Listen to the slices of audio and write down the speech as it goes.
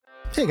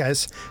Hey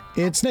guys,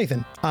 it's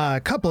Nathan.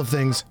 A couple of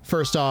things.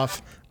 First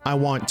off, I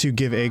want to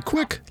give a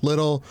quick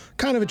little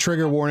kind of a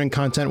trigger warning,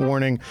 content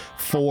warning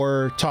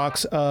for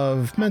talks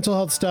of mental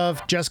health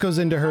stuff. Jess goes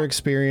into her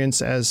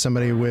experience as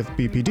somebody with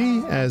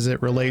BPD as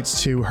it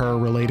relates to her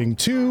relating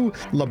to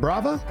La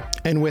Brava.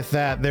 And with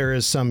that, there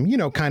is some,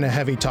 kind of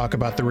heavy talk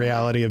about the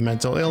reality of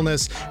mental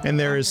illness. And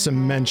there is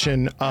some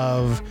mention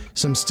of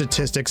some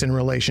statistics in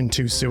relation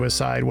to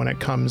suicide when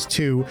it comes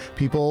to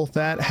people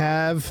that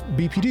have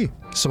BPD.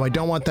 So I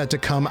don't want that to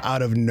come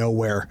out of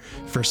nowhere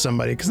for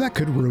somebody, because that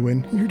could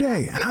ruin your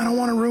day. And I don't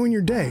want to ruin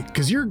your day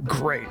because you're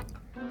great.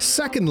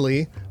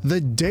 Secondly,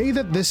 the day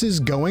that this is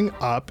going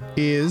up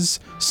is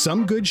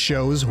Some Good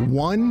Show's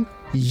 1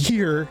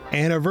 year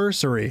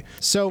anniversary.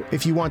 So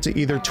if you want to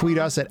either tweet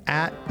us at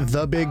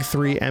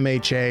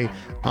 @thebig3mha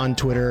on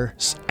Twitter,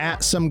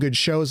 at Some Good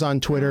Shows on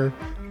Twitter,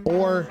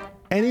 or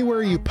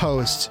anywhere you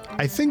post,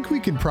 I think we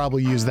could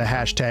probably use the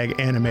hashtag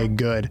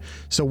 #AnimeGood.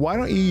 So why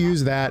don't you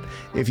use that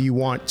if you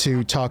want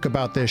to talk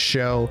about this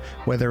show,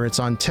 whether it's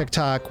on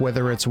TikTok,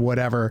 whether it's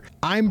whatever.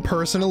 I'm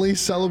personally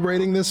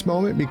celebrating this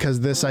moment because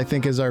this, I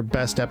think, is our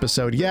best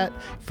episode yet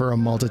for a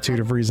multitude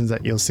of reasons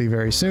that you'll see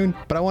very soon.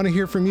 But I want to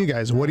hear from you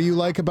guys. What do you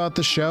like about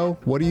the show?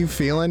 What are you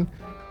feeling?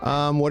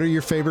 What are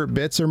your favorite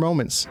bits or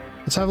moments?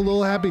 Let's have a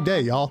little happy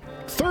day, y'all.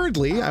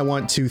 Thirdly, I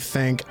want to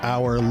thank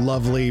our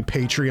lovely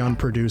Patreon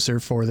producer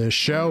for this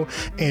show,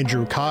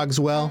 Andrew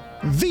Cogswell,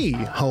 the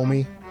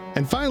homie.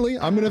 And finally,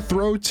 I'm going to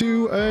throw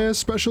to a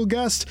special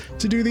guest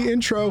to do the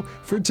intro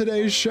for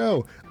today's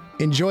show.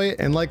 Enjoy it.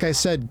 And like I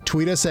said,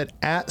 tweet us at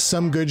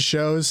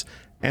 @SomeGoodShows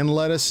and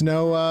let us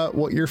know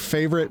what your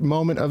favorite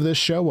moment of this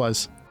show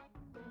was.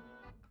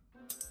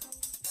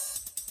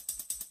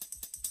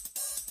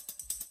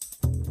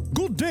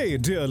 Good day,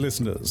 dear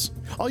listeners.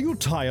 Are you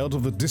tired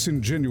of the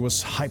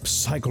disingenuous hype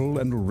cycle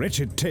and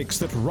wretched takes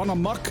that run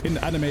amok in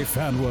anime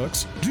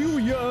fanworks? Do you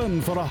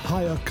yearn for a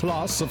higher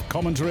class of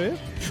commentary?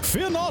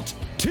 Fear not,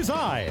 'tis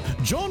I,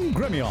 John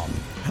Gremion.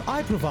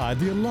 I provide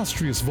the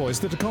illustrious voice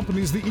that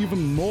accompanies the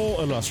even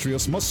more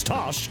illustrious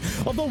mustache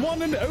of the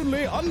one and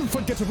only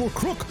unforgettable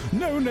crook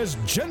known as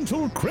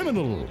Gentle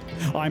Criminal.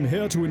 I'm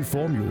here to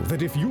inform you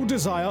that if you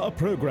desire a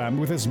program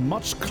with as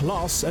much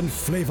class and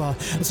flavor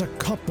as a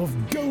cup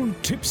of Gold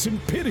Tips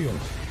Imperial,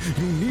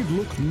 you need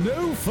look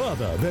no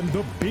further than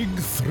the Big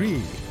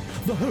Three.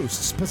 The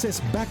hosts possess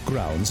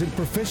backgrounds in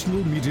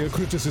professional media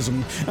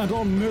criticism and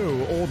are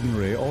no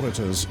ordinary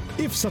orators.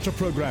 If such a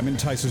program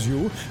entices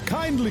you,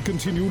 kindly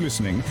continue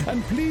listening,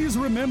 and please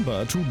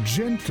remember to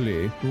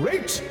gently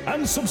rate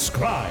and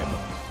subscribe.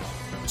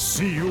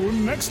 See you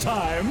next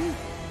time!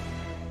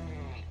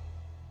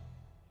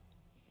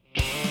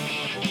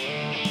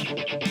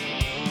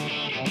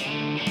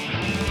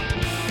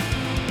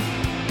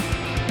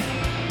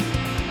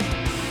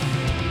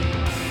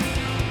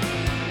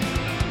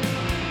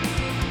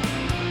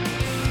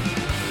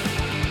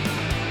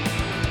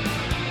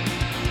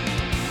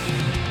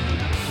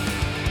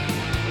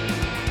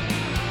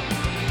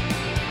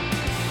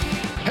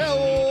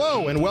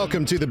 And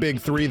welcome to The Big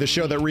Three, the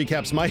show that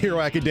recaps My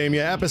Hero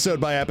Academia episode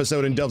by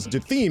episode and delves into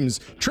themes,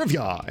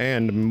 trivia,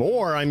 and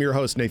more. I'm your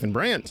host, Nathan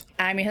Brandt.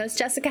 I'm your host,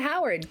 Jessica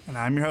Howard. And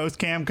I'm your host,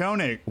 Cam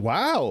Koenig.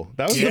 Wow,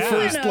 that was Yeah. the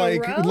first,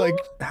 like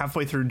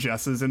Halfway through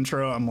Jess's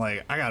intro, I'm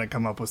like, I gotta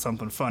come up with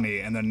something funny,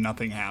 and then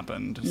nothing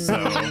happened. So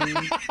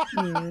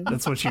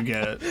that's what you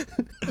get.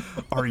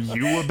 Are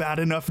you a bad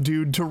enough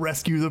dude to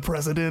rescue the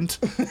president?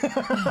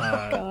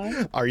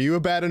 Are you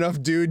a bad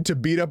enough dude to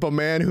beat up a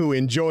man who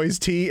enjoys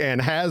tea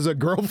and has a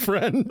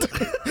girlfriend?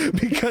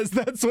 Because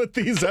that's what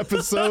these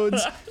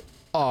episodes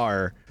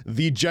are.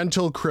 The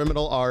Gentle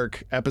Criminal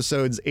arc,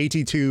 episodes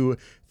 82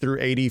 through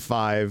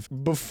 85.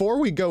 Before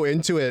we go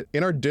into it,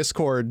 in our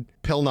Discord,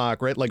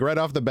 Pilnock, right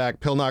off the back,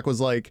 Pilnock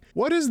was like,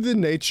 what is the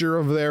nature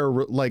of their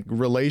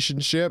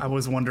relationship? I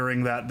was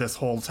wondering that this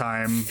whole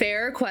time.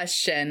 Fair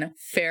question.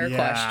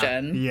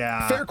 Question.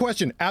 Yeah. Fair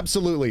question,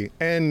 absolutely.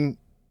 And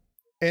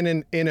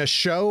in a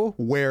show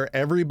where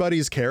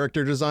everybody's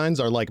character designs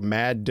are like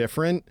mad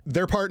different,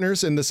 they're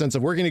partners in the sense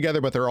of working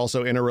together, but they're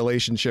also in a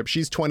relationship.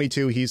 She's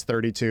 22, he's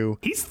 32.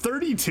 He's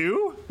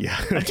 32?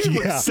 Yeah. That dude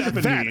looks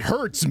 70. That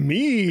hurts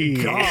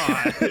me.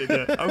 God.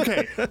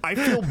 Okay, I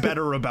feel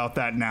better about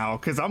that now,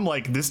 because I'm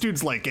like, this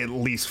dude's like at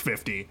least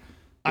 50.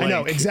 I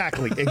know,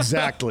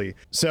 exactly.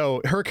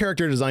 So her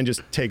character design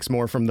just takes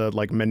more from the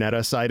like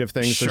Mineta side of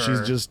things. Sure.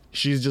 So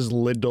she's just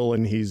little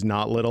and he's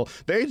not little.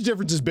 The age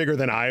difference is bigger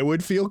than I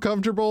would feel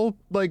comfortable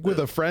like with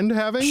a friend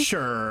having.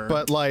 Sure.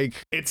 But like,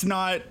 it's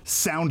not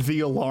sound the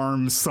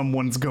alarm,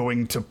 someone's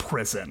going to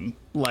prison.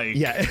 Like,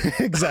 yeah,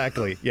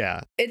 exactly.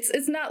 Yeah.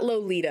 It's not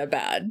Lolita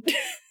bad.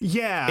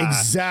 Yeah.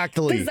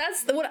 Exactly. Because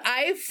that's when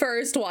I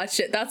first watched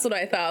it. That's what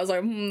I thought. I was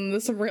like,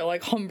 there's some real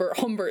like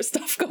Humber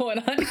stuff going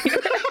on here.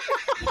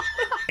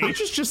 Age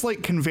is just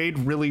like conveyed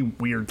really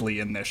weirdly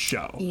in this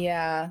show.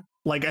 Yeah.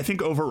 Like, I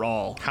think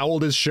overall. How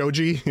old is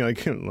Shoji?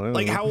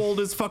 Like, how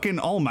old is fucking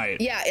All Might?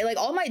 Yeah, like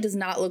All Might does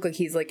not look like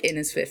he's like in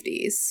his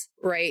 50s,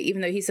 right?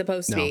 Even though he's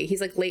supposed to be.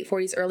 He's like late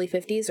 40s, early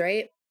 50s,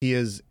 right? He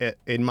is,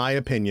 in my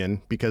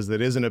opinion, because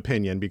that is an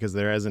opinion, because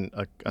there isn't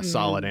a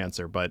solid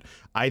answer, but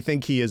I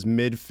think he is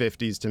mid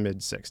 50s to mid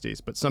 60s.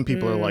 But some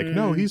people are like,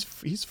 no, he's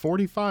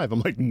 45.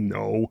 I'm like,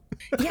 no.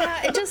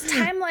 Yeah, it just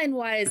timeline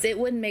wise, it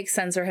wouldn't make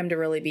sense for him to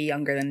really be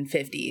younger than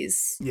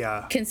 50s.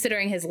 Yeah.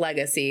 Considering his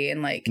legacy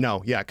and like.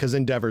 No, yeah, because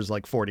Endeavor's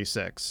like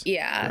 46.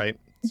 Yeah. Right?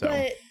 So.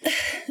 But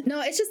no,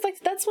 it's just like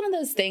that's one of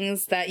those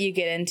things that you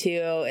get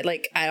into,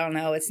 like, I don't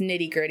know, it's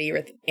nitty gritty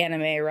with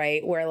anime,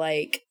 right? Where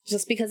like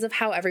just because of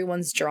how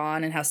everyone's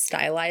drawn and how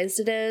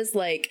stylized it is,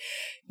 like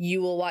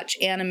you will watch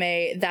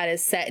anime that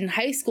is set in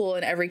high school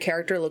and every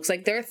character looks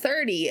like they're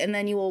 30. And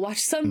then you will watch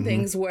some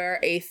things where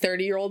a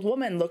 30-year-old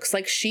woman looks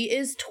like she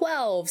is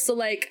 12. So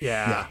like,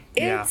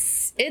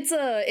 it's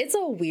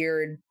a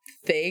weird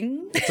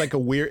thing. It's like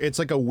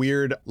a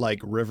weird like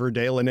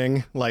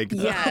Riverdale-ing, like.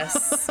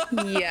 Yes.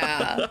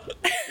 Yeah.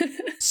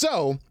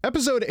 So,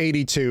 episode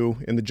 82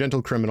 in the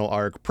Gentle Criminal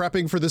arc,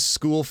 prepping for the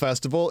school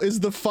festival, is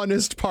the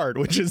funnest part,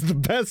 which is the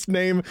best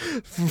name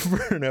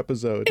for an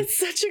episode. It's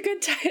such a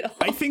good title.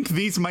 I think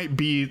these might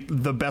be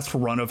the best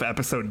run of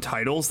episode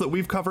titles that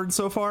we've covered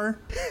so far.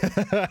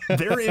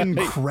 They're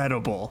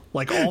incredible.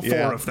 Like all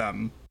four of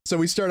them. So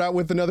we start out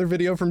with another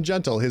video from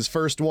Gentle, his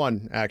first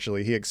one,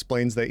 actually. He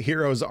explains that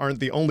heroes aren't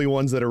the only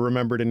ones that are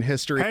remembered in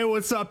history. Hey,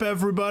 what's up,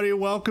 everybody?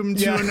 Welcome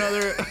to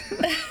another...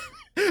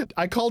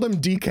 I called him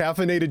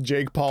decaffeinated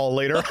Jake Paul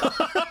later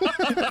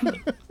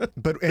on.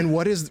 And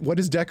what is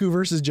Deku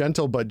versus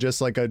Gentle but just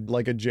like a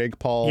Jake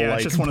Paul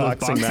like just one of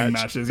those boxing match.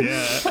 matches.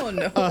 Yeah. Oh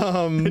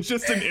no. It's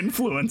just an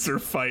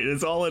influencer fight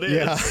is all it is.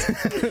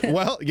 Yeah.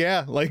 Well,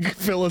 yeah, like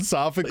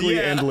philosophically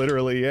and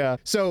literally, yeah.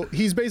 So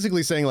he's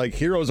basically saying like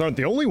heroes aren't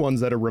the only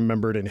ones that are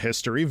remembered in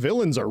history.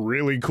 Villains are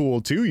really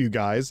cool too, you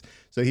guys.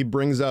 So he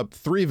brings up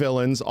 3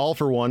 villains, all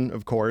for one,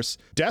 of course.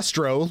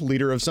 Destro,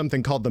 leader of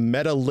something called the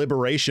Meta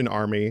Liberation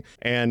Army,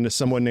 and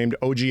someone named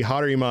Oji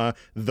Harima,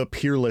 the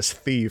Peerless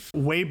Thief.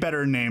 Way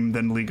better name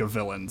than League of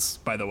Villains,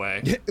 by the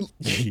way.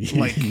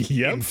 Like,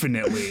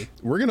 infinitely.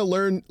 We're going to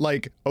learn,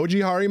 like,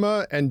 Oji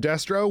Harima and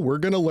Destro, we're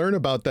going to learn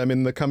about them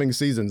in the coming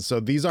seasons.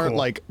 So these aren't,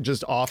 like,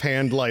 just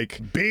offhand,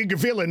 like, big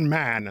villain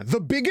man, the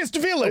biggest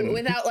villain.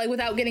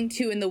 Without getting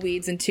too in the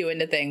weeds and too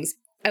into things.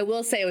 I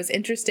will say it was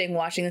interesting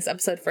watching this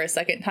episode for a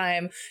second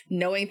time,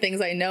 knowing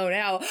things I know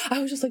now. I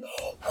was just like,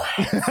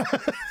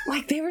 what?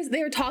 Like they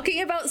were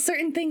talking about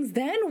certain things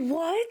then?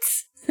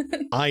 What?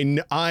 I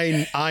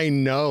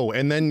know.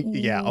 And then,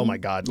 yeah, oh my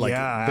God. Like,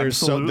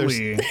 there's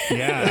absolutely.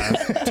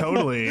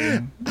 Totally.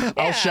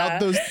 I'll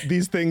shout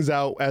these things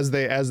out as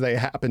they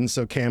happen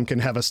so Cam can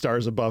have a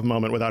stars above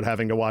moment without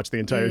having to watch the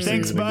entire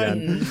season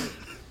again.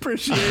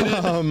 Appreciate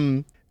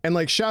it. And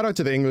like shout out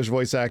to the English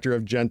voice actor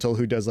of Gentle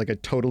who does like a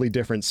totally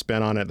different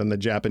spin on it than the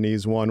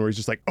Japanese one where he's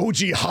just like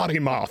Oji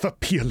Harima, the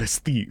Peerless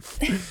Thief.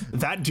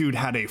 That dude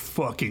had a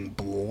fucking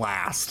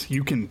blast.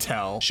 You can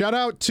tell. Shout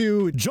out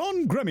to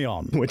John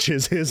Gremion, which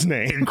is his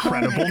name.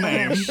 Incredible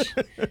name.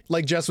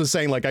 Like Jess was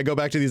saying, like I go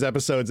back to these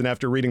episodes and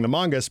after reading the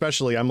manga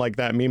especially, I'm like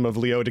that meme of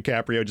Leo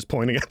DiCaprio just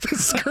pointing at the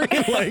screen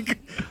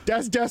like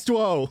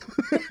Destuo.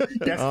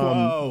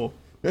 Destuo.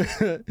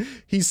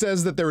 He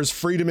says that there was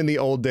freedom in the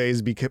old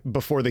days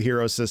before the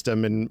hero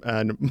system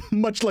and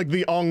much like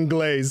the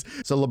Anglaise.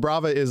 So La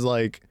Brava is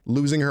like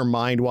losing her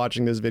mind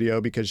watching this video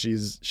because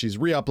she's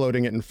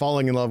re-uploading it and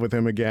falling in love with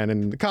him again.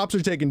 And the cops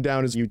are taking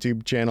down his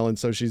YouTube channel. And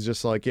so she's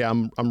just like, yeah,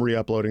 I'm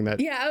re-uploading that.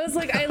 Yeah, I was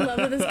like, I love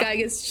that this guy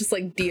gets just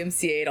like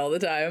DMCA'd all the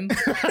time.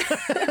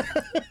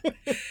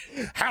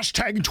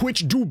 Hashtag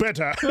Twitch do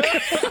better.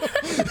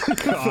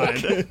 God.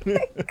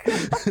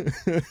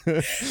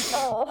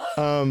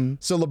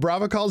 So La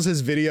Brava calls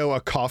his video a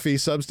coffee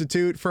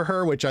substitute for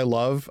her, which I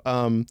love.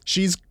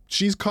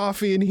 She's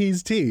coffee and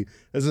he's tea,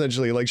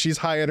 essentially. Like she's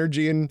high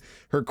energy and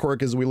her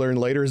quirk, as we learn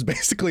later, is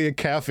basically a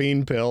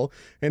caffeine pill.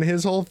 And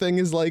his whole thing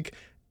is like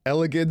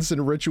elegance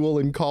and ritual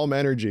and calm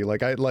energy.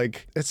 Like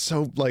it's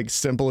so like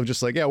simple of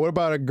just like, yeah, what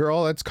about a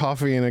girl that's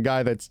coffee and a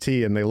guy that's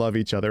tea and they love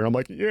each other? I'm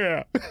like,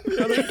 yeah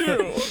they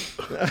do.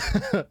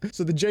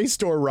 So the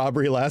J-Store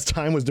robbery last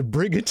time was to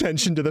bring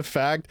attention to the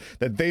fact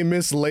that they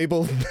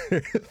mislabeled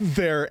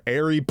their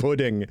airy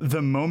pudding.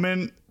 The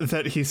moment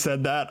that he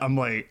said that, I'm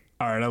like,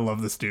 all right, I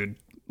love this dude.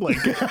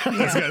 Like,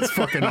 this guy's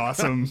fucking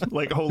awesome.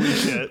 Like, holy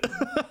shit.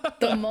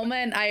 The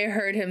moment I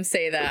heard him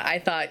say that, I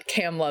thought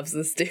Cam loves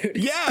this dude.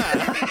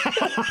 Yeah.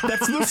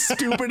 That's the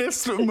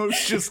stupidest,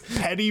 most just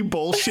petty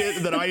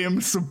bullshit that I am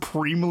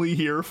supremely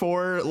here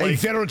for. Like, a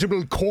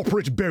veritable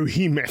corporate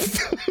behemoth.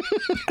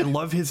 I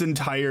love his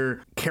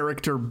entire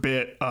character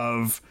bit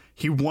of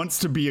he wants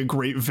to be a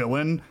great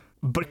villain,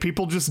 but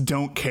people just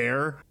don't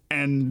care.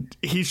 And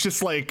he's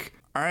just like,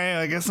 all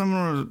right, I guess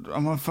I'm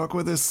gonna fuck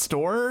with this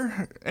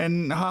store,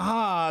 and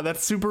haha,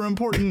 that's super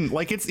important.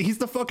 Like he's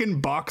the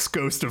fucking box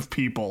ghost of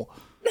people.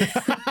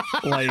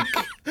 Like,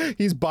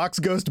 He's Box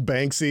Ghost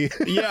Banksy.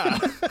 yeah.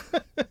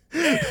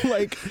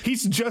 Like,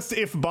 He's just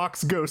if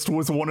Box Ghost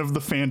was one of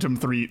the Phantom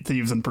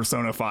Thieves in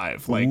Persona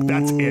 5. Like,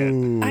 that's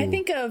it. I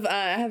think of,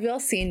 have y'all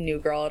seen New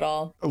Girl at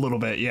all? A little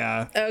bit,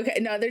 yeah. Okay,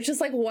 no, there's just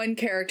like one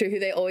character who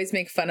they always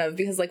make fun of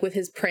because like with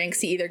his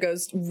pranks, he either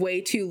goes way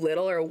too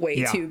little or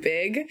way too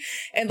big.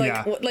 And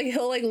like, like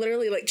he'll like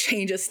literally like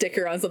change a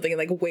sticker on something and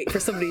like wait for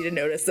somebody to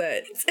notice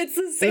it. It's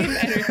the same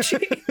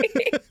energy.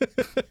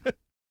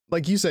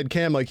 like you said,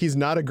 Cam, like he's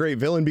not a great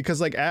villain because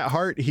like at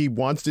heart he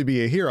wants to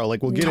be a hero.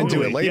 Like we'll get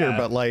into it later,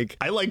 but like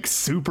I like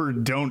super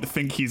don't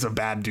think he's a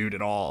bad dude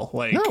at all.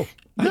 Like No.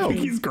 I think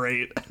he's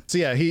great. So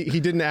yeah, he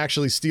didn't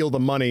actually steal the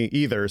money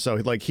either. So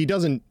like he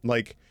doesn't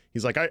like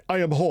he's like I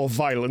abhor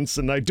violence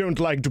and I don't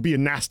like to be a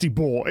nasty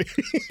boy.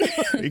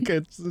 Like,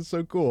 it's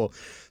so cool.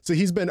 So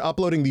he's been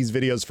uploading these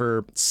videos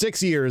for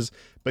 6 years,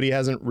 but he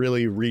hasn't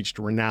really reached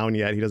renown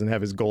yet. He doesn't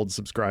have his gold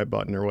subscribe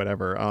button or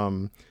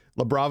whatever.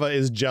 La Brava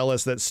is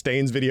jealous that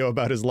Stain's video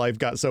about his life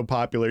got so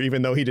popular,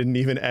 even though he didn't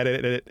even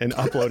edit it and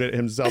upload it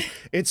himself.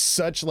 It's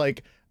such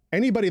like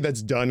anybody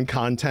that's done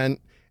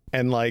content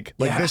and like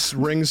this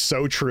rings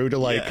so true to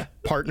like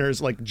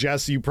partners like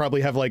Jess. You probably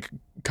have like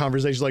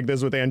conversations like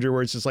this with Andrew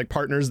where it's just like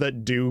partners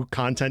that do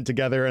content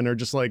together and are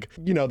just like,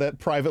 you know, that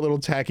private little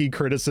tacky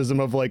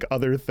criticism of like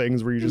other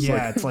things where you just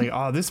like, it's like,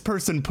 oh, this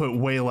person put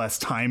way less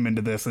time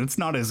into this and it's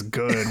not as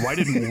good. Why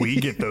didn't we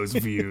get those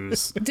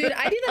views? Dude,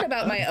 I do that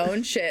about my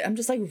own shit. I'm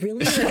just like,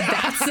 really? Like,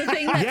 that's the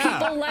thing that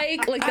people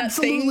like that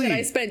thing that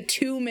I spent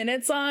 2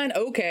 minutes on?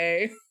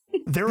 Okay.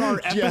 There are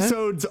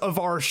episodes of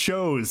our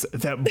shows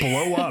that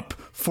blow up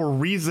for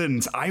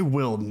reasons I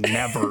will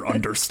never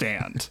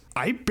understand.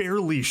 I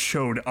barely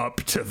showed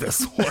up to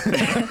this one.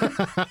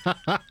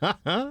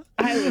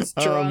 I was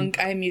drunk.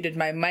 I muted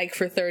my mic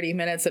for 30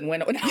 minutes and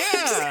went. But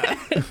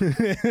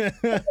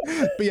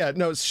yeah,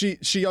 no, she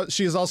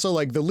is also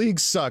like the league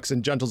sucks,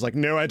 and Gentle's like,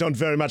 no, I don't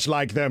very much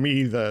like them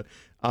either.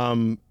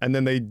 And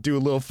then they do a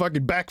little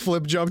fucking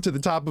backflip jump to the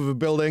top of a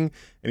building,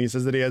 and he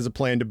says that he has a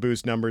plan to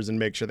boost numbers and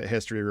make sure that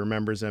history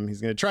remembers him. He's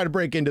going to try to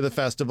break into the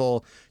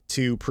festival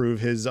to prove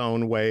his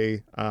own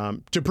way,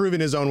 to prove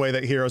in his own way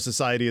that Hero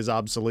Society is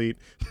obsolete,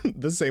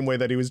 the same way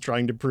that he was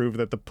trying to prove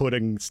that the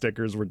pudding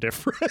stickers were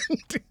different.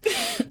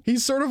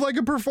 He's sort of like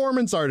a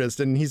performance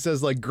artist, and he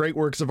says like great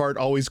works of art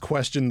always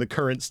question the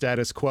current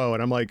status quo,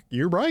 and I'm like,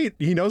 you're right.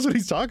 He knows what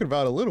he's talking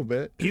about a little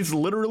bit. He's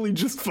literally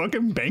just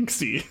fucking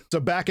Banksy. So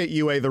back at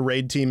UA, the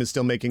raid team is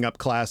still making up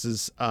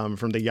classes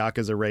from the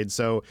Yakuza raid,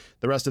 so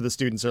the rest of the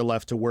students are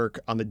left to work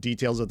on the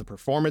details of the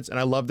performance. And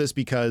I love this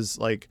because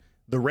like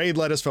the raid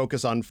let us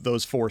focus on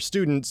those 4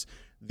 students,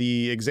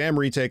 the exam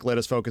retake let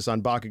us focus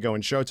on Bakugo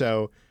and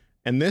Shoto,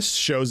 and this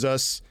shows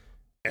us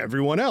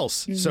everyone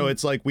else. So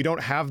it's like we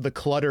don't have the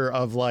clutter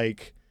of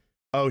like,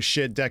 oh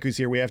shit, Deku's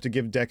here, we have to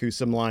give Deku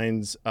some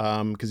lines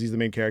because he's the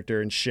main character,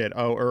 and shit,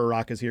 oh,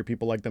 Uraraka's here,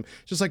 people like them.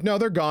 It's just like, no,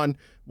 they're gone.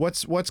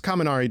 What's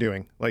Kaminari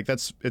doing? Like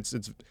that's it's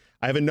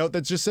I have a note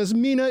that just says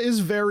Mina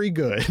is very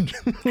good.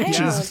 I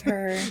love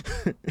her.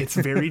 It's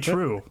very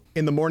true.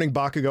 In the morning,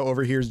 Bakugo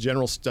overhears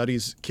general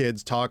studies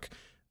kids talk.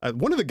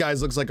 One of the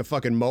guys looks like a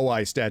fucking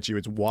Moai statue.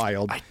 It's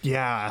wild.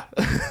 Yeah.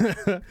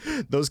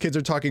 Those kids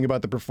are talking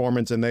about the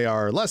performance and they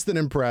are less than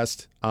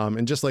impressed.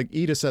 And just like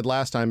Ida said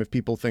last time, if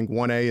people think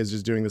 1A is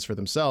just doing this for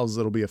themselves,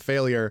 it'll be a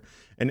failure.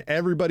 And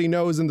everybody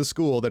knows in the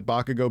school that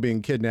Bakugo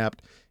being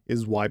kidnapped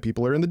is why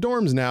people are in the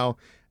dorms now.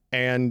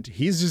 And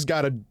he's just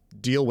got to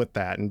deal with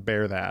that and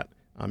bear that,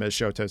 as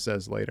Shoto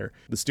says later.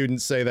 The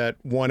students say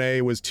that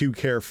 1A was too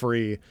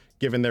carefree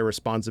given their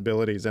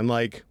responsibilities. And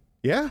like,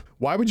 yeah,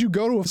 why would you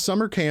go to a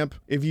summer camp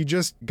if you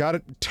just got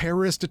a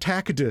terrorist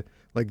attack?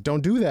 Like,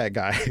 don't do that,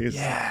 guys.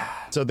 Yeah.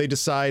 So they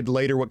decide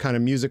later what kind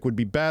of music would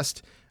be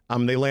best.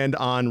 They land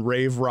on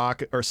rave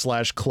rock or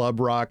 / club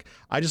rock.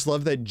 I just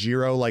love that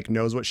Jiro like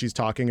knows what she's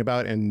talking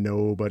about and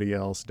nobody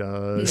else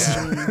does.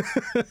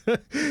 Yeah.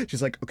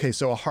 She's like, okay,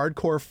 so a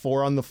hardcore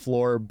 4 on the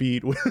floor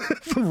beat with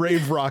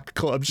rave rock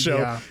club show.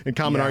 Yeah. And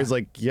Kaminari's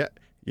like,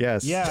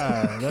 yes.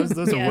 Yeah, those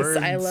are yes,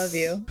 words. I love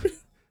you.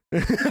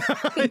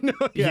 I know.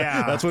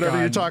 Yeah, that's whatever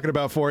you're talking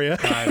about for you.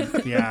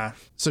 Yeah.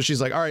 So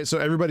she's like, all right, so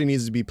everybody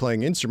needs to be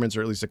playing instruments,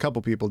 or at least a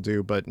couple people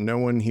do, but no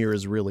one here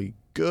is really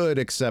good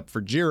except for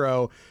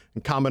Jiro.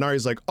 And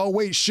Kaminari's like, oh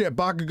wait, shit,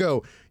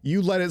 Bakugo,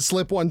 you let it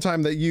slip one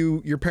time that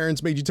your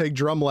parents made you take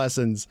drum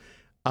lessons.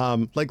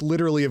 Like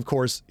literally, of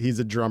course, he's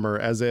a drummer,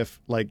 as if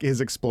like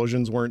his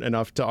explosions weren't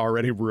enough to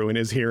already ruin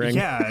his hearing.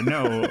 Yeah,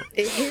 no.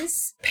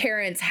 His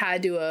parents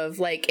had to have,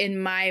 like, in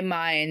my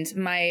mind,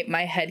 my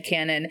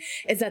headcanon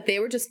is that they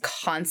were just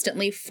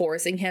constantly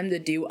forcing him to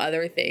do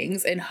other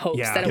things in hopes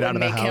that it would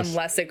make him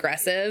less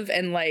aggressive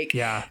and like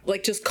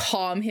just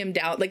calm him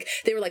down. Like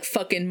they were like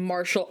fucking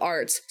martial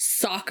arts,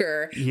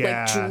 soccer,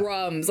 like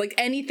drums, like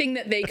anything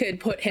that they could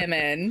put him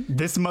in.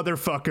 This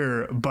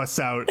motherfucker busts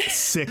out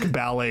sick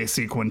ballet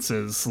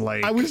sequences.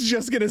 Like, I was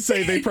just gonna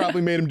say they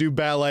probably made him do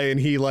ballet, and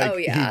he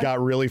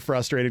got really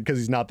frustrated because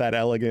he's not that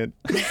elegant.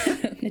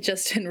 It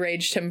just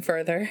enraged him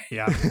further.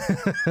 Yeah.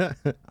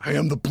 I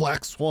am the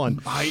Black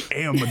Swan. I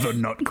am the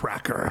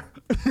Nutcracker.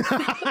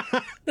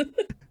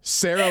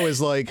 Sarah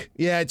is like,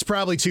 yeah, it's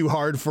probably too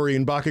hard for you.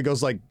 And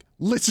Bakugo's like,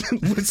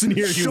 listen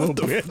here, you little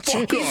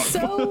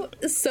bitch.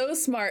 He's so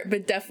smart,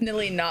 but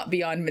definitely not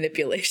beyond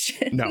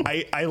manipulation. No.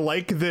 I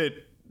like that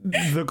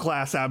the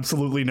class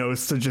absolutely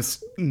knows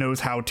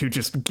how to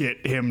just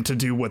get him to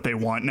do what they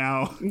want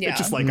now. Yeah. It's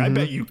just like, I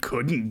bet you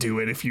couldn't do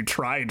it if you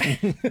tried.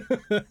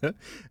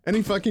 And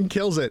he fucking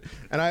kills it.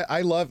 And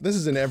I love, this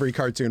is in every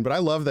cartoon, but I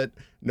love that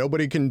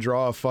nobody can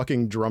draw a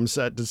fucking drum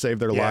set to save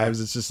their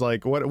lives. It's just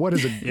like, what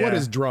is it? Yeah. What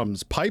is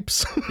drums?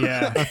 Pipes?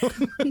 Yeah.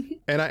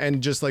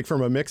 And just like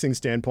from a mixing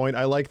standpoint,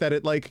 I like that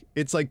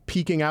it's like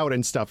peeking out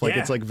and stuff. Like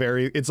Yeah.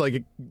 it's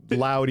like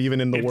loud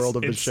even in the world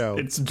of the show.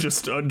 It's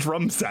just a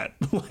drum set.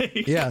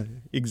 Like, Yeah,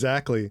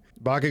 exactly.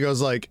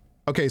 Bakugo's like,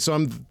 okay,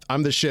 so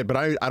I'm the shit, but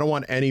I don't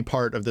want any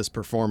part of this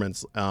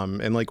performance.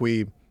 And like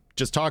we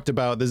just talked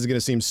about, this is going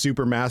to seem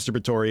super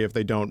masturbatory if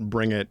they don't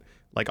bring it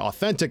like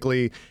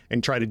authentically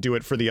and try to do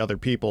it for the other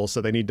people. So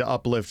they need to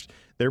uplift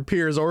their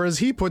peers, or as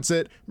he puts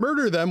it,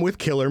 murder them with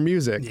killer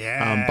music.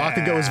 Yeah.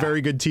 Bakugo is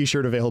very good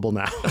t-shirt available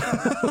now.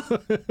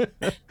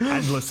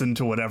 I'd listen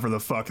to whatever the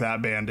fuck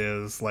that band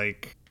is.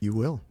 Like, You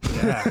will.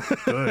 yeah,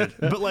 good.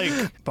 But like,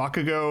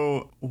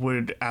 Bakugo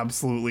would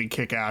absolutely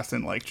kick ass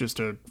in like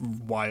just a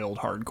wild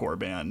hardcore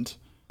band.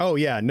 Oh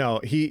yeah, no,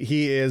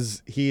 he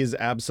is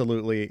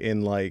absolutely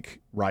in like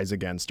Rise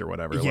Against or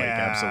whatever. Yeah, like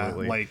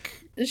absolutely. like,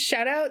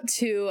 Shout out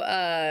to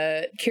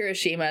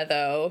Kirishima,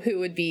 though, who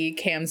would be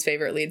Cam's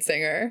favorite lead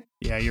singer.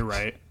 yeah, you're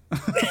right.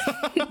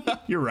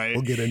 You're right.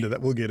 We'll get into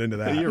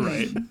that. You're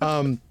right.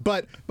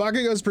 But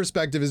Bakugo's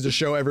perspective is to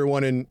show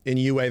everyone in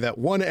UA that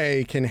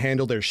 1A can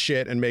handle their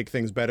shit and make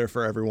things better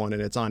for everyone,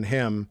 and it's on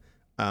him,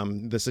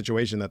 the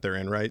situation that they're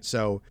in, right?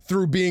 So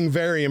through being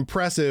very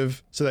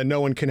impressive so that no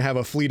one can have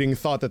a fleeting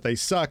thought that they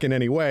suck in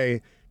any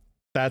way,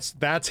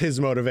 that's his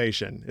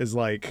motivation, is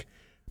like,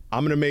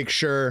 I'm gonna make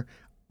sure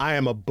I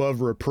am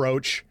above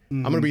reproach.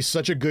 I'm gonna be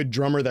such a good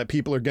drummer that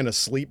people are gonna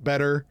sleep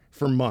better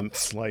for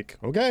months. Like,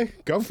 okay,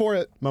 go for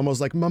it.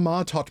 Momo's like,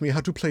 Mama taught me how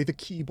to play the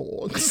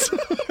keyboards.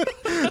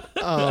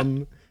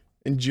 And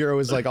Jiro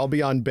is like, I'll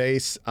be on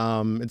bass.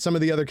 And some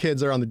of the other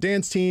kids are on the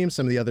dance team.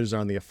 Some of the others are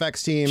on the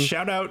effects team.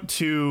 Shout out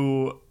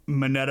to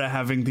Mineta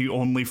having the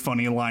only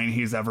funny line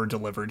he's ever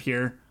delivered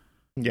here.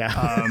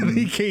 Yeah,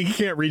 he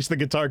can't reach the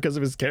guitar because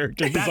of his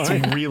character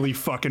design. That's really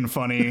fucking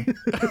funny.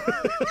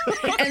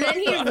 And then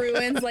he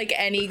ruins like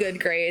any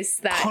good grace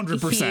that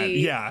 100%,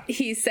 yeah.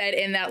 he said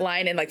in that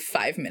line in like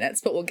 5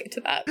 minutes, but we'll get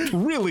to that.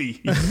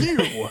 Really?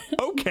 You?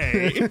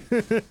 Okay.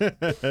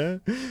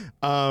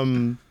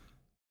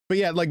 But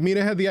yeah, like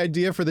Mina had the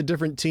idea for the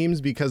different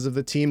teams because of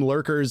the Team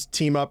Lurkers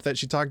team up that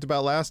she talked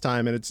about last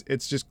time, and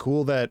it's just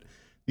cool that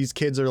these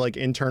kids are like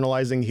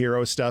internalizing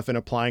hero stuff and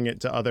applying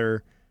it to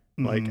other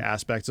like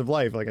aspects of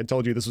life. Like I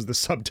told you, this was the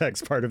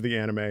subtext part of the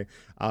anime.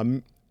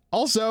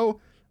 Also,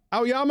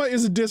 Aoyama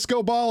is a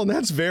disco ball, and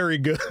that's very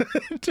good.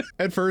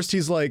 At first,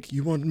 he's like,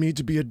 "You want me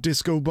to be a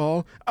disco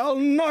ball? I'll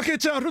knock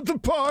it out of the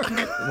park."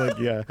 Like,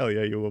 yeah, hell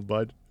yeah, you will,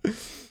 bud.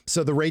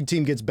 So the raid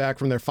team gets back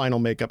from their final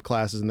makeup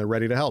classes, and they're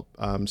ready to help.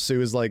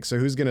 Sue is like, "So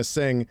who's gonna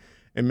sing?"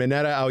 And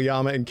Mineta,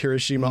 Aoyama, and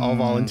Kirishima all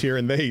volunteer,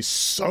 and they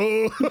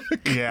suck.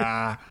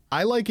 Yeah.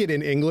 I like it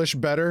in English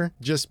better,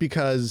 just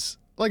because,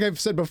 like I've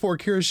said before,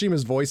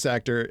 Kirishima's voice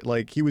actor,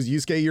 like he was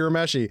Yusuke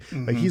Urameshi.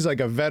 Like he's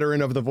like a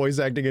veteran of the voice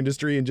acting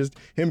industry, and just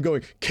him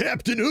going,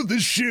 "Captain of the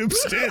ship,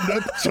 stand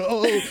up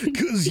tall,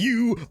 cause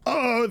you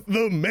are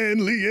the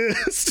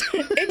manliest."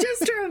 It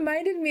just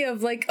reminded me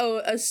of like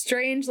a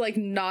strange like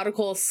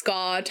nautical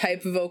ska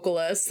type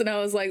vocalist, and I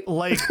was like,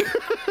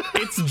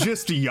 It's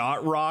just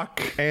yacht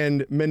rock.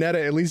 And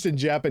Mineta, at least in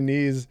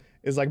Japanese,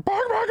 is like,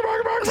 bark, bark,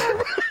 bark, bark, bark,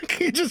 bark.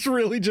 He just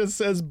really just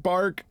says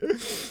bark.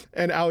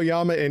 And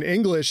Aoyama in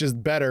English is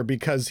better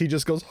because he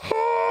just goes,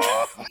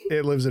 ah.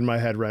 It lives in my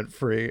head rent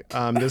free.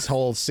 This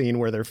whole scene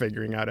where they're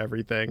figuring out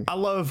everything. I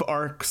love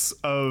arcs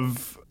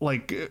of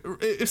like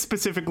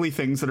specifically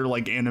things that are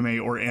like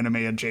anime or anime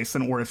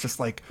adjacent, where it's just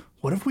like,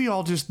 what if we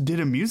all just did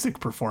a music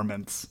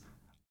performance?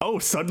 Oh,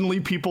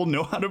 suddenly people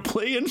know how to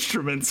play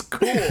instruments.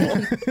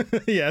 Cool.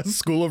 Yeah,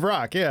 School of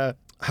Rock, yeah.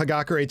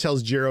 Hagakure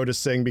tells Jiro to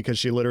sing because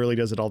she literally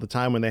does it all the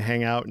time when they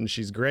hang out, and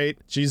she's great.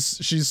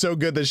 She's so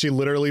good that she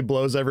literally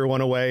blows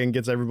everyone away and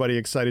gets everybody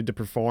excited to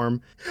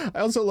perform. I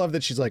also love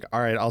that she's like, all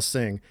right, I'll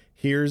sing.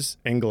 Here's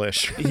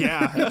English.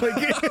 Yeah.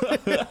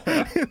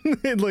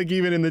 Like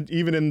even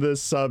in the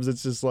subs,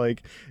 it's just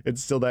like,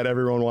 it's still that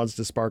everyone wants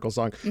to sparkle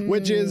song,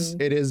 which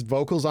it is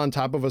vocals on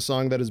top of a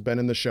song that has been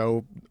in the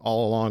show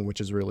all along, which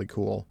is really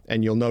cool.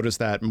 And you'll notice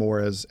that more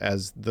as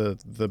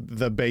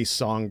the bass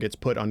song gets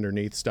put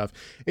underneath stuff.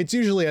 It's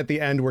usually at the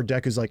end where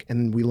Deku's like,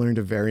 and we learned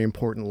a very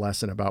important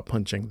lesson about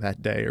punching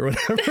that day or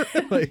whatever.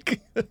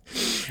 Like,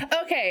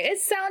 okay, Okay, it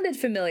sounded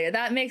familiar.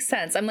 That makes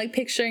sense. I'm like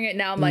picturing it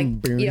now. I'm like,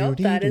 yep,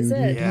 that is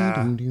it.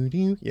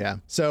 Yeah.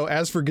 So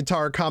as for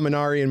guitar,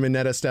 Kaminari and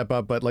Mineta step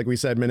up, but like we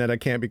said, Mineta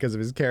can't because of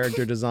his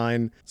character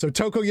design. So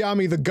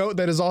Tokoyami, the goat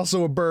that is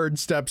also a bird,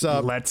 steps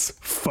up. Let's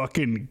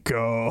fucking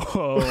go.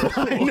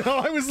 I know.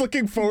 I was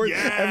looking forward.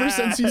 Yes! Ever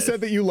since you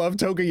said that you love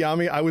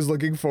Tokoyami, I was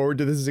looking forward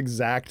to this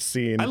exact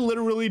scene. I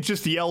literally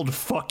just yelled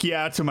 "fuck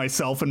yeah" to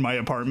myself in my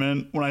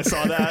apartment when I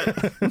saw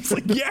that. I was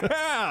like,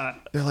 yeah.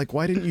 They're like,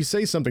 why didn't you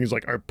say something? He's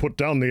like, I put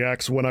down the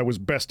axe when I was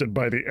bested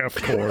by the F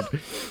chord.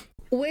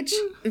 Which,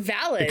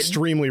 valid.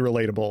 Extremely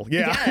relatable.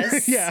 Yeah.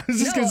 Yes. Yeah. I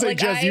was just going to say,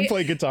 Jess, you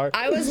play guitar.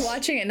 I was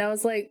watching it and I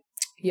was like,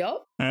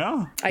 yup.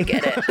 Yeah. I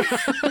get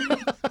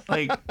it.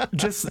 Like,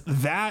 just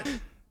that.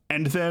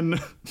 And then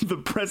the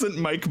present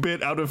mic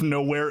bit out of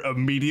nowhere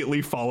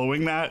immediately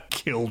following that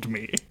killed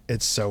me.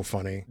 It's so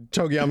funny.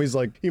 Tokoyami's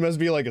like, he must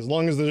be like, as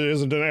long as there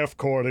isn't an F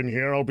chord in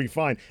here, I'll be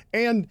fine.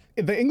 And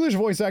the English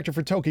voice actor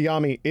for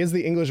Tokoyami is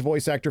the English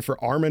voice actor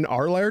for Armin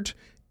Arlert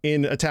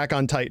in Attack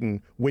on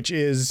Titan, which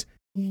is...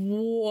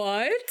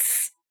 What?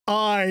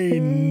 I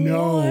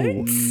know.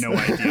 What? No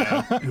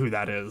idea who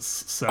that is.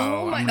 So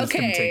I'm just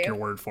going to take your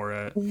word for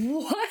it.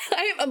 What?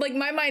 I'm like,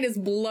 my mind is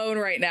blown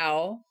right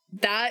now.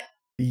 That...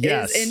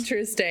 Yes. is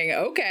interesting.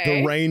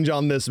 Okay. The range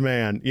on this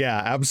man. Yeah,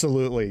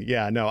 absolutely.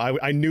 Yeah, no,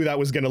 I knew that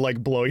was going to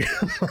like blow your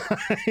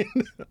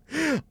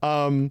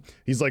mind.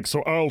 He's like,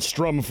 so I'll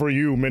strum for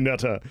you,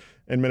 Mineta.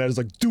 And Mineta's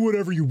like, do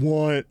whatever you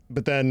want.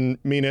 But then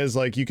Mina is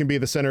like, you can be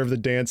the center of the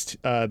dance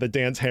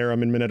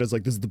harem. And Mineta's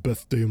like, this is the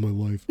best day of my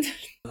life.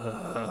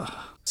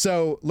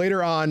 So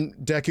later on,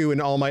 Deku and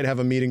All Might have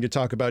a meeting to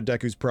talk about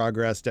Deku's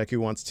progress. Deku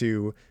wants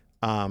to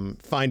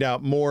find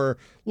out more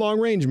long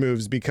range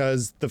moves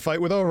because the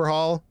fight with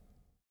Overhaul,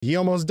 he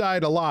almost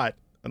died a lot,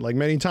 like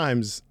many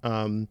times.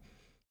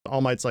 All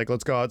Might's like,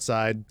 let's go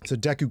outside. So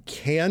Deku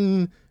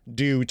can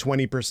do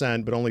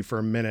 20%, but only for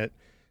a minute.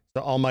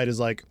 So All Might is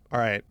like, all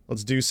right,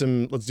 let's do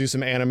some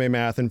anime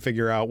math and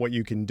figure out what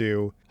you can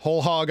do.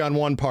 Whole hog on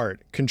one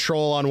part,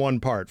 control on one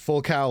part,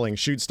 full cowling,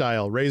 shoot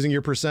style, raising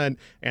your percent,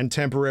 and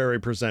temporary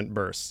percent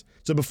bursts.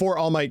 So before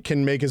All Might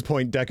can make his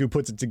point, Deku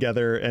puts it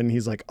together and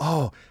he's like,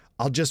 oh,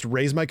 I'll just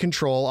raise my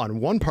control on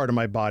one part of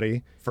my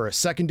body for a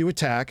second to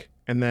attack,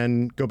 and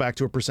then go back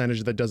to a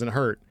percentage that doesn't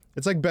hurt.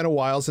 It's like been a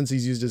while since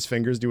he's used his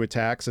fingers to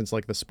attack since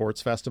like the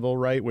sports festival,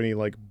 right? When he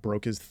like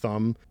broke his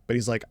thumb. But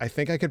he's like, I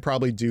think I could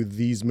probably do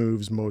these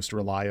moves most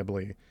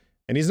reliably.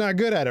 And he's not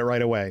good at it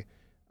right away.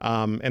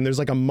 And there's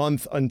like a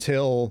month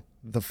until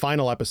the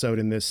final episode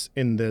in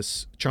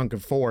this chunk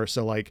of 4.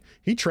 So like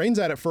he trains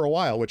at it for a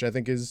while, which I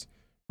think is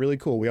really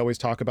cool. We always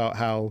talk about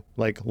how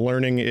like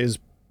learning is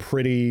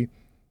pretty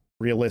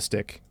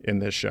realistic in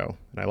this show,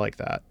 and I like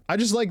that. I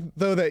just like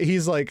though that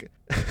he's like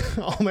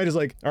All Might is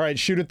like, all right,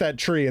 shoot at that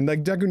tree, and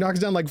like Deku knocks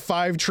down like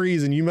 5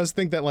 trees, and you must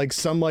think that like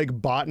some like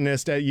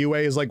botanist at UA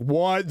is like,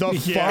 what the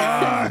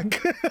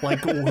fuck?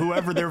 Like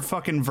whoever their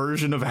fucking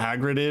version of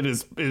Hagrid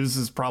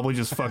is probably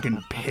just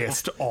fucking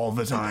pissed all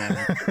the time.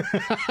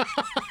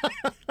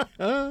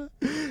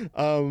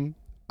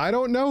 I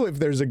don't know if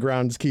there's a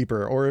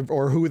groundskeeper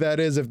or who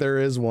that is if there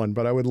is one,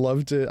 but I would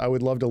love to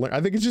learn.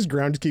 I think it's just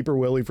Groundskeeper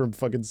Willie from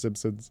fucking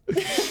Simpsons.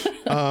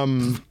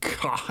 God.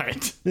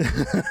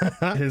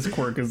 His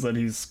quirk is that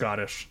he's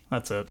Scottish.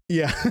 That's it.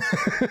 Yeah.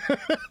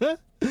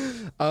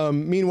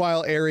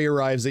 Meanwhile, Eri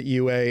arrives at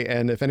UA,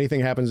 and if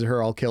anything happens to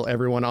her, I'll kill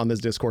everyone on this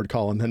Discord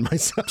call and then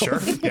myself. Sure.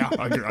 Yeah,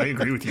 I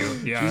agree with you.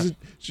 Yeah.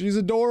 She's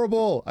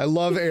adorable. I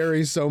love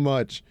Eri so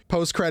much.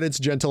 Post-credits,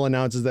 Gentle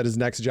announces that his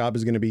next job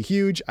is going to be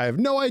huge. I have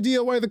no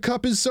idea why the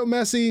cup is so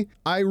messy.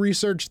 I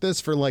researched this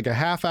for like a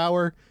half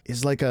hour.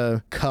 Is like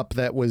a cup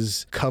that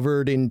was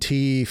covered in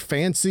tea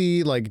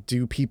fancy? Like,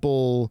 do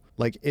people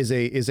like, is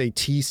a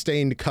tea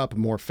stained cup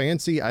more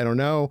fancy? I don't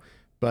know,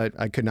 but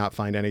I could not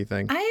find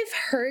anything. I've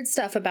heard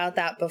stuff about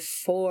that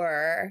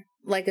before.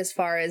 Like as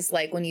far as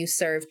like when you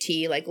serve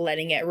tea, like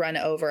letting it run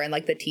over and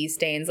like the tea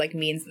stains like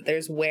means that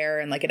there's wear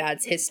and like it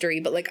adds history.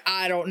 But like,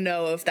 I don't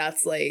know if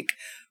that's like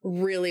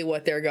really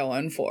what they're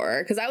going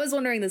for, because I was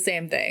wondering the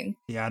same thing.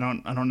 Yeah, I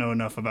don't know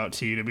enough about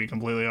tea to be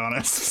completely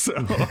honest. So,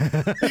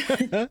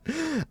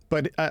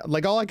 but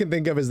like all I can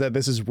think of is that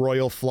this is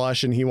Royal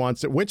Flush, and he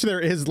wants it. Which there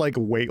is like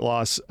weight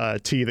loss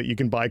tea that you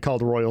can buy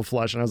called Royal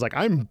Flush, and I was like,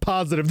 I'm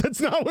positive that's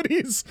not what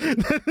he's.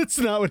 That's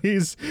not what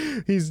he's.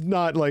 He's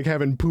not like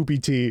having poopy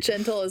tea.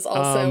 Gentle is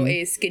also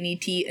a skinny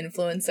tea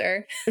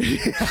influencer.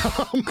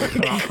 Oh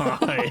my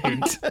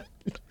God.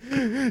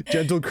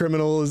 Gentle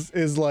Criminal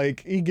is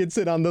like, he gets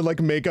it on the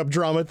like makeup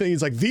drama thing.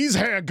 He's like, these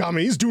hair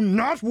gummies do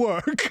not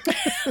work.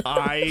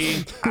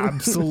 I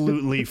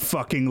absolutely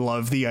fucking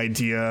love the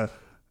idea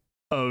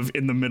of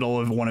in the middle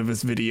of one of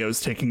his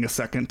videos taking a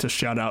second to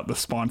shout out the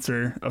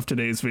sponsor of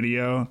today's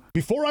video.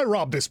 Before I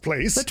rob this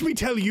place, Let me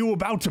tell you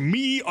about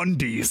Me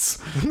Undies.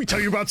 let me tell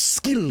you about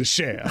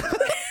Skillshare.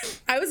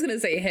 I was gonna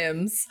say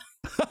hymns.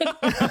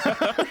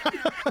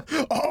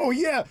 Oh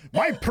yeah,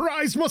 my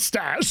prize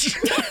mustache.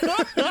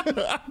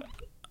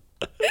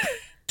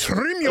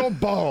 Trim your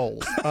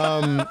balls.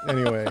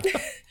 Anyway,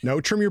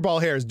 no, trim your ball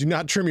hairs. Do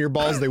not trim your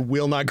balls. They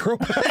will not grow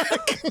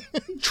back.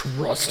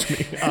 Trust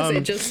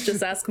me.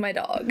 Just ask my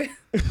dog.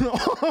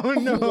 Oh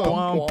no.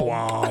 Womp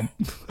womp.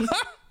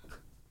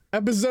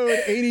 Episode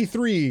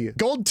 83,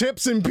 Gold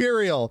Tips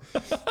Imperial.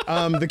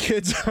 The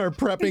kids are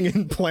prepping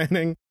and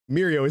planning.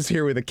 Mirio is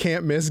here with a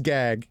can't miss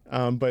gag,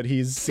 but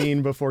he's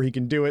seen before he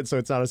can do it, so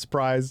it's not a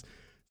surprise.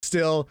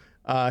 Still,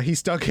 he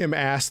stuck him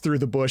ass through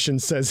the bush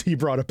and says he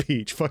brought a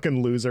peach.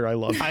 Fucking loser. I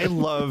love it. I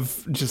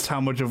love just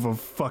how much of a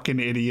fucking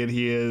idiot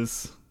he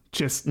is.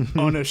 Just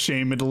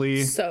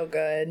unashamedly. So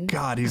good.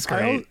 God, he's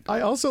great.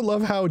 I also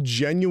love how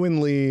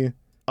genuinely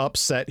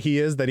upset he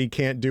is that he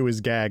can't do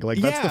his gag. Like,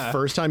 that's the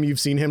first time you've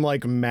seen him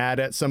like mad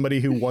at somebody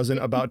who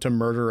wasn't about to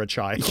murder a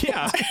child.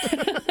 Yeah.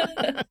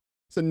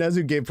 So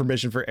Nezu gave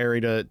permission for Eri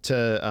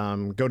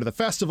to go to the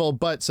festival,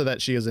 but so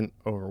that she isn't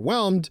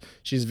overwhelmed,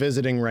 she's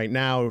visiting right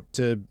now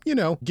to, you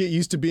know, get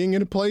used to being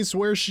in a place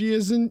where she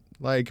isn't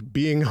like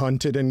being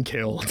hunted and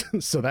killed.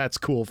 So that's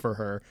cool for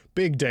her.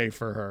 Big day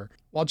for her.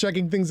 While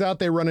checking things out,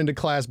 they run into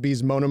Class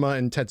B's Monoma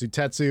and Tetsu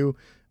Tetsu.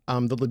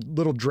 The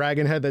little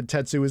dragon head that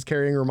Tetsu was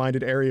carrying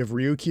reminded Eri of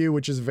Ryukyu,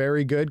 which is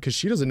very good because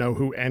she doesn't know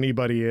who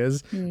anybody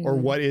is or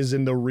what is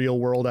in the real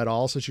world at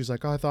all. So she's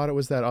like, oh, I thought it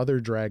was that other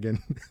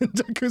dragon.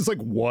 Deku's like,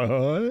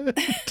 what?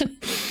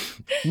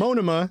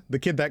 Monoma, the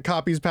kid that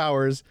copies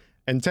powers,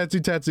 and Tetsu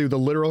Tetsu, the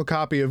literal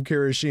copy of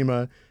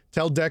Kirishima,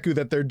 tell Deku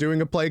that they're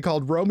doing a play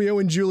called Romeo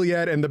and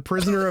Juliet and the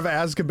Prisoner of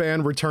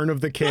Azkaban, Return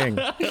of the King.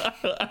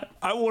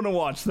 I want to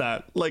watch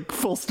that. Like,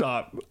 full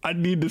stop. I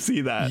need to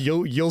see that.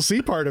 You'll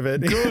see part of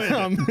it.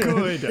 Good.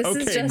 Good. This Okay,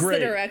 is just great.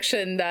 the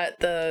direction that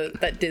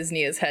that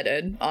Disney is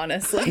headed,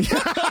 honestly.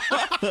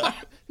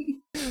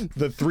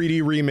 The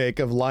 3D remake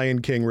of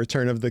Lion King,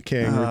 Return of the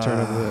King, Return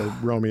of the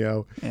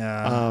Romeo.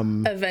 Yeah.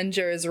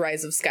 Avengers: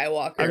 Rise of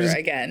Skywalker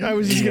again. I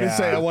was just gonna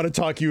say I want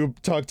to talk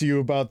to you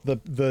about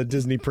the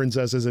Disney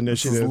Princesses This is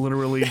Initiative.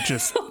 literally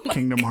just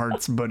Kingdom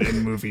Hearts, but in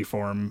movie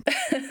form.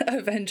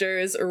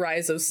 Avengers: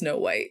 Rise of Snow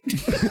White.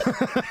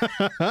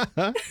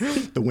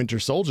 The Winter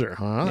Soldier,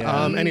 huh?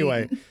 Yeah.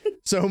 Anyway,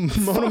 so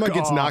Monoma Fuck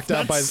gets off. knocked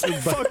out by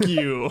Fuck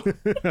you.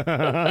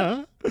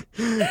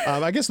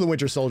 I guess the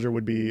Winter Soldier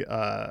would be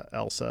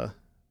Elsa.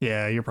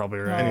 Yeah, you're probably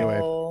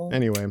right. Oh.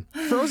 Anyway,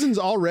 Frozen's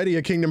already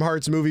a Kingdom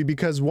Hearts movie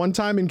because one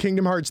time in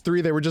Kingdom Hearts 3,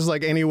 they were just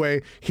like,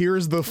 anyway,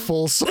 here's the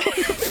full song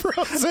of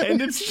Frozen.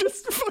 And it's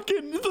just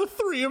fucking the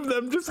three of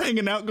them just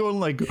hanging out going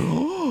like,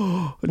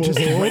 oh, just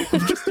to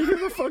hear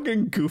the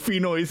fucking goofy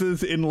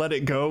noises in Let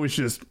It Go. It's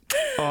just,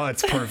 oh,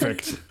 it's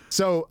perfect.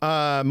 So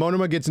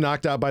Monoma gets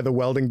knocked out by the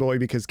welding boy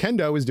because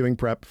Kendo is doing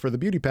prep for the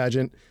beauty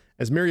pageant.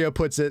 As Mirio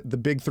puts it, the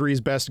Big Three's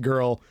best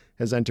girl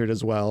has entered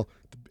as well.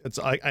 It's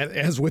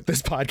as with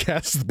this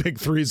podcast, the Big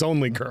Three's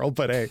only girl,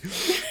 but hey,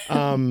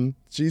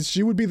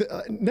 she would be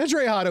the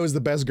Nejire Hato is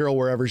the best girl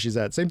wherever she's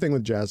at. Same thing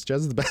with Jazz.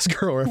 Jazz is the best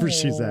girl wherever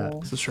she's at.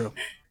 This is true.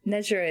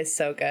 Nejire is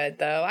so good,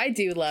 though. I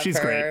do love She's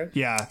her.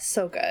 great. Yeah.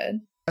 So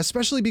good.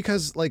 Especially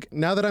because like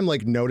now that I'm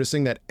like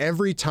noticing that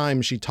every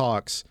time she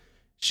talks,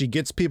 she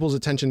gets people's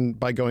attention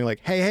by going like,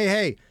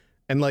 hey.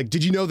 And like,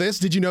 did you know this?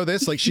 Did you know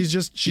this? Like, she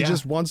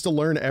just wants to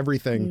learn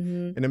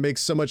everything. And it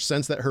makes so much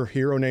sense that her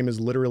hero name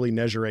is literally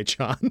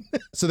Nejire-chan.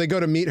 So they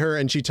go to meet her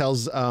and she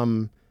tells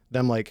them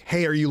like,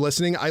 hey, are you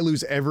listening? I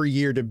lose every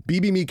year to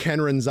Bibimi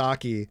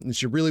Kenranzaki. And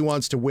she really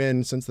wants to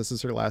win since this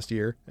is her last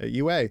year at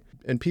UA.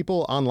 And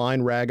people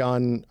online rag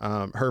on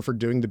her for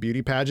doing the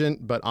beauty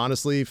pageant, but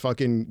honestly,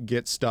 fucking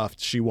get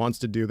stuffed. She wants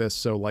to do this.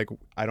 So like,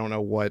 I don't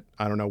know what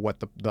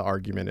the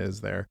argument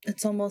is there.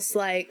 It's almost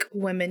like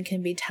women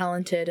can be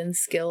talented and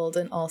skilled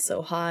and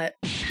also hot.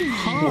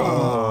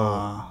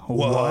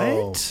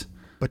 What?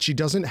 But she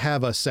doesn't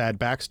have a sad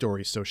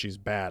backstory, so she's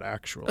bad,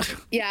 actually.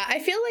 Yeah, I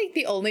feel like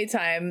the only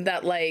time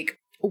that like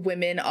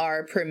women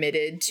are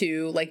permitted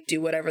to like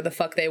do whatever the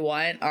fuck they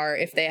want are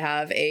if they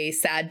have a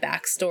sad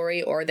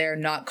backstory or they're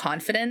not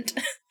confident.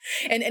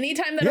 And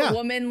anytime that a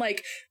woman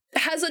like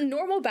has a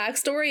normal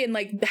backstory and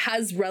like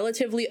has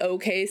relatively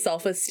okay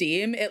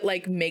self-esteem, it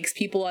like makes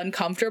people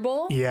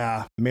uncomfortable.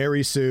 Yeah.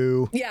 Mary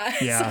Sue. Yeah.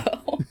 Yeah.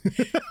 So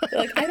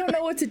like, I don't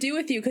know what to do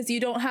with you because you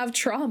don't have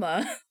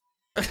trauma.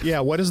 Yeah,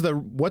 what's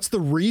the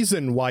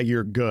reason why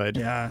you're good?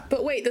 Yeah.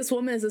 But wait, this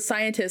woman is a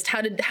scientist.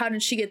 How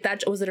did she get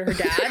that? Was it her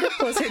dad?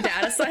 Was her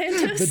dad a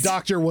scientist? The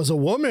doctor was a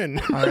woman.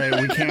 All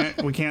right,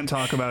 we can't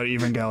talk about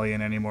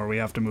Evangelion anymore. We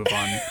have to move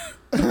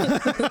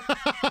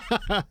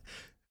on.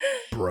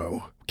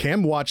 Bro.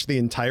 Cam watched the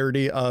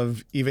entirety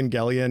of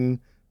Evangelion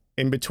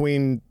in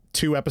between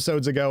 2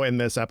 episodes ago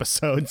and this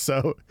episode,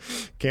 so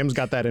Cam's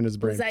got that in his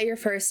brain. Was that your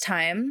first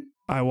time?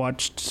 I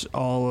watched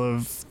all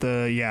of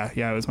the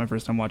it was my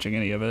first time watching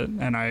any of it,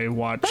 and I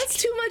watched.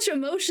 That's too much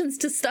emotions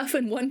to stuff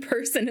in one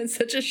person in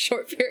such a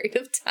short period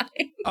of time.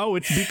 Oh,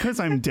 it's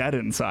because I'm dead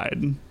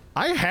inside.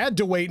 I had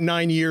to wait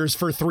 9 years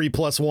for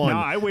 3+1. No,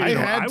 I waited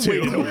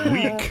a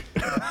week.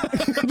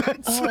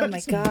 Oh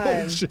my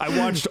god. I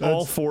watched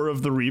all 4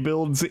 of the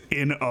rebuilds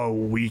in a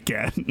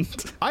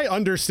weekend. I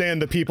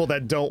understand the people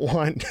that don't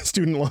want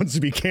student loans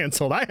to be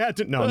canceled. I had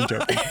to. No, I'm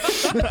joking.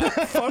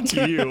 Fuck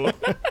you.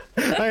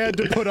 I had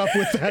to put up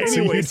with that.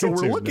 Anyway, so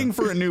we're looking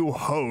for a new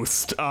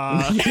host.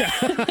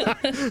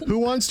 Who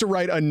wants to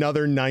write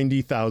another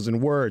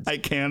 90,000 words? I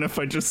can if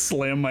I just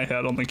slam my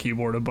head on the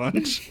keyboard a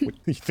bunch.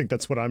 You think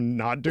that's what I'm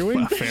not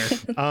doing? Fair.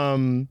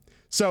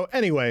 So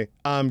anyway,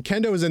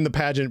 Kendo is in the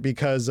pageant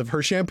because of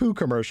her shampoo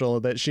commercial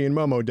that she and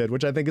Momo did,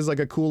 which I think is like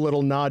a cool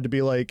little nod to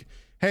be like,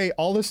 hey,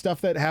 all the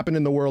stuff that happened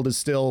in the world is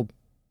still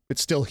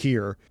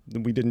here.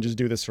 We didn't just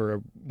do this for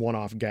a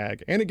one-off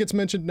gag. And it gets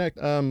mentioned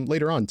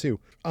later on too.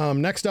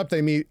 Next up,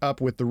 they meet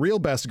up with the real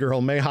best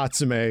girl, Mei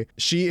Hatsume.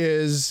 She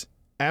is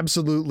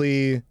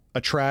absolutely a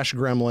trash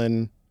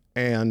gremlin,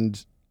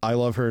 and I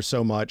love her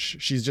so much.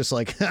 She's just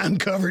like, I'm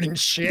covered in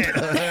shit.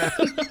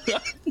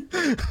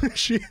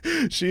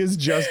 she's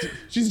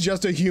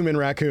just a human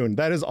raccoon.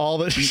 That is all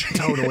that she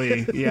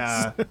Totally.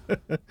 Yeah.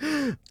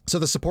 So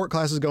the support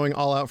class is going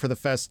all out for the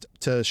fest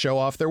to show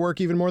off their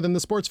work even more than the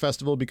sports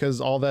festival, because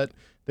all that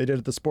they did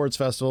at the sports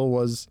festival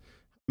was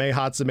Mei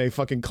Hatsume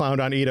fucking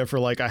clowned on Ida for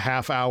like a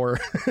half hour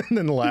and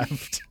then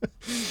left.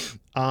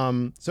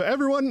 So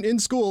everyone in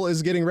school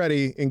is getting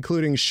ready,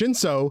 including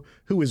Shinso,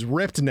 who is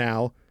ripped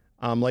now.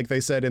 Like they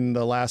said in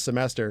the last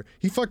semester,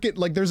 he fucking,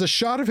 like, there's a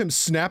shot of him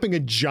snapping a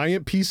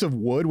giant piece of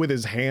wood with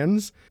his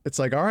hands. It's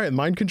like, all right,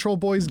 mind control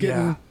boy's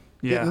getting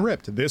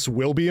ripped. This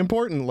will be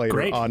important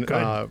later on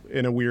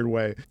in a weird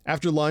way.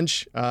 After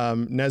lunch,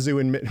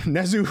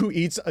 Nezu, who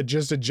eats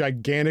just a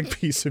gigantic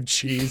piece of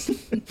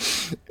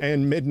cheese,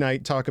 and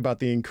Midnight talk about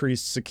the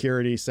increased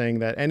security, saying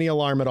that any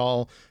alarm at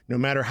all, no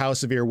matter how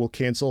severe, will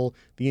cancel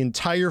the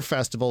entire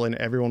festival and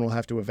everyone will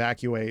have to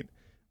evacuate.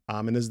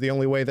 And this is the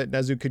only way that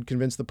Nezu could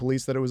convince the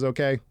police that it was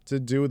okay to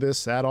do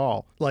this at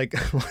all. Like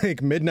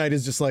Midnight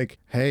is just like,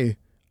 hey,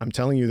 I'm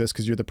telling you this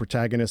because you're the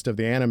protagonist of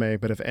the anime,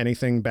 but if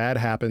anything bad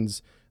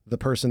happens, the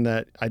person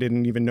that I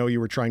didn't even know you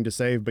were trying to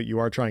save, but you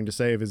are trying to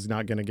save, is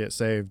not going to get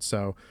saved.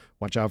 So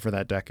watch out for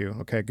that,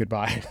 Deku. Okay,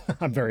 goodbye.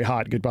 I'm very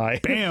hot.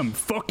 Goodbye. Bam,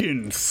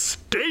 fucking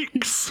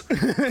steaks.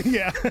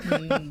 Yeah.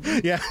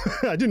 Yeah.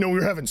 I didn't know we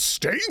were having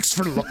steaks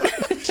for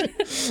lunch.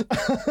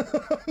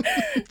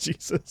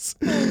 Jesus.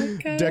 Oh,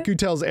 Deku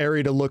tells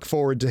Eri to look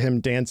forward to him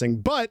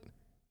dancing, but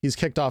he's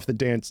kicked off the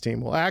dance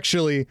team. Well,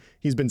 actually,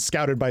 he's been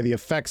scouted by the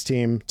effects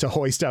team to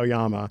hoist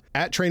Aoyama.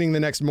 At training the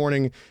next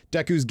morning,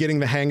 Deku's getting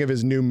the hang of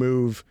his new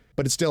move,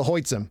 but it still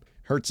hurts him.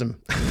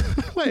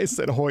 Why I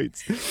said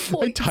hoits.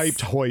 I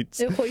typed hoits.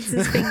 It hoits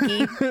his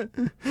fingy.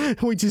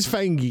 Hoits his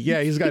fangy.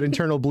 Yeah, he's got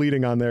internal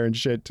bleeding on there and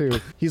shit too.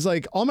 He's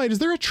like, All Might, is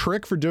there a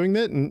trick for doing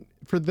that and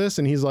for this?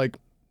 And he's like,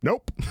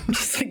 nope.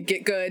 Just like,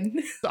 get good.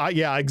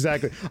 Yeah,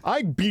 exactly.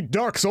 I beat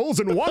Dark Souls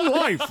in one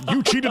life.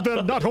 You cheated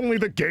not only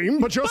the game,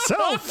 but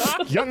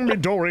yourself, young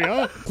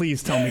Midoriya.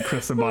 Please tell me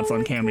Chris Sabat's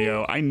on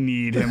Cameo. I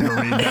need him to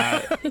read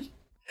that.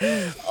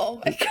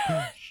 Oh my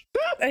gosh.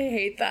 I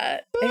hate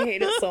that. I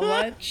hate it so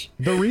much.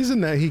 The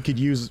reason that he could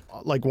use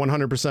like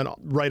 100%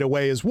 right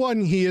away is,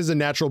 one, he is a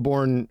natural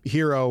born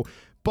hero,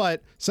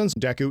 but since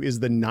Deku is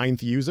the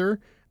 9th user,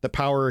 the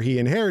power he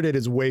inherited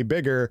is way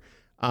bigger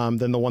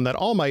than the one that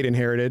All Might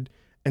inherited.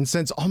 And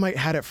since All Might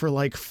had it for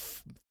like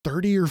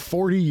 30 or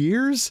 40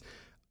 years,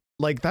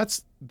 like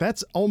that's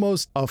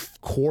almost a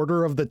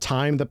quarter of the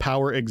time the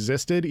power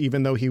existed,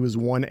 even though he was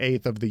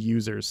 1/8 of the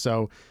users.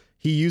 So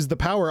he used the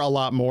power a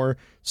lot more,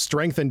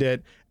 strengthened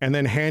it, and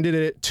then handed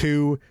it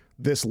to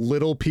this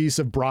little piece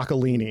of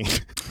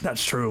broccolini.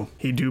 That's true.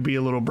 He do be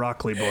a little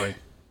broccoli boy.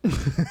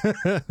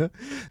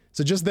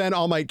 So just then,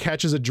 All Might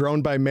catches a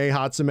drone by Mei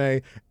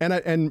Hatsume,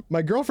 and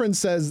my girlfriend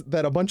says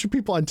that a bunch of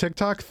people on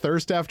TikTok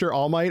thirst after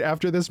All Might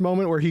after this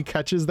moment where he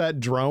catches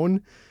that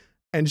drone,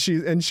 and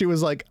she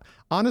was like,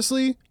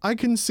 honestly, I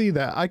can see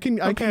that. I can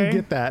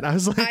get that. I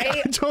was like,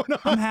 I don't know.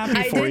 I'm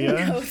happy for you. I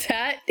didn't know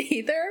that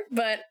either,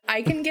 but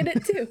I can get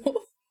it too.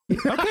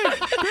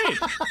 Okay, great.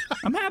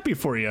 I'm happy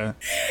for you.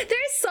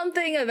 There's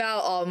something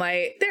about All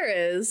Might. There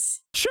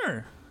is.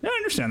 Sure. I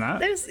understand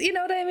that. There's, you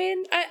know what I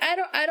mean? I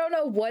don't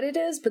know what it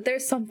is, but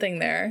there's something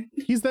there.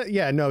 He's that,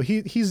 yeah, no,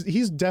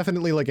 he's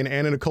definitely like an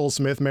Anna Nicole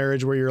Smith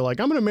marriage where you're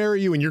like, I'm gonna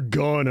marry you and you're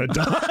gonna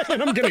die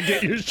and I'm gonna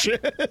get your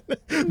shit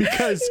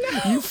because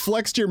you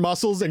flexed your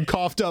muscles and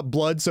coughed up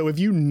blood. So if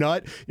you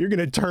nut, you're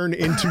gonna turn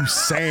into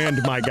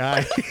sand, my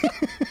guy.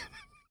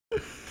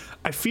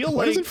 I feel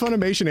Why like doesn't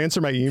Funimation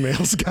answer my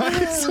emails,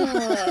 guys?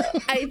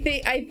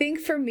 I think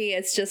for me,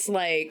 it's just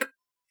like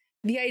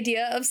the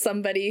idea of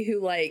somebody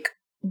who like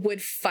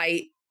would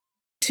fight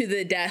to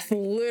the death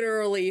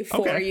literally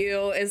for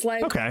you is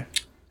like, okay.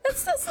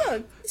 That's not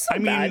so I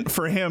mean, bad.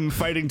 for him,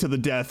 fighting to the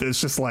death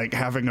is just like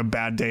having a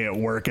bad day at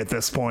work at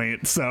this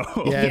point. So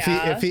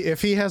yeah,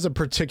 if he has a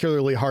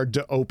particularly hard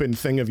to open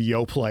thing of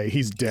Yoplait,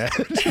 he's dead.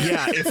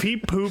 Yeah, if he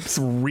poops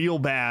real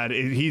bad,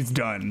 he's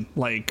done.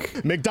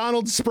 Like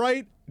McDonald's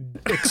Sprite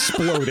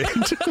exploded.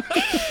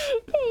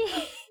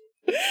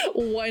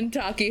 One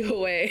Taki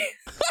away.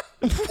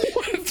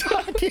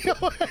 Talking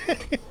away.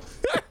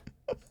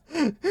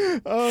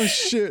 Oh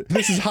shit!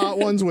 This is Hot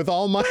Ones with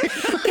All Might.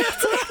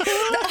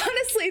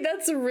 Honestly,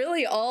 that's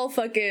really all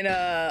fucking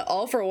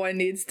All For One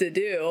needs to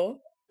do.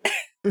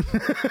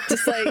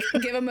 Just like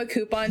give him a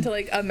coupon to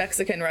like a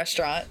Mexican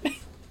restaurant.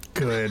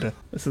 Good.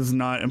 This is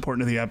not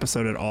important to the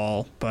episode at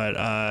all, but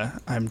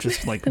I'm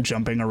just like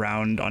jumping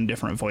around on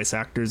different voice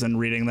actors and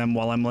reading them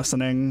while I'm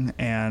listening.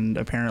 And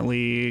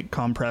apparently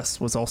Compress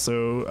was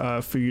also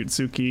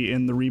Fuyutsuki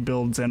in the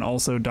rebuilds and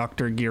also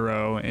Dr.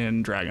 Giro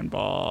in Dragon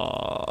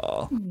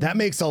Ball. That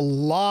makes a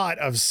lot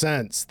of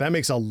sense. I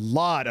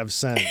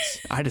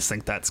just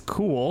think that's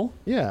cool.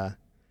 Yeah.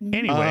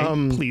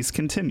 Anyway, please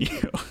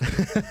continue.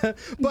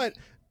 But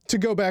to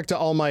go back to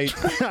All Might,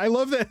 I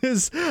love that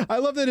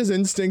his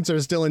instincts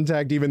are still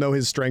intact even though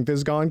his strength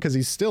is gone, because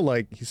he's still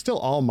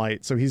All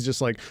Might, so he's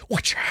just like,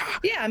 whatcha?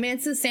 Yeah, I mean,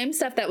 it's the same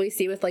stuff that we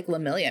see with like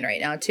Lemillion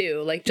right now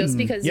too. Like just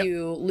because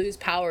you lose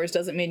powers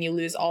doesn't mean you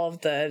lose all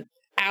of the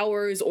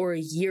hours or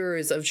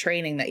years of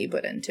training that you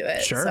put into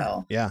it. Sure.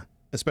 So. Yeah,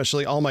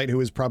 especially All Might, who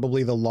is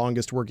probably the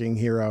longest working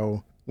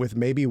hero, with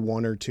maybe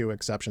one or two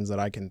exceptions that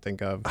I can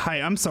think of.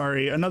 Hi, I'm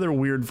sorry. Another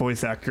weird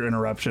voice actor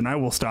interruption. I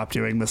will stop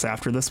doing this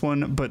after this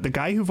one. But the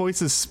guy who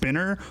voices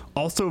Spinner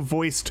also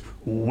voiced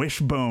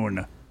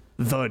Wishbone,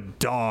 the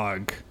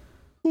dog.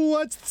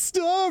 What's the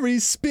story,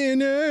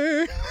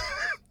 Spinner?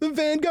 The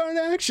Vanguard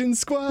Action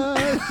Squad.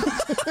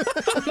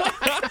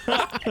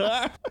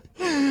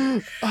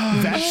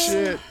 That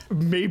shit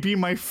may be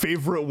my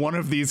favorite one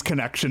of these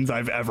connections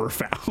I've ever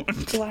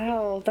found.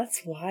 Wow,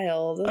 that's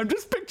wild. I'm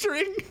just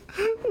picturing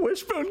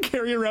Wishbone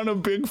carrying around a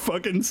big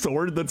fucking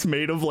sword that's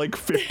made of like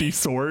 50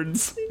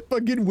 swords.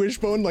 Fucking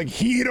Wishbone like,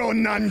 Hiro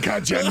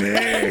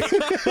Nankajane.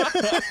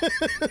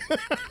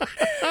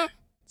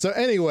 So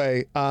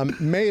anyway,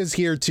 Mei is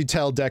here to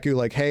tell Deku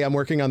like, hey, I'm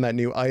working on that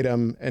new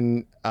item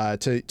and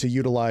to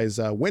utilize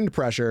wind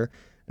pressure.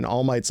 And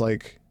All Might's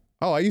like,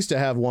 oh, I used to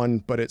have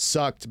one, but it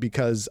sucked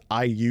because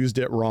I used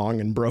it wrong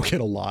and broke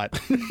it a lot.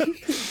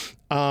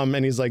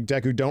 And he's like,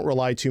 Deku, don't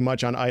rely too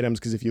much on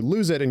items, because if you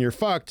lose it and you're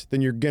fucked,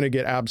 then you're going to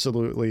get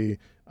absolutely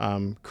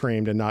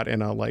creamed, and not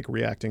in a like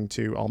reacting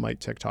to All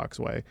Might TikToks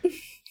way.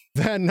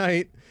 That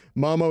night,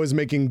 Momo is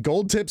making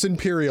Gold Tips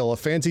Imperial, a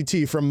fancy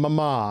tea from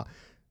Mama.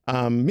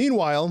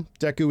 Meanwhile,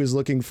 Deku is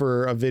looking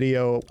for a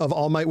video of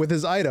All Might with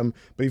his item,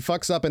 but he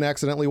fucks up and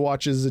accidentally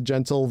watches a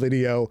Gentle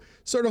video,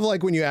 sort of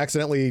like when you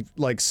accidentally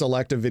like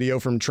select a video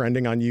from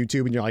trending on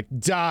YouTube and you're like,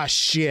 "Da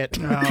shit."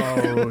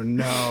 Oh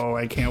no,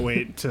 I can't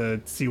wait to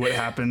see what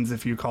happens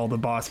if you call the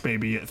boss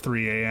baby at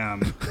 3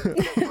 a.m.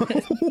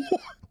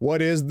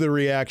 What is the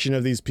reaction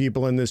of these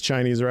people in this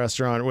Chinese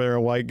restaurant where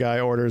a white guy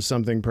orders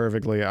something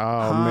perfectly?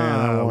 Oh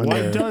man, I wonder.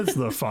 What does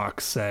the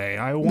fox say?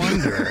 I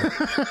wonder.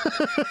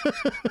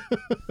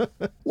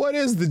 What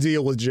is the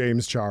deal with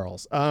James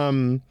Charles?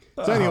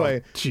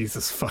 Anyway.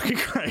 Jesus fucking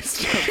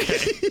Christ.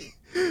 Okay.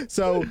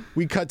 So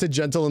we cut to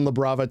Gentle and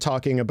Labrava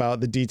talking about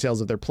the details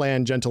of their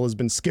plan. Gentle has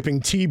been skipping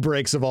tea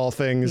breaks of all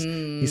things.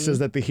 He says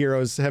that the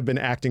heroes have been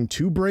acting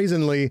too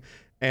brazenly,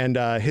 and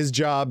his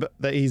job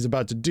that he's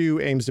about to do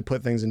aims to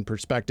put things in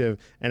perspective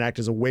and act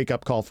as a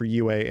wake-up call for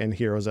UA and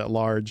heroes at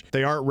large.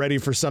 They aren't ready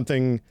for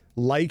something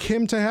like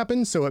him to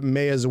happen, so it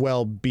may as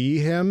well be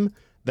him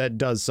that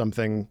does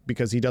something,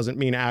 because he doesn't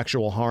mean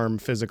actual harm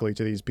physically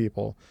to these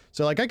people.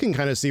 So like I can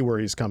kind of see where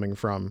he's coming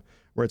from,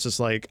 where it's just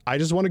like, I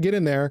just want to get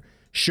in there,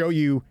 show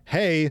you,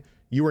 hey,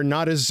 you are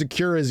not as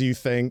secure as you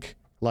think,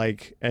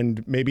 like,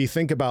 and maybe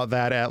think about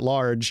that at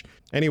large.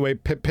 Anyway,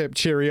 pip pip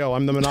cheerio,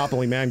 I'm the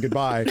Monopoly man,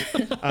 goodbye.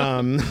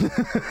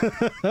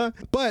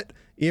 But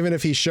even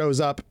if he shows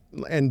up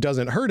and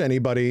doesn't hurt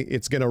anybody,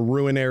 it's going to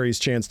ruin Aries'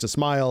 chance to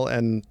smile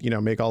and, you know,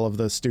 make all of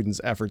the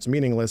students' efforts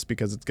meaningless,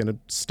 because it's going to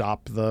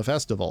stop the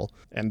festival.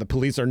 And the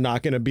police are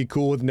not going to be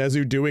cool with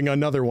Nezu doing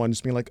another one,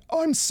 just being like,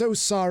 oh, I'm so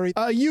sorry.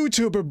 A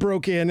YouTuber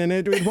broke in and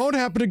it won't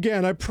happen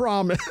again, I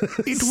promise.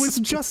 It was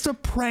just a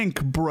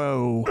prank,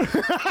 bro.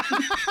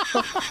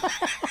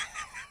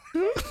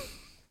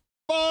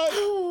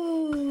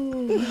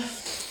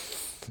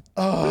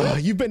 Oh,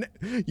 you've been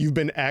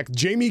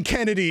Jamie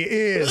Kennedy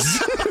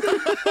is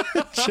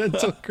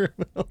Gentle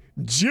Criminal.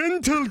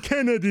 Gentle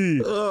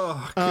Kennedy.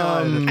 Oh,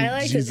 God. I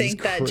like Jesus to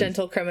think that Christ.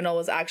 Gentle Criminal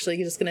was actually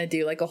just gonna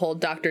do like a whole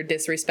Dr.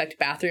 Disrespect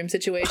bathroom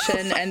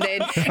situation, and they'd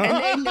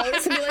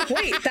notice and be like,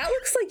 wait, that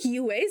looks like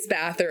UA's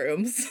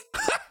bathrooms.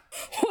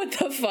 What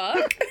the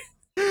fuck?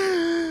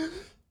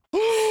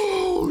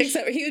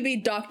 Except he would be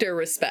Dr.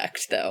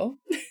 Respect though.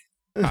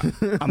 I'm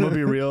gonna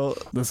be real.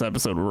 This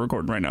episode we're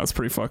recording right now is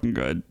pretty fucking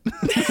good.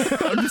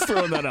 I'm just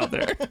throwing that out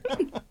there.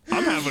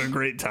 I'm having a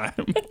great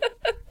time.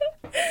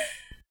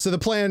 So the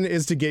plan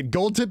is to get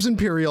Gold Tips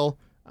Imperial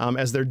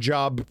as their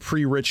job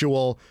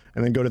pre-ritual,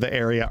 and then go to the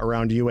area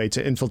around UA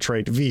to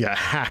infiltrate via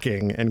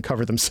hacking and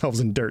cover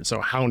themselves in dirt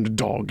so Hound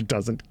Dog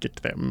doesn't get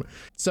them.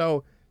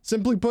 So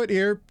simply put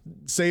here,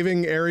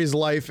 saving Aries'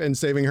 life and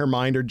saving her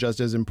mind are just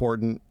as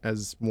important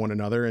as one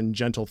another, and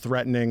Gentle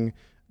threatening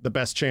the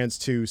best chance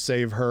to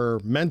save her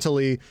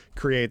mentally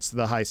creates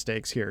the high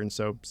stakes here. And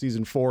so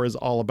season 4 is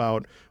all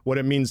about what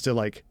it means to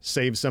like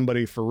save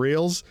somebody for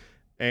reals.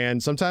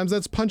 And sometimes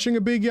that's punching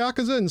a big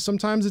Yakuza, and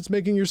sometimes it's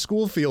making your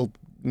school feel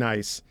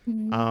nice.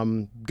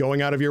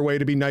 Going out of your way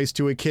to be nice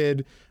to a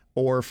kid,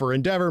 or for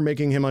Endeavor,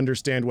 making him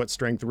understand what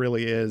strength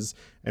really is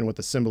and what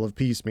the symbol of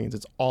peace means.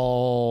 It's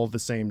all the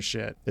same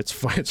shit. It's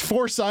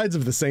 4 sides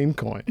of the same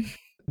coin.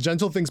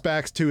 Gentle thinks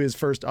back to his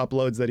first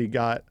uploads that he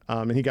got,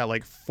 and he got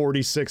like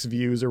 46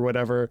 views or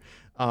whatever,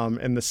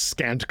 and the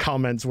scant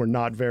comments were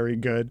not very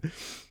good.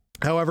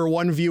 However,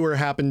 one viewer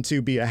happened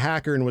to be a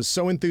hacker and was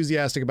so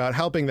enthusiastic about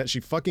helping that she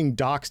fucking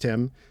doxed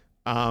him.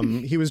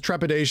 He was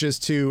trepidatious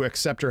to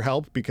accept her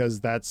help because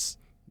that's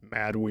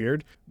mad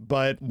weird.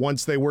 But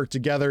once they worked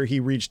together, he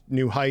reached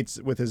new heights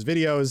with his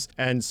videos.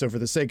 And so for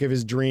the sake of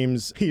his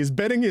dreams, he is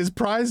betting his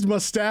prized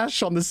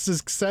mustache on the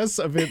success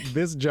of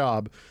this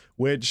job,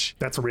 which...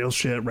 That's real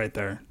shit right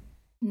there.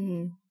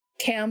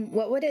 Cam,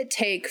 what would it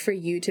take for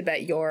you to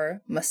bet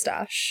your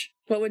mustache?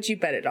 What would you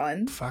bet it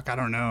on? Fuck, I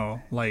don't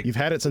know. Like, you've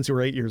had it since you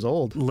were 8 years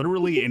old.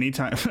 Literally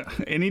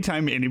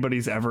anytime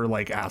anybody's ever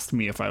like asked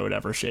me if I would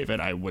ever shave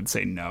it, I would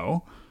say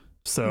no.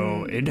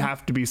 So it'd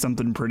have to be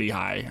something pretty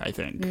high, I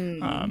think.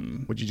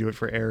 Would you do it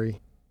for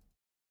Aerie?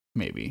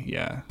 Maybe,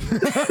 yeah.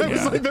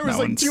 There was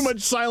like too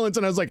much silence,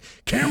 and I was like,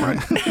 Cameron.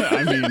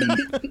 I mean,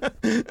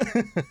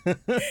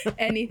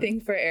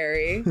 anything for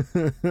Aerie.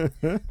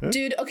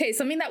 Dude, okay,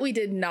 something that we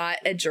did not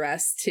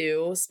address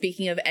too,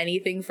 speaking of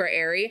anything for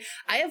Aerie,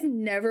 I have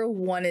never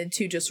wanted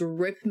to just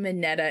rip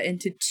Mineta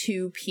into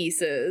 2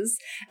 pieces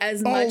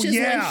as much as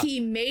when he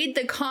made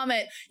the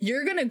comment,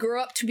 you're gonna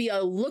grow up to be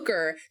a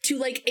looker, to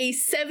like a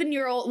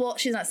 7-year-old. Well,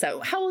 she's not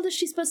 7. How old is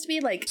she supposed to be?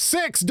 Like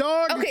 6,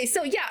 dog. Okay,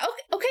 so yeah,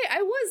 okay,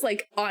 I was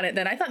like on it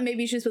then. I thought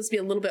maybe she was supposed to be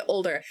a little bit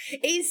older.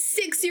 A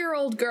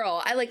 6-year-old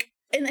girl.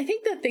 And I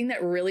think the thing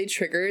that really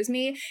triggers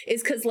me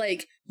is because,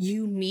 like,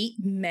 you meet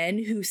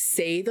men who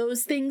say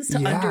those things to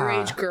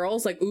underage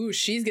girls, like, ooh,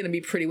 she's gonna be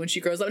pretty when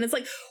she grows up. And it's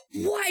like,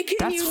 why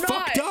can you not?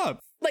 That's fucked up.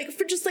 Like,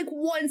 for just, like,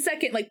 1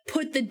 second, like,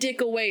 put the dick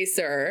away,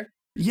 sir.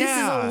 Yeah. This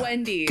is a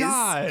Wendy's.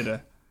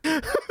 God.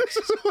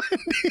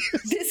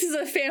 This is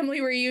a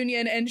family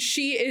reunion, and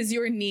she is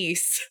your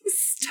niece.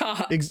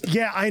 Stop.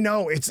 Yeah, I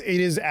know. It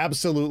is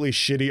absolutely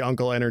shitty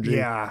uncle energy.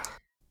 Yeah.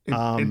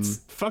 It's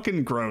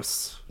fucking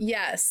gross.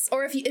 Yes.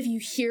 Or if you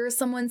hear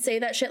someone say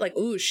that shit, like,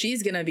 ooh,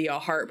 she's gonna be a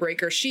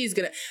heartbreaker. She's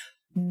gonna...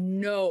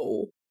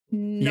 No.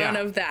 None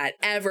of that.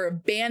 Ever.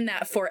 Ban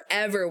that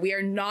forever. We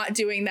are not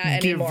doing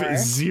that anymore. Give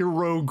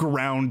 0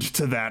 ground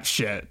to that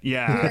shit.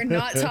 Yeah. We're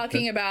not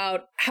talking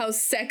about how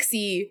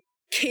sexy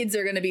kids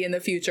are going to be in the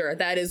future.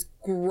 That is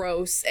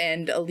gross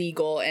and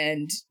illegal,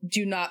 and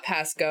do not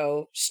pass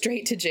go.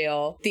 Straight to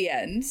jail. The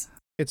end.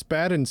 It's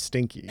bad and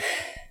stinky.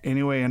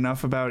 Anyway,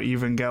 enough about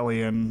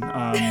Evangelion.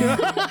 I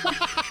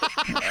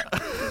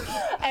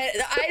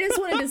just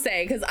wanted to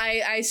say, because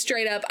I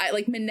straight up,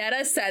 like,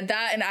 Mineta said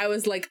that, and I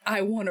was like,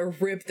 I want to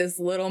rip this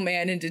little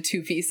man into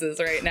 2 pieces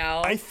right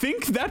now. I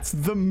think that's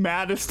the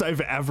maddest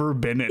I've ever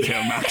been at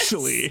him,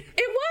 actually. It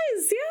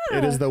was, yeah.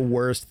 It is the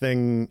worst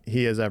thing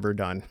he has ever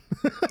done.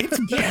 It's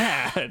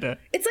bad.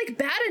 It's like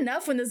bad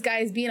enough when this guy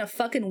is being a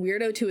fucking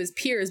weirdo to his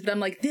peers, but I'm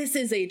like, this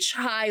is a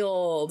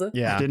child.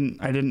 Yeah. I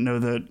didn't know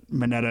that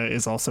Mineta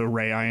is also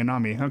Rei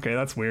Ayanami. Okay,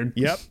 that's weird.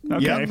 Yep.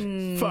 Okay.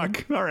 Yep.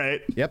 Fuck. All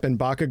right. Yep. And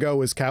Bakugo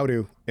was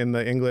Kaudu in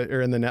the English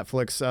or in the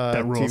Netflix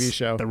TV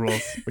show. That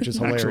rules. Which is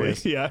hilarious.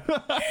 Actually,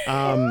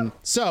 yeah.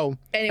 So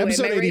anyway,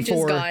 episode my rage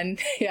 84. is gone.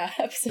 Yeah,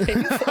 episode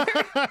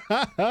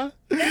 84.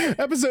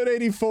 Episode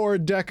 84,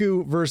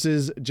 Deku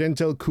versus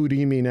Gentle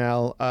Kurimi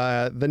now.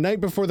 The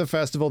night before the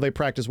festival, they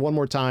practice one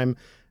more time.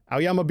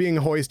 Aoyama being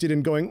hoisted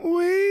and going,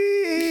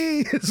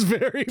 wee! It's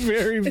very,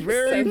 very,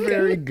 very, so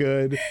very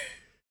good.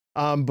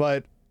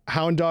 But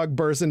Hound Dog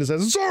bursts in and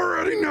says, it's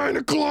already 9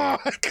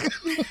 o'clock!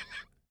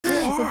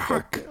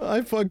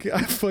 I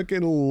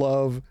fucking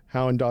love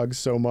Hound Dog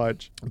so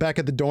much. Back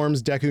at the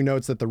dorms, Deku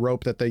notes that the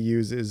rope that they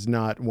use is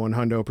not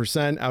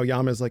 100%.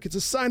 Aoyama is like, it's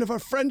a sign of our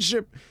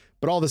friendship.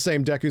 But all the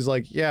same, Deku's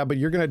like, yeah, but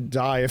you're going to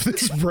die if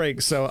this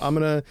breaks. So I'm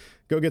going to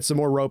go get some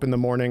more rope in the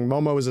morning.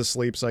 Momo is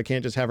asleep, so I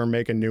can't just have her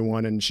make a new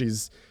one. And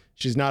she's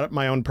not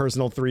my own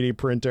personal 3D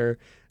printer.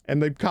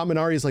 And the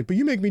Kaminari is like, but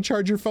you make me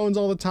charge your phones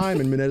all the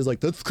time. And Mineta's like,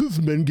 that's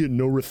because men get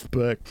no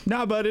respect.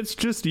 Nah, but it's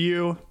just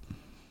you.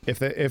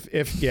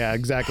 Yeah,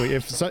 exactly.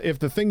 If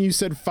the thing you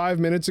said 5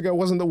 minutes ago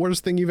wasn't the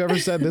worst thing you've ever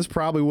said, this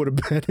probably would have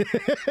been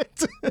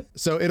it.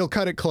 So it'll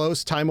cut it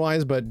close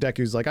time-wise, but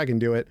Deku's like, I can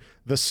do it.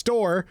 The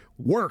store,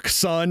 work,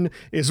 son,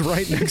 is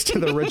right next to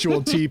the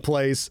ritual tea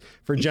place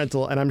for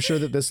Gentle, and I'm sure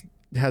that this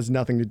has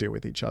nothing to do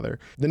with each other.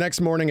 The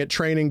next morning at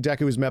training,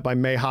 Deku is met by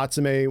Mei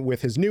Hatsume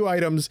with his new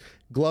items,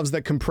 gloves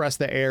that compress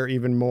the air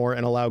even more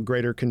and allow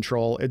greater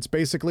control. It's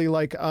basically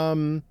like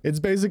blowing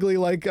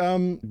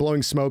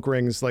smoke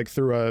rings like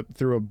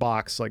through a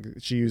box, like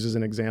she uses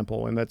an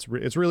example, and it's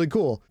really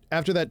cool.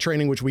 After that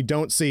training, which we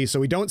don't see, so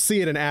we don't see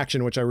it in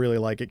action, which I really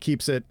like. It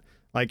keeps it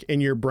like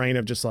in your brain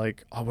of just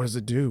like, oh, what does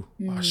it do?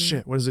 Oh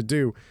shit, what does it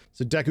do?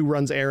 So Deku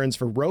runs errands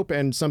for Rope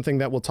and something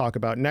that we'll talk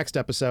about next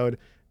episode.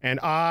 And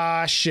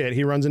shit,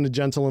 he runs into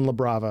Gentle and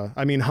Labrava.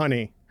 I mean,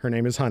 Honey. Her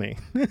name is Honey.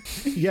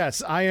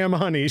 Yes, I am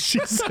Honey,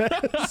 she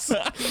says,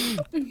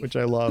 which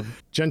I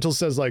love. Gentle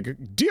says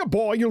like, dear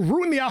boy, you'll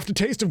ruin the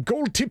aftertaste of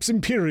Gold Tips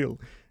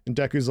Imperial. And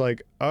Deku's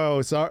like,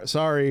 oh,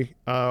 sorry.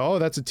 Oh,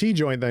 that's a tea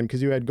joint then,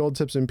 because you had Gold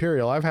Tips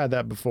Imperial. I've had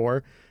that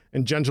before.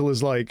 And Gentle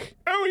is like,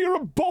 oh,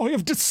 you're a boy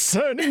of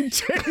discerning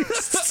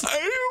tastes.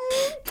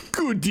 Oh,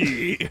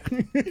 goody.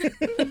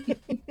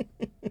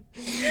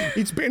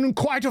 It's been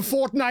quite a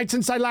fortnight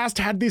since I last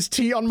had this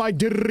tea on my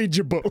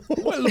dirigible.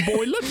 Well,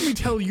 boy, let me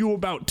tell you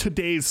about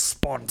today's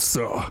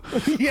sponsor.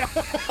 Yeah.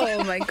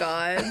 Oh my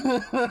god.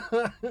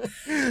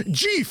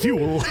 G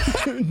Fuel.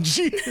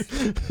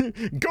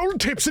 Gold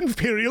Tips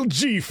Imperial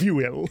G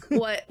Fuel.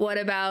 What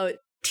about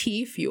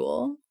tea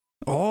fuel?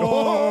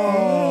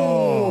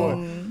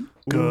 Oh.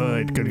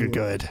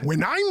 Good.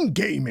 When I'm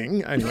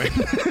gaming, anyway.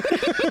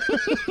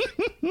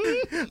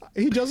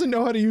 He doesn't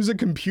know how to use a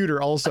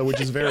computer also,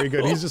 which is very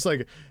good. He's just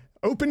like,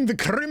 open the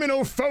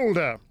criminal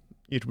folder.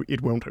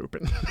 It won't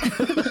open.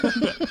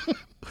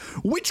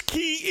 Which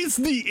key is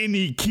the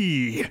any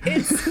key?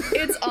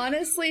 It's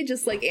honestly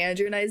just like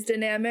Andrew and I's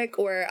dynamic,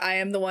 where I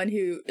am the one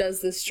who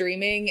does the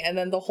streaming, and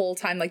then the whole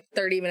time, like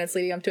 30 minutes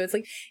leading up to it, it's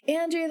like,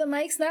 Andrew, the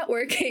mic's not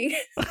working.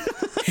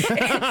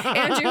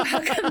 Andrew,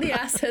 how come the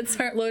assets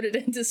aren't loaded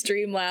into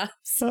Streamlabs?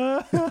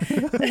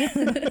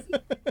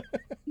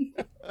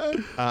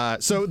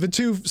 So the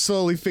two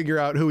slowly figure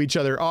out who each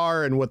other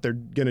are and what they're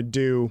gonna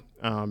do.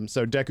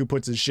 So Deku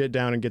puts his shit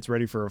down and gets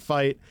ready for a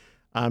fight.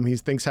 He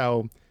thinks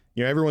how,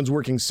 you know, everyone's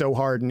working so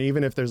hard, and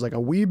even if there's like a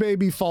wee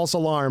baby false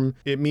alarm,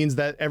 it means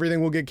that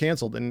everything will get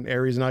canceled and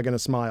Aries not gonna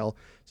smile.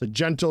 So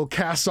Gentle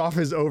casts off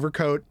his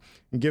overcoat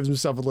and gives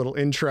himself a little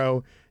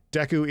intro.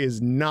 Deku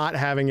is not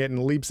having it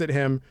and leaps at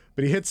him,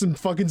 but he hits some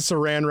fucking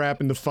saran wrap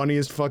in the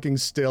funniest fucking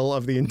still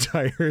of the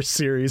entire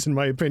series, in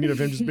my opinion,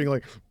 of him just being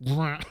like,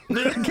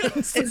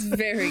 It's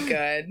very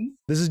good.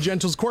 This is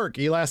Gentle's quirk,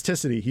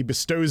 elasticity. He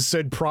bestows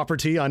said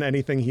property on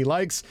anything he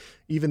likes,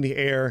 even the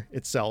air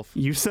itself.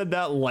 You said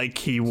that like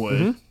he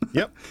would.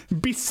 Yep.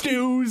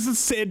 Bestows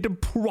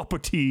said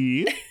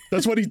property.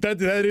 That's what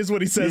that is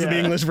what he says in the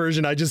English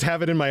version. I just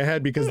have it in my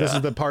head because this is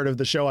the part of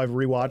the show I've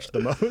rewatched the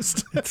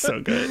most. It's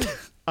so good.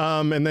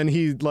 And then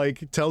he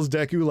like tells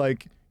Deku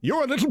like,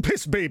 you're a little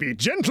piss baby,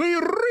 gently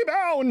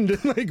rebound,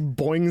 and like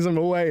boings him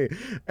away.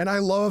 And I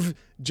love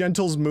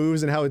Gentle's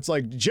moves and how it's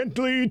like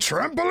gently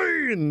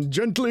trampoline,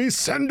 gently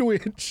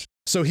sandwich.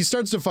 So he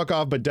starts to fuck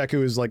off, but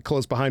Deku is like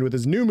close behind with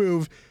his new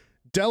move,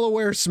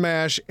 Delaware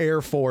Smash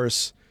Air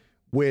Force,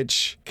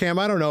 which, Cam,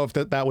 I don't know if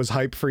that was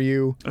hype for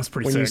you. That's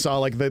pretty when sick. You saw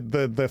like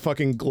the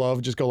fucking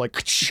glove just go like,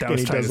 That and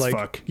was he tight does as like,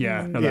 fuck.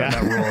 Yeah, no,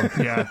 that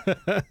rule. Yeah.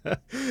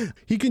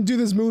 He can do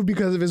this move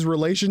because of his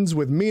relations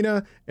with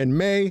Mina and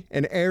May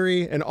and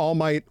Eri and All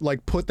Might,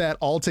 like put that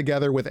all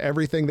together with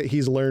everything that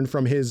he's learned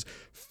from his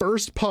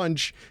first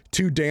punch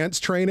to dance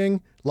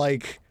training.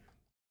 Like,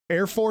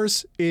 Air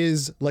Force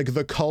is like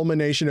the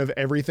culmination of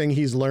everything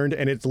he's learned,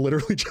 and it's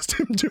literally just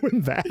him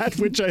doing that,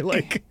 which I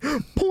like.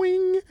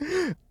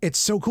 Boing! It's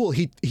so cool.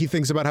 He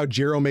thinks about how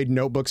Jiro made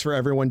notebooks for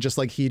everyone just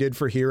like he did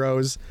for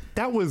Heroes.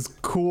 That was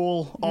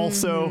cool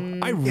also.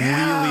 I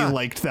really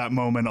liked that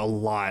moment a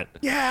lot.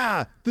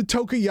 Yeah! The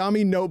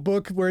Tokoyami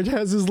notebook where it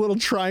has his little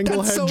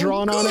triangle head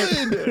drawn on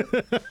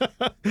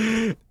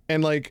it.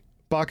 And like,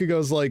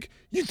 Bakugo's like,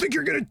 you think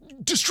you're gonna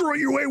destroy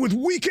your way with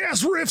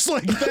weak-ass riffs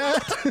like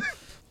that?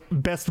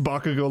 Best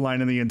Bakugo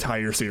line in the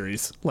entire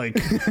series. Like,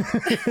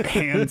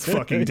 hands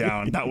fucking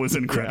down. That was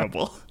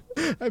incredible.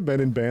 I've been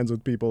in bands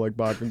with people like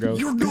Bakugo.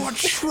 You're not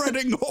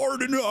shredding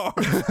hard enough.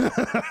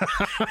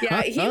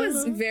 Yeah, he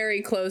was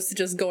very close to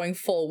just going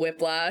full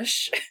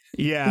Whiplash.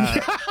 Yeah.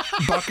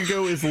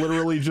 Bakugo is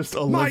literally just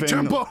a My living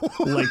tempo.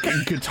 like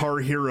Guitar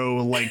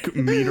Hero like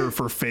meter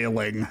for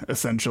failing,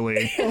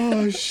 essentially.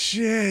 Oh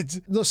shit.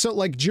 So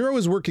like Jiro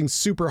is working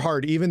super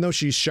hard even though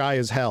she's shy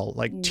as hell.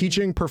 Like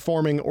teaching,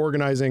 performing,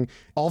 organizing,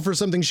 all for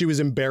something she was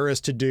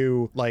embarrassed to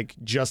do like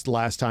just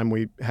last time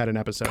we had an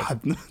episode.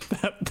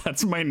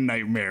 That's my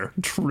nightmare,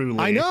 truly.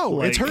 I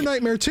know, it's her Like,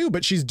 nightmare too,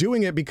 but she's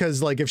doing it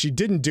because like if she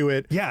didn't do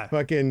it, Yeah.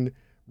 fucking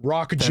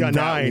rock then Janai, that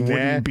man.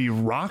 wouldn't be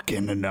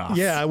rocking enough.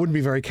 Yeah, it wouldn't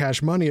be very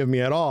cash money of me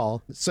at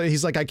all. So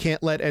he's like, I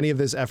can't let any of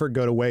this effort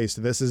go to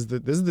waste. This is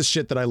the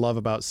shit that I love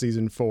about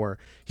season 4.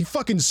 He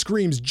fucking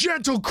screams,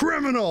 gentle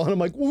criminal! And I'm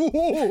like,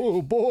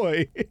 whoa,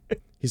 boy.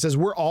 He says,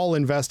 we're all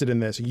invested in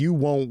this. You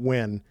won't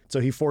win. So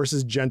he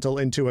forces Gentle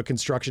into a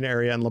construction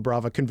area, and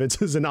Labrava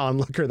convinces an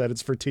onlooker that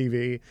it's for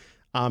TV.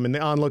 And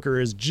the onlooker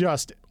is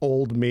just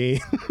old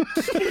me.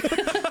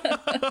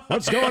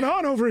 What's going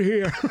on over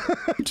here?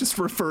 Just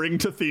referring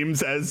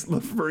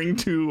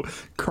to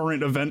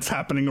current events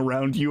happening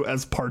around you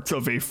as parts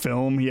of a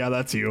film. Yeah,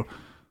 that's you.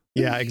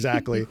 Yeah,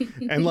 exactly.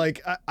 And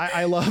like,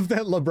 I love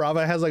that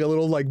Labrava has like a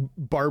little like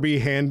Barbie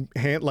hand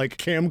like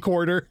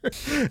camcorder,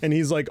 and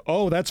he's like,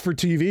 oh, that's for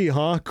TV,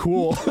 huh?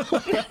 Cool.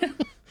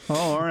 Oh,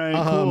 all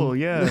right, cool.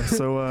 Yeah.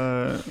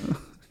 So,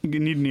 You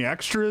need any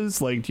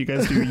extras? Like, do you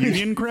guys do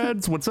union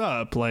creds? What's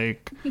up?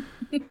 Like,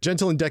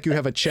 Gentle and Deku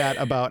have a chat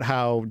about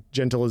how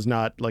Gentle is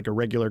not like a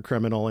regular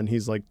criminal, and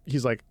he's like,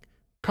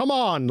 come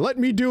on, let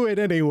me do it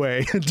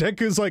anyway. And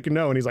Deku's like,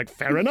 no, and he's like,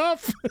 fair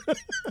enough.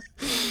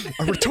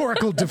 A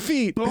rhetorical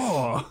defeat.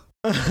 oh,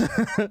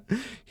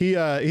 He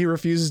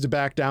refuses to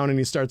back down, and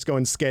he starts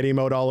going sketty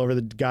mode all over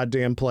the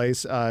goddamn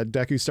place.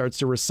 Deku starts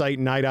to recite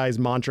Night Eye's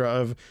mantra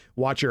of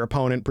watch your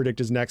opponent, predict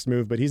his next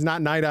move, but he's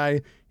not Night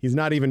Eye, he's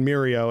not even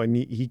Mirio, and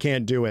he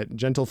can't do it.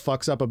 Gentle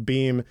fucks up a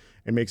beam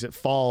and makes it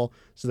fall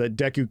so that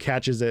Deku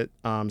catches it,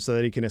 so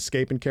that he can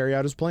escape and carry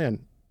out his plan.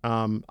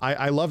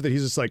 I love that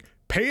he's just like,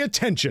 pay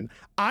attention.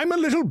 I'm a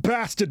little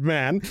bastard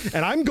man,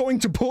 and I'm going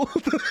to pull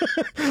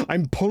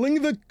I'm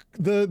pulling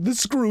the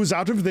screws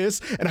out of this,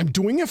 and I'm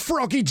doing a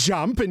froggy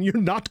jump, and you're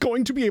not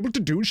going to be able to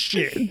do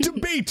shit.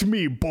 debate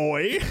me,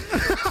 boy.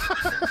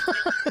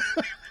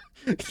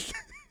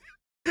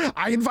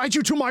 I invite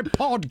you to my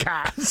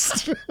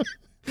podcast.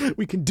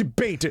 We can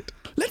debate it.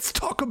 Let's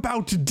talk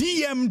about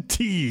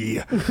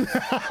DMT.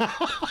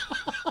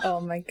 Oh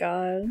my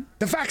god.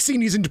 The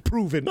vaccine isn't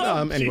proven.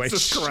 Anyway,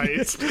 Jesus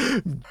Christ.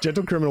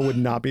 Gentle Criminal would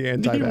not be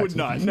anti-vaccine. He would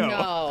not. No.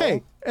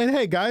 No.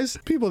 Hey guys,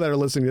 people that are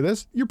listening to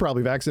this, you're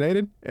probably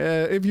vaccinated.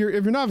 If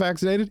you're not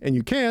vaccinated and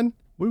you can,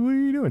 what are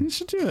you doing? You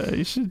should do it.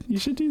 You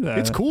should do that.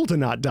 It's cool to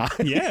not die.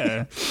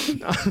 Yeah.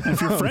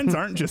 If your friends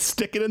aren't, just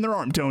stick it in their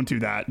arm. Don't do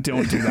that.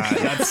 Don't do that.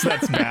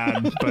 That's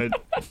bad.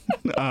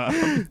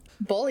 But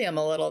Bully him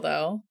a little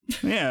though.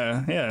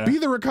 yeah. Be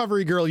the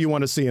recovery girl you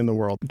want to see in the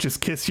world. Just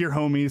kiss your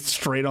homies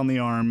straight on the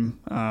arm,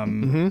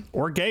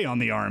 or gay on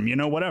the arm. You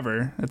know,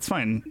 whatever. It's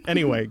fine.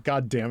 Anyway,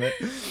 god damn it.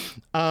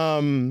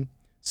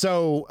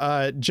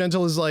 So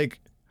Gentle is like,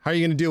 how are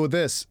you gonna deal with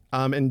this?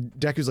 And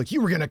Deku's like,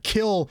 you were gonna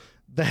kill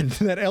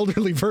that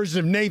elderly version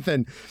of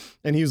Nathan.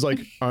 And he was like,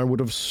 I would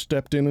have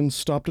stepped in and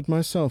stopped it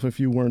myself if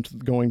you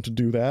weren't going to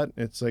do that.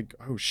 It's like,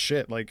 oh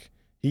shit, like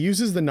he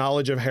uses the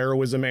knowledge of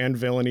heroism and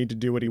villainy to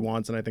do what he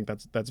wants, and I think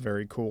that's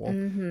very cool.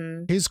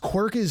 His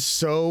quirk is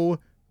so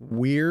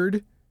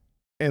weird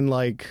and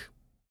like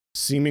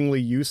seemingly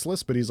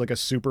useless, but he's like a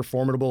super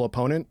formidable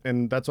opponent,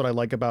 and that's what I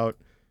like about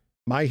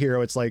my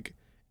hero. It's like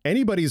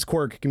anybody's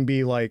quirk can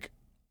be like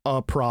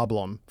a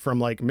problem, from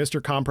like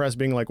Mr. Compress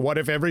being like, what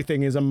if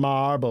everything is a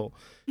marble,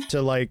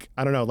 to like,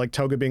 I don't know, like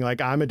Toga being like,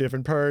 I'm a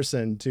different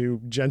person,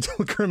 to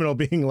Gentle Criminal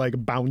being like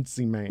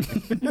bouncy man.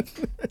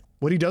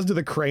 What he does to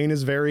the crane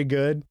is very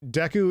good.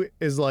 Deku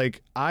is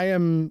like, I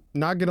am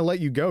not gonna let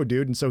you go,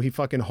 dude. And so he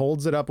fucking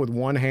holds it up with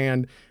one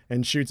hand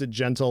and shoots at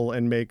Gentle,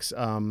 and makes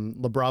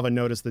Labrava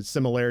notice the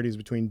similarities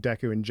between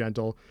Deku and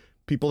Gentle.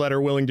 People that are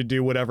willing to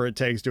do whatever it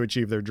takes to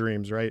achieve their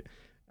dreams, right?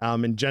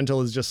 And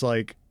Gentle is just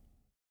like,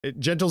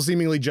 Gentle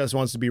seemingly just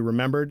wants to be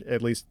remembered.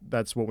 At least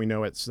that's what we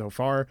know it so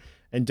far.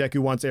 And Deku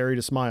wants Eri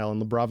to smile,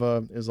 and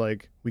Labrava is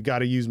like, we got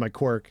to use my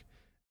quirk,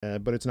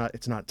 but it's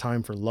not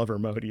time for lover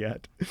mode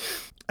yet.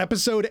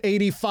 Episode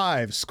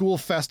 85, School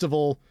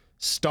Festival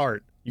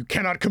Start. You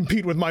cannot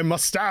compete with my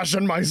mustache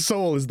and my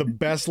soul is the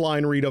best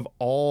line read of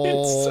all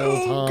It's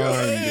so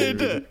time.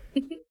 good.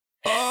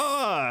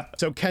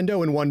 So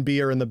Kendo and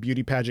 1B are in the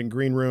beauty pageant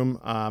green room.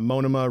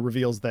 Monoma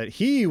reveals that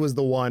he was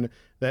the one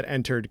that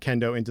entered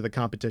Kendo into the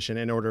competition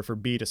in order for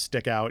B to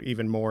stick out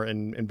even more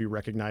and be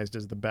recognized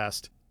as the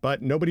best.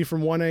 But nobody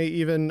from 1A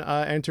even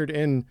entered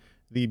in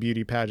the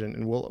beauty pageant.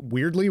 And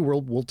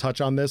we'll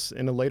touch on this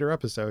in a later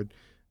episode.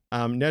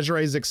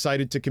 Nejire is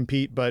excited to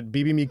compete, but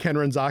Bibimi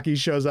Kenranzaki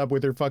shows up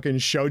with her fucking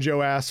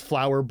shoujo ass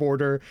flower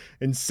border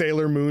and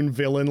Sailor Moon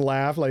villain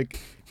laugh. Like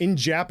in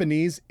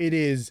Japanese, it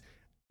is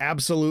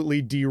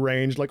absolutely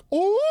deranged. Like,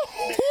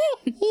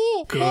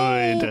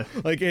 Good.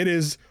 Like it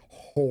is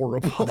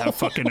horrible. That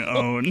fucking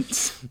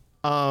owns.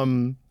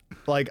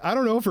 Like I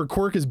don't know if her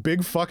quirk is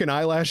big fucking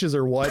eyelashes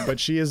or what, but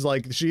she is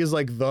like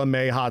the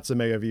Mei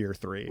Hatsume of year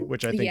 3,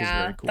 which I think is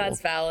very cool. That's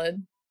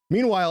valid.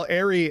 Meanwhile,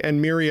 Eri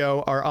and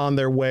Mirio are on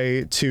their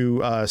way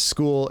to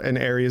school, and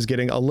Eri is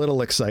getting a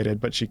little excited,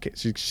 but she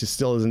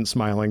still isn't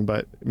smiling.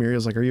 But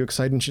Mirio's like, "Are you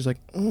excited?" And she's like,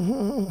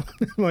 I'm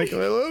like,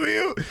 "I love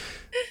you."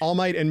 All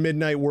Might and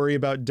Midnight worry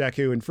about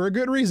Deku, and for a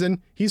good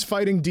reason. He's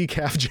fighting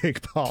Decaf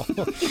Jake Paul.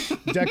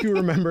 Deku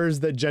remembers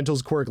that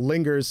Gentle's quirk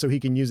lingers, so he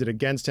can use it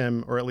against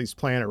him, or at least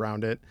plan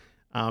around it.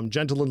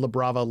 Gentle and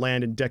Labrava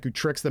land, and Deku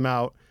tricks them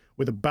out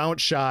with a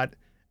bounce shot.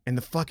 And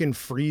the fucking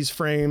freeze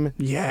frame,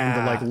 Yeah.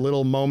 and the like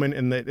little moment,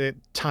 and it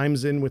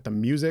times in with the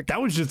music.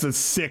 That was just a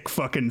sick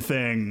fucking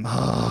thing.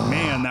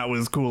 Man, that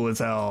was cool as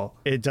hell.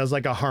 It does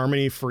like a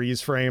harmony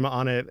freeze frame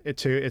on it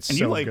too. It's And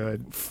so you like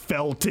good.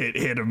 felt it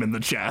hit him in the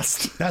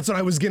chest. That's what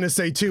I was gonna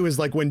say too. Is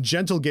like when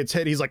Gentle gets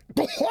hit, he's like,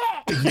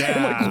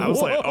 Yeah, I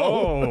was like,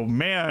 whoa. oh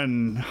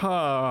man.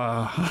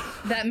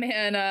 That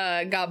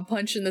man got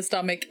punched in the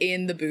stomach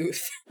in the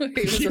booth. He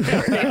was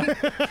recording.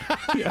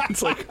 Yeah,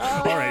 it's like,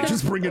 all right,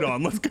 just bring it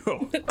on. Let's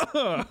go.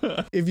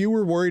 If you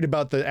were worried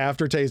about the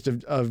aftertaste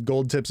of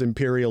Gold Tips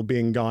Imperial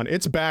being gone,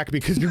 it's back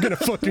because you're gonna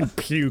fucking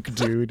puke,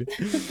 dude.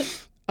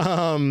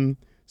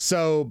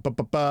 So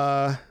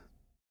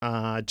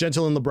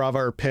Gentle and Labrava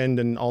are pinned,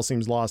 and all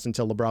seems lost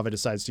until Labrava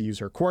decides to use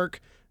her quirk.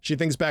 She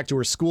thinks back to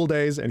her school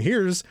days, and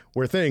here's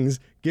where things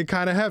get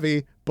kind of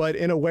heavy, but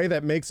in a way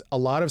that makes a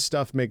lot of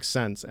stuff make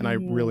sense, and I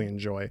really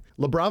enjoy.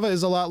 La Brava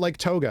is a lot like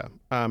Toga.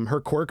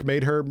 Her quirk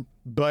made her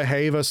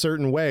behave a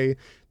certain way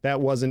that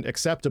wasn't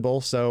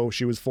acceptable, so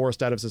she was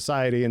forced out of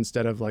society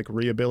instead of like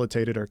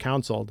rehabilitated or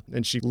counseled.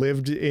 And she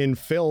lived in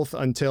filth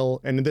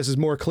until, and this is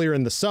more clear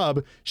in the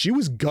sub, she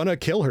was gonna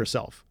kill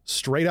herself,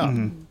 straight up.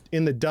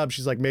 In the dub,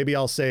 she's like, maybe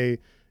I'll say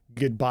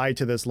goodbye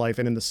to this life,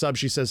 and in the sub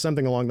she says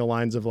something along the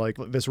lines of like,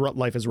 this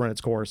life has run its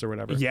course or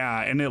whatever.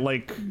 Yeah, and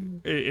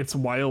it's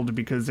wild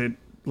because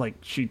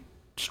she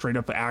straight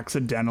up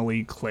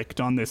accidentally clicked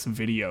on this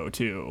video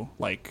too.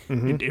 Like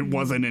it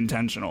wasn't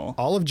intentional.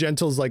 All of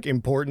Gentle's like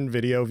important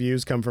video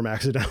views come from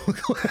accidental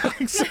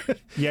clicks.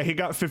 Yeah, he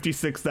got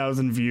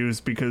 56,000 views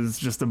because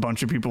just a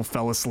bunch of people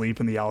fell asleep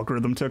and the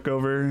algorithm took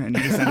over, and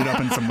he just ended up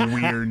in some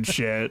weird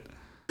shit.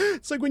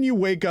 It's like when you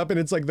wake up and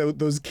it's like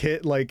those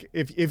like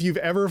if you've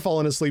ever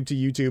fallen asleep to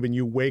YouTube and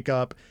you wake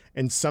up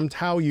and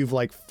somehow you've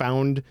like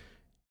found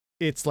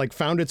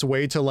its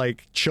way to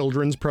like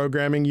children's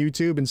programming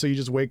YouTube, and so you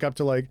just wake up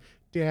to like,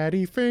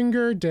 Daddy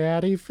finger,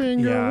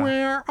 Yeah.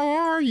 where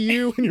are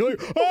you? And you're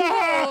like,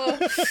 ah!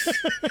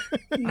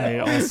 I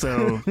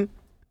also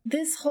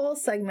This whole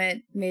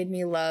segment made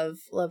me love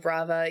La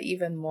Brava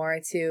even more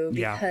too,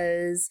 Yeah.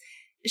 because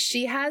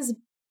she has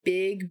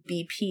big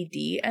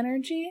BPD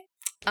energy.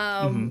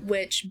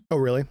 Which Oh,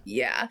 really?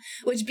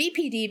 which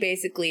BPD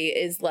basically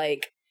is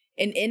like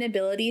an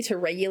inability to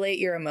regulate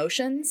your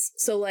emotions.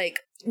 So like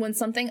when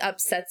something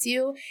upsets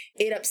you,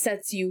 it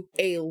upsets you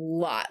a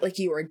lot. Like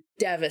you are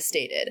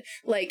devastated.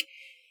 Like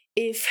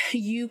if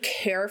you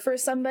care for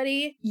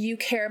somebody, you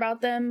care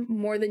about them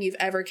more than you've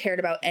ever cared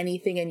about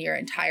anything in your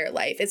entire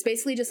life. It's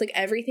basically just like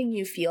everything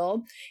you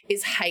feel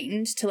is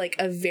heightened to like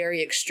a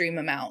very extreme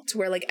amount,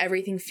 where like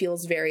everything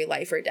feels very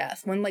life or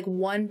death. When like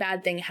one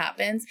bad thing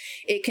happens,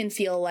 it can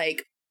feel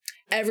like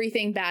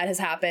everything bad has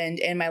happened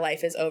and my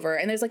life is over.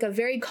 And there's like a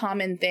very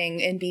common thing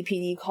in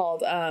BPD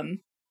called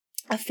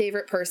a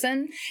favorite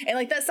person. And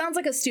like that sounds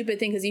like a stupid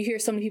thing because you hear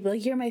so many people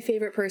like, you're my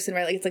favorite person,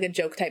 right? Like it's like a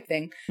joke type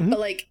thing. But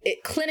like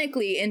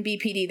clinically in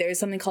BPD, there's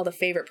something called a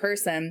favorite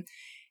person.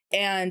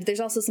 And there's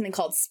also something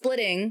called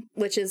splitting,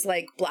 which is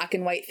like black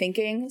and white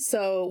thinking.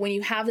 So when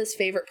you have this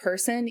favorite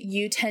person,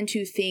 you tend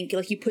to think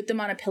like you put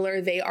them on a pillar.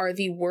 They are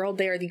the world.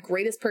 They are the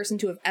greatest person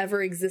to have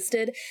ever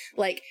existed.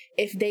 Like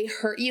if they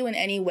hurt you in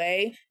any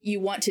way, you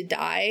want to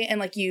die, and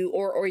like you,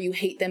 or you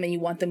hate them and you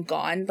want them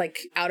gone, like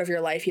out of your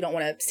life. You don't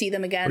want to see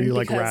them again. Or you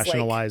like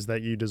rationalize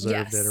that you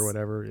deserved it or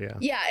whatever. Yeah.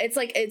 Yeah. It's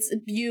like,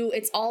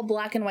 it's all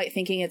black and white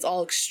thinking. It's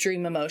all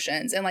extreme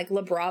emotions. And like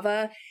La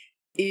Brava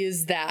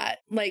is that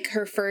like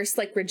her first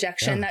like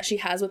rejection that she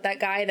has with that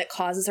guy that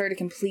causes her to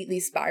completely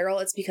spiral.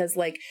 It's because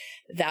like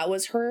that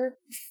was her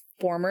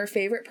former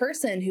favorite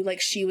person who like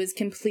she was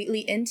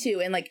completely into,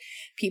 and like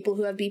people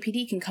who have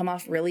BPD can come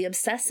off really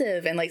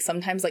obsessive and like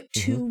sometimes like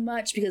too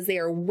much because they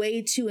are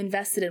way too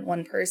invested in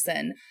one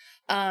person.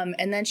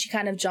 And then she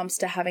kind of jumps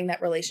to having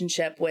that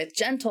relationship with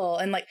Gentle,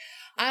 and like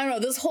I don't know,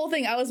 this whole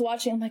thing I was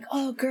watching, I'm like,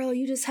 oh girl,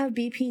 you just have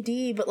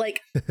BPD. But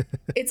like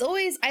it's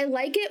always, I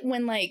like it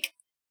when like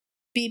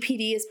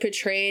BPD is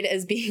portrayed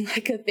as being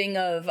like a thing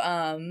of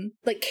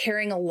like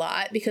caring a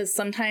lot, because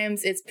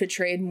sometimes it's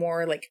portrayed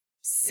more like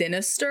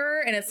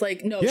sinister, and it's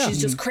like, no, she's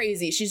just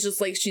crazy. She's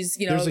just like, she's,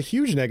 you know, there's a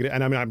huge negative,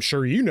 and I mean, I'm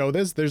sure you know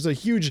this, there's a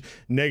huge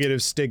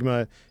negative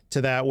stigma to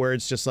that, where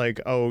it's just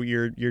like, oh,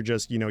 you're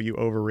just, you know, you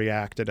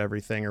overreact at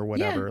everything or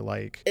whatever.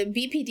 Like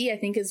BPD I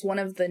think is one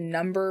of the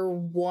number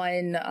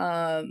one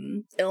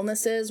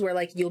illnesses where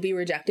like you'll be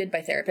rejected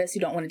by therapists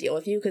who don't want to deal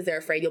with you because they're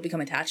afraid you'll become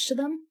attached to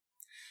them.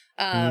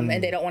 And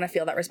they don't want to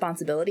feel that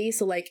responsibility.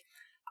 So like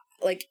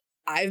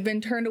I've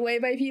been turned away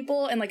by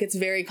people, and like it's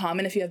very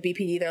common if you have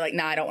BPD, they're like,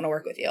 nah, I don't want to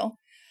work with you.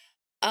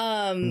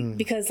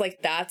 Because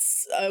like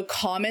that's a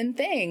common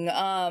thing.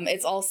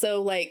 It's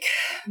also like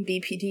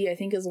BPD I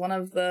think is one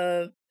of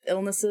the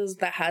illnesses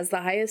that has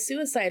the highest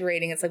suicide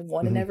rating. It's like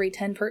 1 in every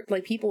 10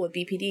 people with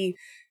BPD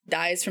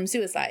dies from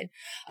suicide.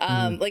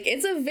 Like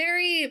it's a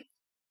very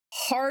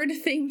hard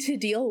thing to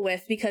deal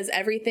with because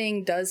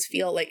everything does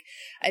feel like,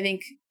 I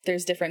think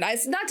there's different,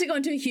 not to go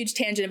into a huge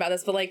tangent about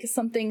this, but like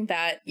something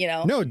that, you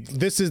know, no,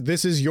 this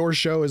is your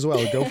show as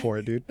well, go for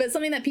it, dude. But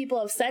something that people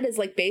have said is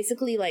like,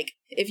 basically like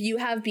if you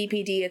have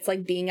BPD, it's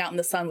like being out in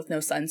the sun with no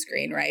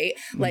sunscreen, right?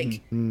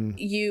 Like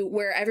you,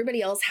 where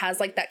everybody else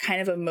has like that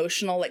kind of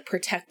emotional like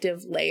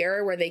protective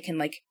layer where they can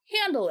like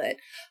handle it,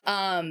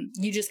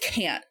 you just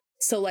can't.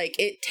 So like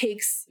it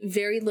takes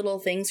very little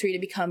things for you to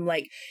become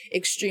like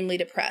extremely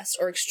depressed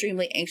or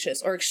extremely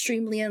anxious or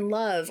extremely in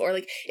love, or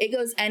like it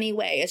goes any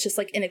way. It's just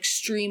like an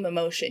extreme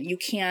emotion.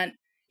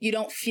 You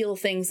don't feel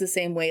things the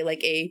same way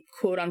like a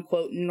quote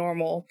unquote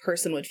normal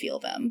person would feel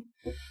them.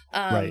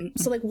 Right.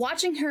 So like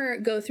watching her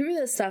go through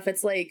this stuff,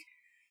 it's like,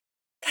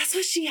 that's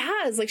what she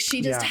has. Like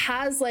she just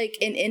has like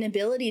an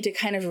inability to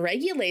kind of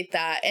regulate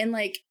that. And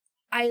like,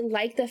 I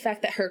like the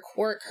fact that her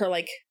quirk,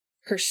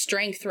 her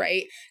strength,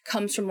 right,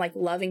 comes from like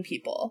loving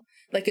people,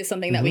 like is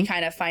something that we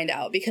kind of find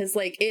out, because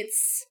like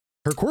it's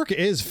her quirk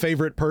is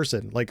favorite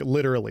person, like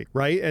literally,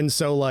 right? And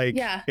so like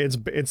Yeah.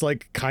 it's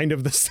like kind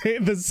of the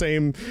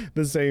same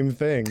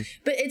thing.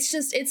 But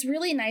it's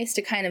really nice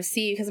to kind of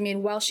see, because I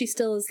mean, while she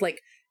still is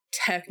like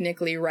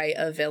technically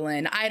a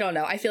villain, I don't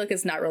know, I feel like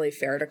it's not really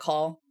fair to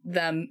call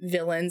them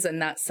villains in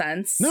that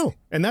sense. No,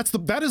 and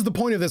that is the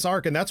point of this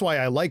arc, and that's why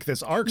I like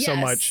this arc so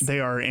Yes. much. They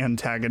are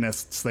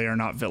antagonists. They are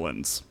not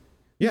villains.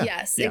 Yeah.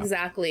 Yes, Yeah.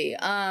 exactly.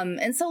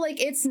 And so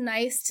like it's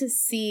nice to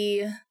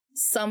see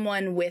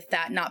someone with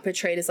that not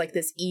portrayed as like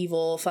this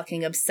evil,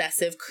 fucking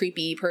obsessive,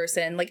 creepy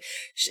person. Like,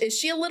 is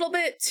she a little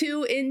bit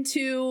too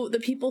into the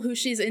people who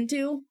she's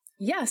into?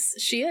 Yes,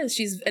 she is.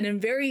 She's a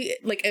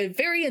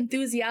very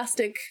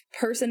enthusiastic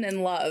person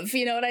in love.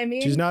 You know what I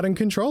mean? She's not in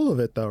control of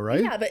it though,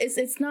 right? Yeah, but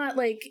it's not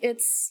like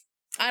it's.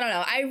 I don't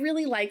know. I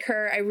really like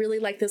her. I really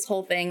like this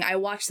whole thing. I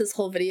watched this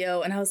whole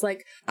video and I was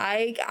like,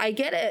 I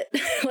get it.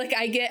 Like,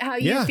 I get how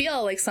you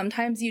feel. Like,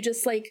 sometimes you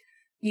just like,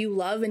 you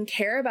love and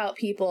care about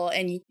people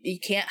and you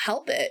can't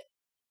help it.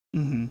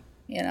 Mm-hmm.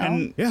 You know?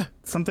 And yeah,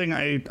 something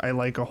I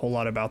like a whole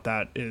lot about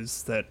that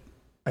is that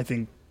I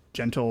think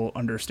Gentle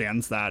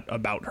understands that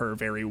about her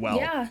very well.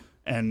 Yeah.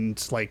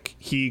 And like,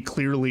 he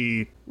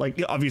clearly,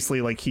 like,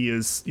 obviously, like, he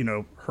is, you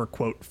know, her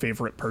quote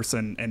favorite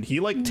person, and he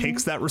like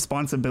takes that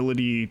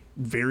responsibility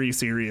very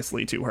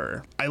seriously to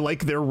her. I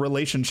like their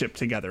relationship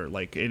together.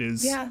 Like, it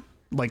is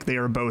like they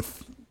are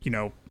both, you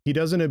know, he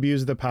doesn't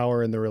abuse the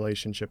power in the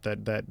relationship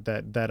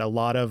that a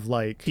lot of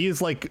like, he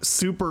is like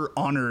super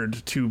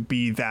honored to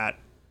be that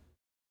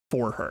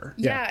for her.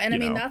 Yeah, and I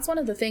mean, know? that's one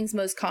of the things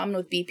most common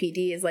with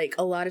BPD is like,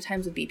 a lot of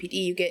times with BPD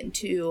you get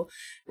into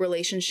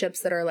relationships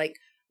that are like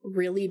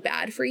really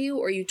bad for you,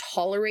 or you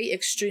tolerate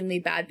extremely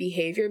bad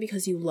behavior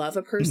because you love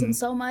a person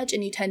so much,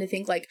 and you tend to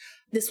think like,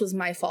 this was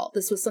my fault,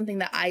 this was something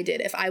that I did,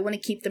 if I want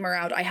to keep them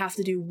around I have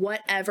to do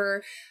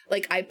whatever,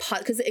 like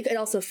because it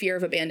also, fear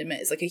of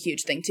abandonment is like a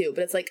huge thing too,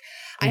 but it's like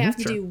I have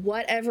to do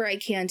whatever I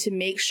can to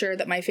make sure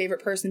that my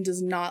favorite person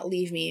does not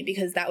leave me,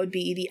 because that would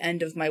be the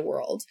end of my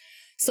world.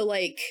 So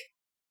like,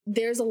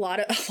 there's a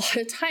lot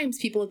of times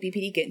people with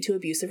BPD get into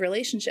abusive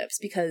relationships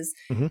because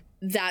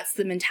that's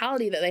the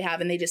mentality that they have,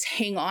 and they just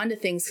hang on to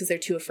things because they're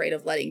too afraid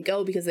of letting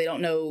go, because they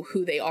don't know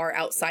who they are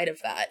outside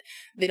of that.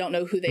 They don't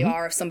know who they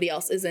are if somebody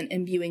else isn't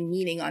imbuing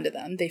meaning onto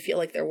them. They feel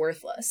like they're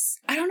worthless.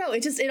 I don't know.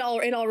 It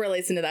all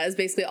relates into that is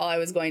basically all I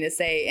was going to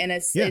say. And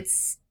it's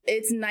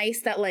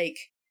nice that like,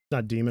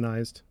 not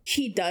demonized.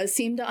 He does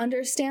seem to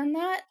understand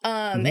that.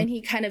 And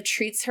he kind of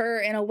treats her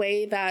in a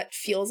way that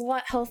feels a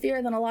lot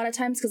healthier than a lot of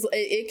times, because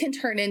it can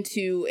turn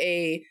into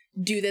a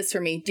do this for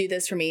me.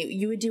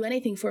 You would do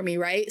anything for me,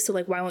 right? So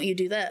like, why won't you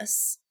do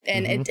this?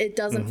 And it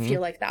doesn't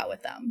feel like that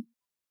with them.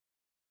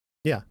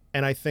 Yeah.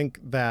 And I think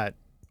that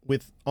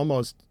with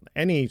almost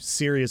any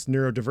serious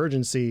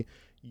neurodivergency,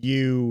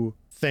 you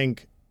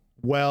think,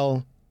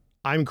 well,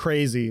 I'm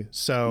crazy,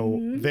 so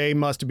they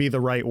must be the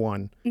right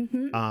one.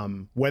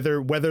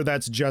 Whether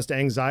that's just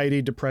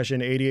anxiety, depression,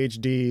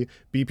 ADHD,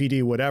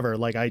 BPD, whatever,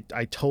 like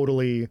I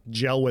totally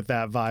gel with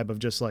that vibe of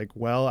just like,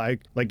 well, I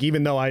like,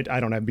 even though I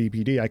don't have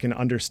BPD, I can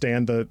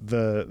understand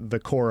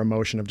the core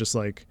emotion of just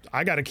like,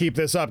 I got to keep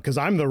this up because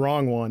I'm the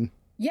wrong one.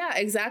 Yeah,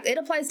 exactly. It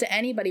applies to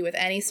anybody with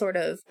any sort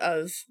of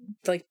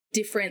like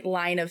different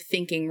line of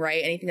thinking,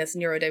 right? Anything that's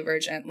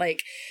neurodivergent.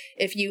 Like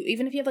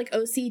even if you have like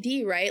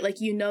OCD, right? Like,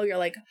 you know, you're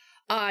like,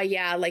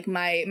 yeah, like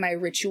my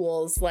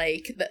rituals,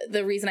 like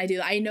the reason I do,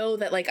 I know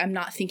that like I'm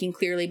not thinking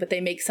clearly, but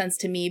they make sense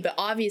to me. But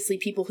obviously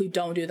people who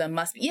don't do them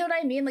must be, you know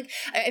what I mean? Like,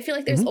 I feel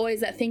like there's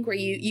always that thing where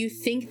you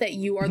think that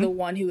you are the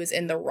one who is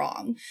in the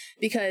wrong,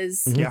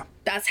 because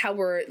that's how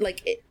we're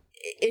like,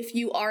 if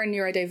you are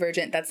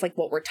neurodivergent, that's like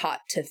what we're taught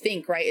to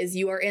think, right? Is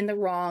you are in the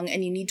wrong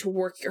and you need to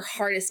work your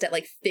hardest at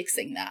like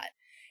fixing that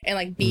and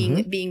like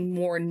being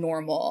more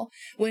normal,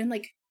 when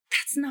like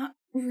that's not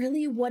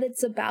really what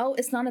it's about.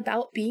 It's not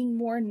about being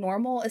more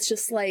normal. It's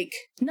just like,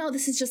 no,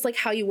 this is just like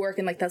how you work,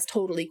 and like that's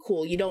totally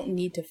cool. You don't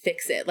need to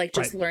fix it. Like,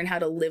 just learn how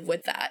to live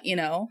with that, you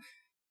know?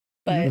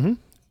 But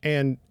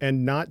and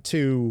not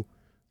to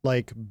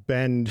like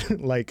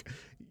bend like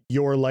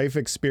your life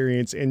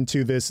experience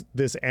into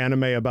this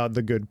anime about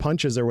the good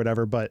punches or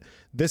whatever, but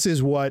this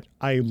is what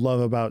I love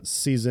about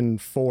season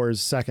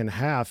 4's second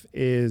half,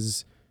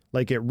 is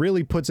like it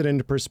really puts it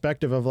into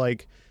perspective of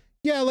like,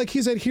 yeah, like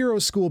he's at hero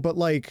school, but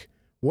like,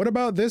 what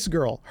about this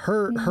girl?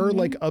 Her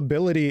like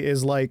ability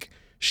is like,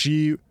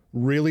 she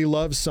really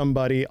loves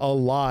somebody a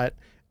lot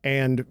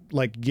and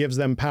like gives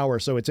them power.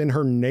 So it's in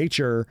her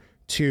nature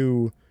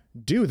to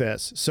do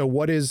this. So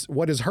what is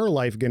her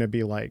life going to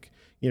be like?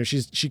 You know,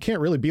 she can't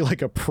really be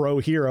like a pro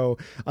hero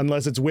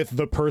unless it's with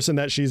the person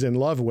that she's in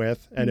love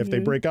with. And if they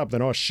break up,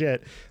 then, oh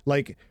shit.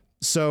 Like,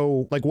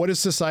 so like, what is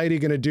society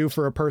going to do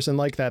for a person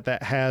like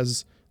that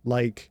has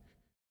like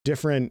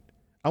different,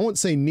 I won't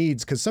say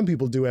needs, because some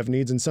people do have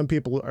needs, and some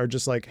people are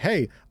just like,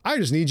 hey, I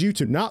just need you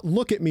to not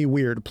look at me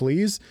weird,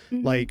 please.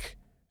 Like,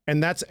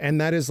 and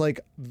that is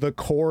like the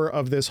core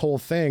of this whole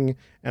thing.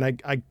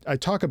 And I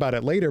talk about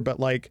it later, but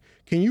like,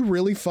 can you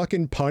really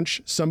fucking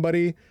punch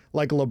somebody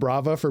like La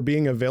Brava for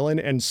being a villain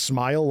and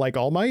smile like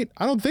All Might?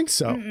 I don't think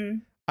so.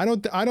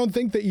 I don't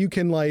think that you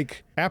can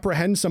like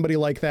apprehend somebody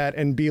like that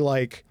and be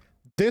like,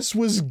 this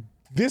was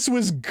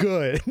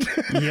good.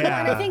 Yeah.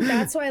 And I think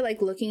that's why,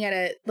 like, looking at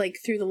it like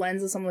through the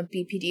lens of someone with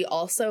BPD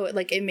also,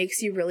 like, it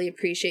makes you really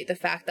appreciate the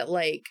fact that,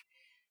 like,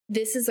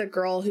 this is a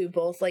girl who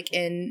both, like,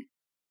 in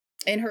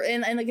her,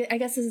 and like, I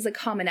guess this is a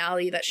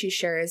commonality that she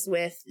shares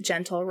with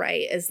Gentle,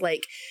 right? Is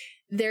like,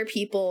 they're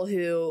people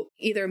who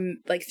either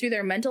like through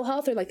their mental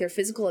health or like their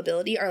physical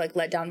ability are like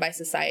let down by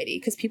society,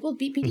 because people with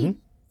BPD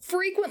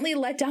frequently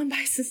let down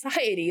by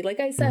society. Like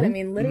I said, I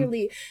mean,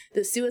 literally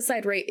the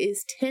suicide rate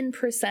is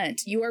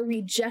 10%. You are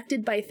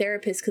rejected by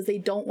therapists because they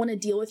don't want to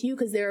deal with you,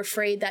 because they're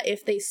afraid that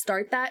if they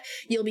start that,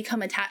 you'll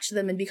become attached to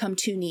them and become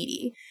too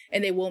needy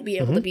and they won't be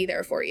able to be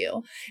there for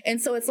you.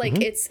 And so it's like,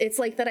 it's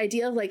like that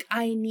idea of like,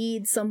 I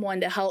need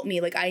someone to help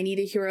me. Like, I need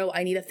a hero,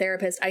 I need a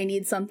therapist, I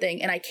need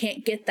something, and I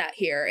can't get that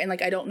here. And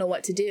like, I don't know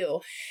what to do.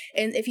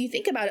 And if you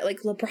think about it,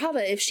 like La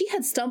Brava, if she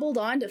had stumbled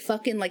on to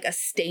fucking like a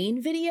Stain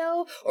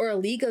video or a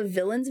League of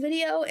Villains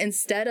video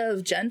instead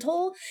of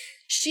Gentle,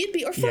 she'd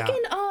be, or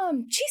fucking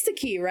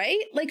Chisaki,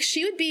 right? Like,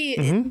 she would be,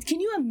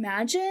 can you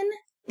imagine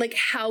like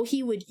how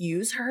he would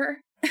use her?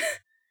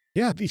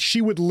 Yeah,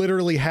 she would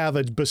literally have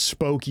a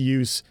bespoke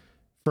use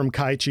from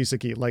Kai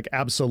Chisaki, like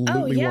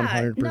absolutely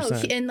 100%. No,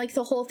 and like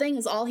the whole thing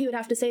is, all he would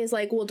have to say is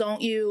like, well,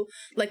 don't you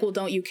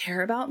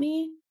care about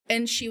me?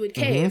 And she would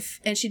cave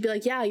and she'd be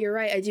like, yeah, you're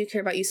right, I do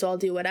care about you, so I'll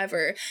do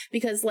whatever.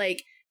 Because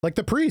like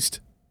the priest.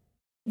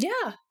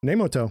 Yeah.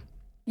 Nemoto.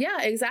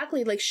 Yeah,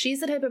 exactly. Like, she's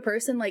the type of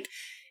person, like,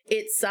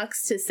 it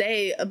sucks to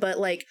say, but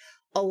like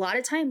a lot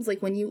of times,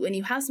 like when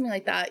you have something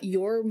like that,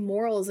 your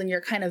morals and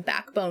your kind of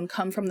backbone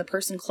come from the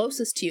person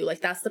closest to you.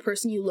 Like, that's the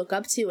person you look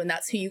up to, and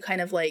that's who you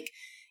kind of like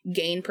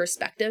gain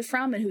perspective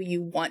from and who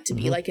you want to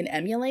be like and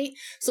emulate.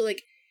 So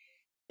like,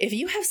 if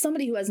you have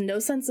somebody who has no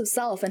sense of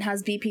self and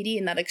has BPD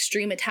and that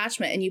extreme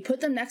attachment, and you put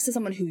them next to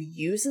someone who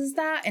uses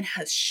that and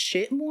has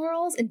shit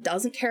morals and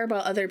doesn't care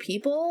about other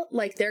people,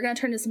 like, they're going to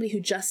turn to somebody who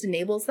just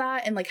enables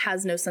that and like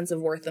has no sense of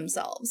worth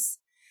themselves.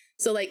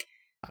 So like,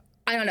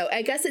 I don't know,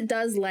 I guess it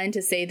does lend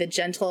to say the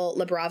Gentle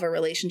La Brava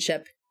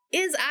relationship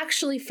is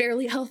actually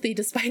fairly healthy,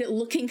 despite it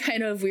looking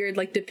kind of weird,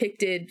 like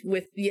depicted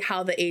with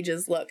how the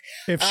ages look.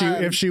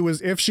 If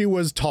she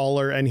was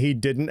taller and he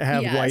didn't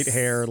have white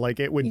hair, like,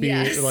 it would be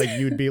like,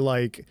 you'd be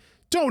like,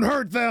 don't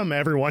hurt them,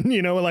 everyone,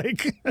 you know,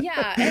 like.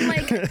 Yeah, and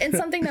like, and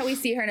something that we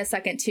see her in a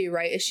second too,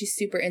 right, is she's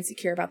super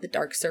insecure about the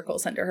dark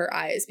circles under her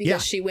eyes,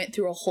 because she went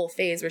through a whole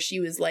phase where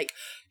she was like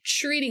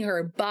treating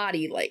her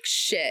body like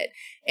shit.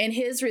 And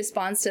his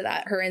response to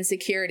that, her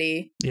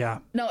insecurity. Yeah.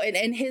 No,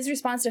 and his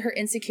response to her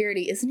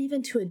insecurity isn't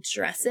even to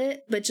address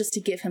it, but just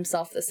to give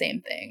himself the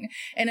same thing.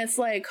 And it's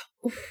like,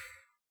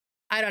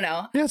 I don't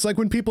know. Yeah, it's like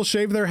when people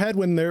shave their head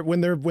when their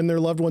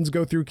loved ones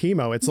go through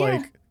chemo. It's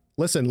like,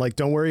 listen, like,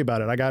 don't worry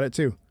about it. I got it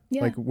too.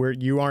 Yeah. Like,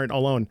 you aren't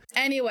alone.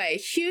 Anyway,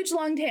 huge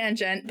long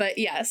tangent, but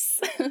yes.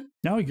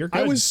 No, you're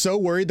good. I was so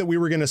worried that we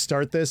were going to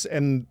start this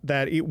and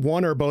that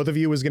one or both of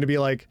you was going to be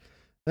like,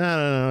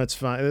 no, it's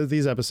fine.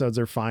 These episodes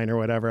are fine or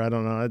whatever. I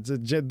don't know.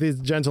 This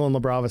Gentle and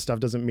La Brava stuff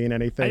doesn't mean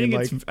anything.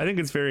 I think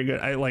it's very good.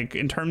 I like,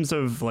 in terms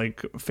of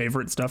like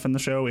favorite stuff in the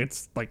show,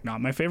 it's like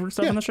not my favorite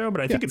stuff in the show, but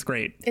I think it's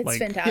great. It's like,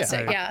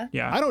 fantastic.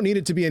 Yeah. I don't need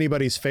it to be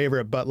anybody's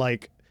favorite, but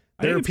like,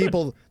 there are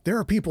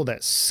people that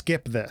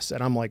skip this,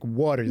 and I'm like,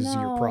 what is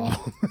your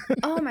problem?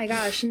 Oh my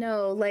gosh,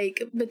 no.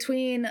 Like,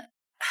 between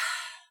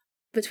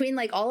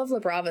like all of La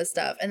Brava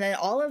stuff and then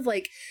all of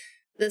like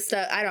this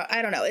stuff,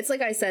 I don't know. It's like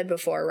I said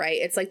before, right?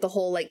 It's like the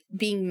whole like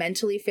being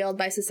mentally failed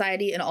by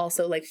society and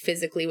also like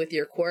physically with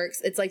your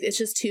quirks. It's like, it's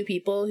just two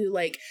people who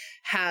like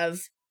have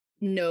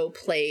no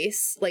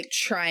place, like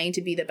trying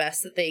to be the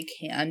best that they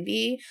can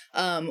be,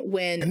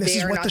 when and this they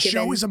is are what not the given...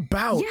 show is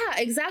about. Yeah,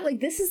 exactly.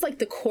 This is like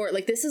the core,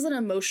 like this is an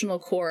emotional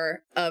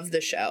core of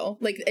the show.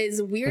 Like,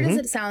 as weird as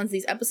it sounds,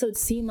 these episodes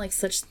seem like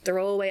such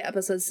throwaway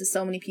episodes to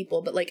so many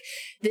people, but like,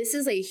 this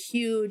is a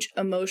huge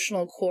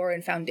emotional core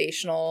and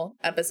foundational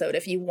episode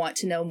if you want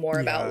to know more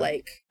about,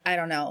 like, I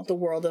don't know, the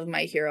world of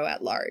My Hero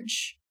at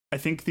large. I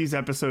think these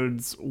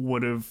episodes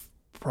would have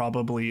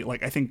probably,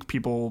 like, I think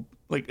people,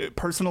 like,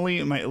 personally,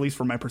 at least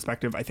from my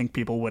perspective, I think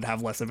people would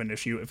have less of an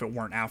issue if it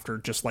weren't after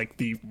just like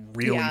the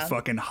really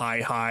fucking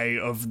high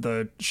of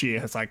the Shie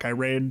Hassaikai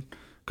raid,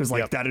 because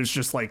like that is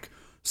just like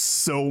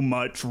so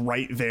much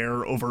right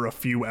there over a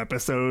few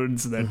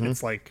episodes that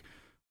it's like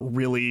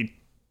really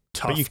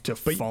tough to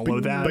follow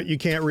that. But you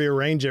can't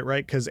rearrange it,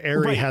 right? Because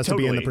Eri has to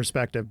be in the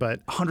perspective,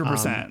 but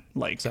 100%.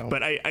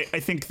 But I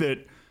think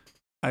that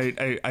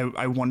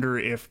I wonder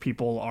if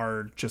people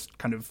are just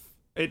kind of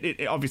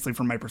it obviously,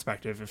 from my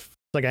perspective, if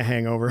like a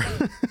hangover.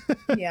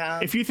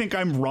 Yeah. If you think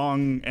I'm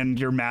wrong and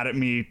you're mad at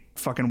me,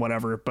 fucking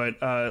whatever. But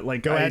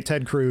like, go at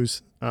Ted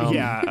Cruz.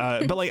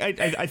 But like,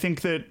 I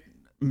think that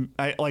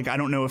I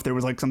don't know if there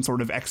was like some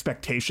sort of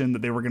expectation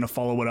that they were going to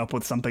follow it up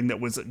with something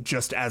that was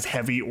just as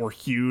heavy or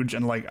huge,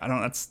 and like, I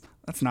don't.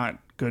 That's not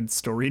good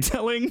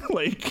storytelling.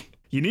 Like,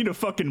 you need a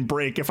fucking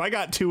break. If I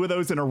got 2 of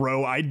those in a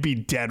row, I'd be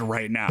dead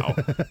right now.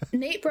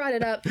 Nate brought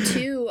it up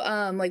too,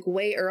 like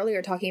way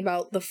earlier, talking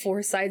about the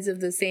 4 sides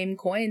of the same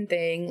coin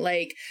thing.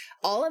 Like,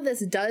 all of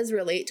this does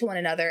relate to one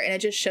another, and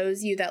it just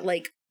shows you that,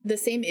 like, the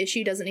same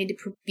issue doesn't need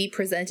to be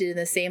presented in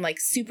the same, like,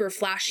 super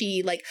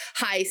flashy, like,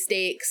 high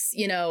stakes,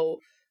 you know,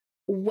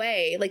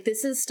 way. Like,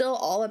 this is still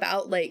all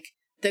about, like,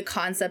 the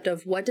concept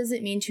of what does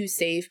it mean to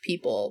save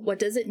people? What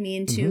does it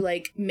mean to,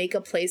 like, make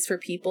a place for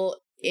people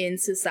in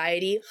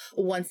society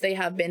once they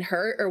have been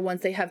hurt or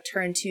once they have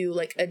turned to,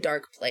 like, a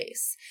dark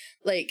place?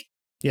 Like,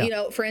 you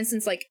know, for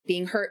instance, like,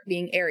 being hurt,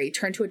 being Aerie,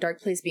 turn to a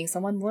dark place, being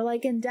someone more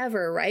like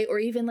Endeavor, right? Or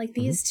even like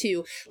these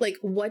two. Like,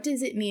 what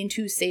does it mean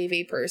to save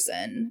a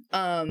person?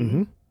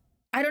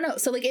 I don't know.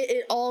 So, like,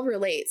 it all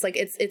relates. Like,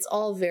 it's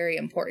all very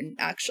important,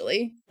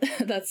 actually.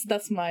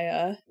 that's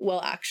my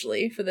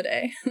actually for the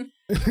day.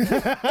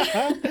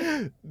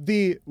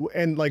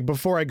 And like,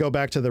 before I go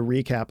back to the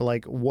recap,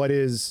 like, what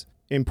is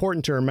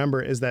important to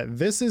remember is that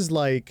this is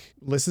like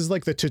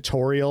the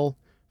tutorial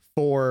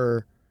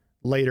for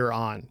later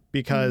on,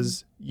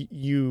 because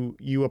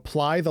you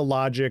apply the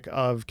logic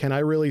of, can I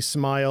really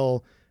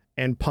smile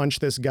and punch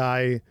this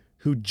guy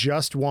who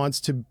just wants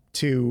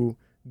to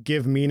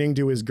give meaning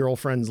to his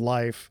girlfriend's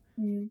life?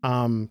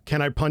 Can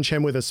I punch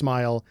him with a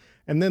smile?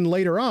 And then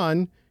later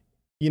on,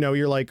 you know,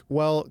 you're like,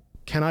 well,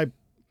 can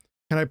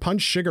I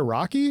punch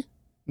Shigaraki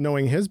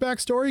knowing his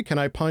backstory? Can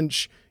I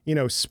punch, you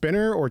know,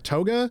 Spinner or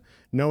Toga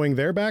knowing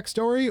their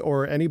backstory,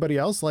 or anybody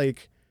else?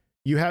 Like,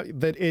 you have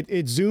that it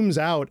zooms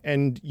out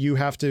and you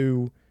have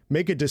to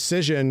make a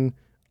decision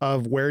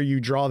of where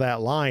you draw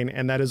that line.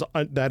 And that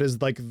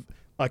is like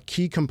a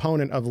key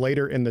component of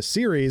later in the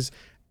series.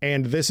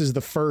 And this is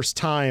the first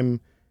time.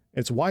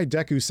 It's why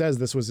Deku says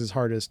this was his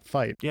hardest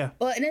fight. Yeah.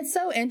 Well, and it's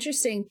so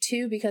interesting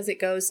too, because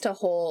it goes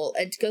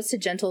to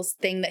Gentle's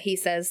thing that he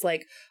says,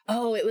 like,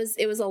 oh, it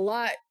was a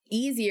lot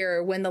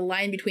easier when the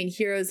line between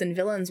heroes and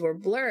villains were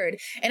blurred.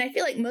 And I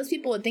feel like most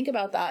people would think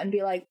about that and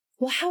be like,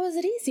 well, how is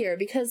it easier?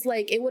 Because,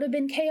 like, it would have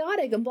been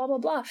chaotic and blah, blah,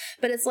 blah.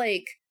 But it's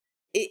like,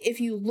 if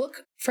you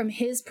look from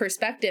his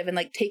perspective and,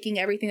 like, taking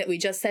everything that we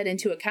just said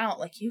into account,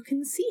 like, you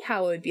can see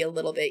how it would be a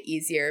little bit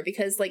easier.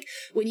 Because, like,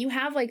 when you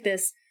have, like,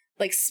 this,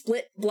 like,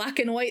 split black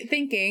and white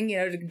thinking, you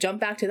know, to jump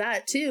back to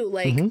that too,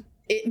 like,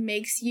 it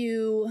makes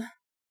you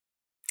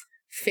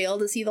fail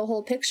to see the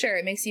whole picture.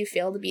 It makes you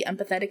fail to be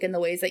empathetic in the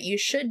ways that you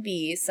should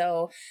be.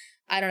 So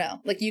I don't know,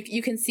 like,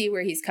 you can see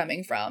where he's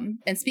coming from.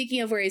 And speaking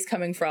of where he's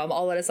coming from,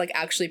 I'll let us, like,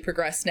 actually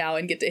progress now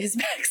and get to his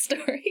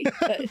backstory.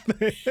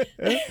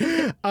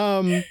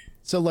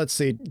 So let's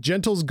see.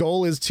 Gentle's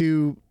goal is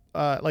to,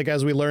 like,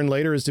 as we learn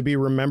later, is to be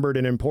remembered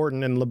and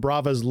important. And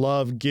Labrava's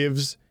love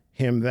gives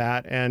him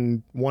that.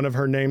 And one of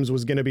her names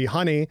was going to be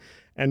Honey.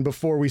 And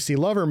before we see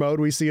lover mode,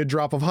 we see a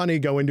drop of honey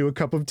go into a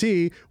cup of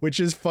tea, which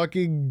is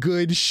fucking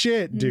good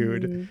shit,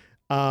 dude.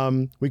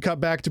 We cut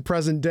back to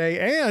present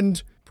day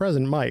and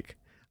present Mike.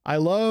 I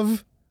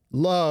love,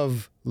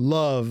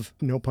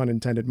 no pun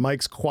intended,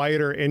 Mike's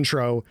quieter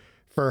intro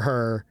for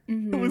her.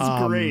 It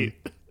was great.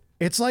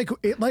 It's like,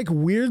 it like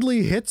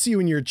weirdly hits you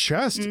in your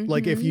chest.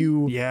 Like if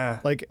you,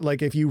 like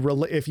if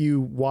you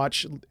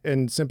watch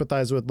and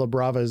sympathize with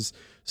Labrava's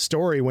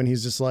story when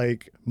he's just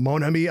like,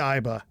 Mon ami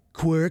Aiba,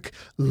 quirk,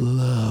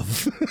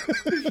 love.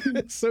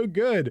 It's so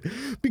good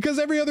because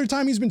every other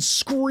time he's been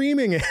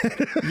screaming it.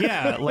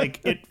 Yeah, like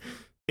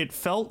it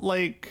felt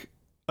like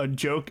a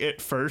joke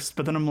at first,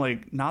 but then I'm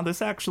like, nah,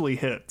 this actually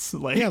hits.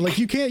 Like, yeah, like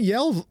you can't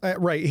yell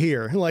right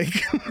here. Like,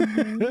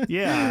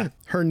 yeah.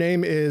 Her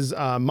name is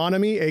Mon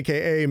ami,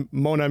 aka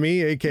Mon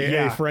ami,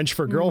 aka French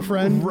for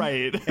girlfriend.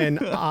 Right. And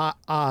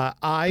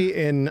I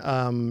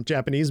in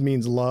Japanese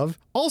means love.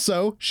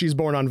 Also, she's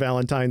born on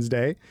Valentine's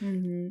Day.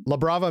 La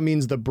Brava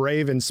means the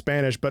brave in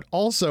Spanish, but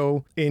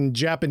also in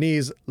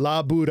Japanese,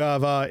 La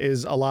Brava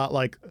is a lot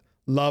like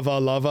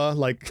lava,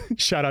 like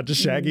shout out to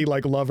Shaggy,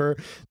 like lover.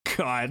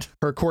 God.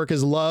 Her quirk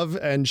is love,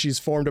 and she's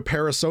formed a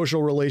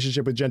parasocial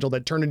relationship with Gentle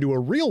that turned into a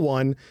real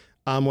one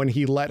when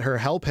he let her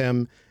help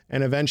him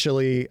and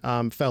eventually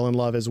fell in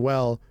love as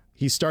well.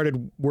 He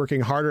started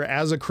working harder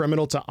as a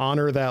criminal to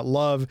honor that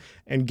love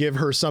and give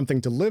her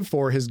something to live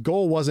for. His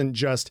goal wasn't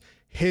just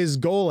his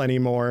goal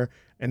anymore.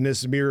 And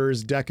this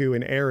mirrors Deku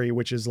and Aerie,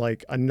 which is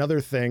like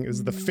another thing,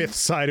 is the fifth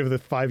side of the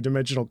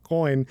 5-dimensional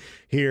coin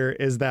here,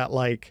 is that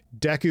like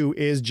Deku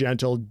is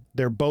Gentle.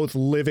 They're both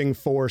living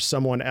for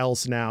someone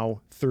else now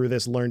through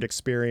this learned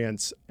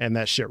experience. And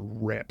that shit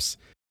rips.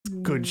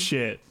 Good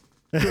shit.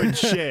 Good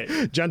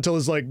shit. Gentle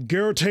is like,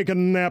 go take a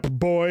nap,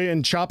 boy,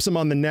 and chops him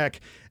on the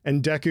neck.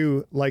 And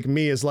Deku, like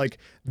me, is like,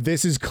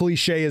 this is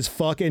cliche as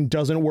fuck and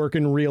doesn't work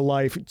in real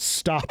life.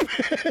 Stop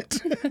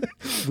it.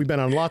 We've been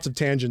on lots of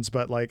tangents,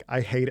 but like,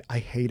 I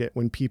hate it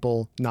when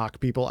people knock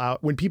people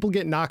out. When people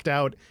get knocked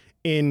out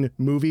in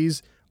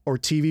movies or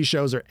TV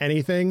shows or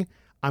anything,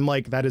 I'm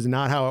like, that is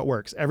not how it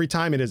works. Every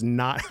time it is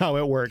not how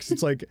it works.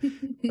 It's like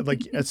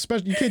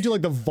especially you can't do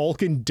like the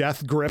Vulcan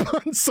death grip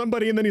on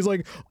somebody and then he's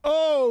like,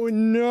 oh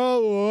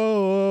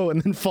no,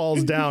 and then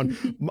falls down.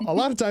 A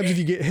lot of times if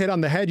you get hit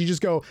on the head, you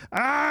just go,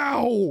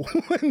 ow,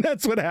 and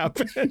that's what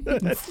happened.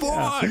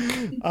 Fuck.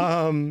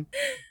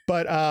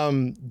 But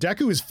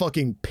Deku is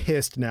fucking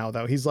pissed now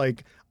though. He's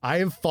like, I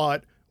have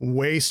fought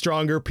way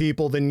stronger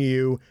people than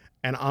you,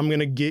 and I'm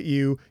gonna get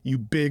you, you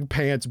big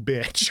pants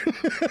bitch.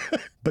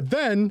 But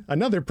then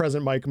another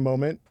present mic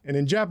moment, and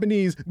in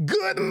Japanese,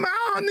 good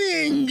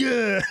morning.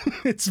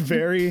 It's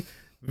very,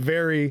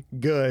 very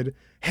good.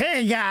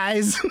 Hey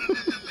guys.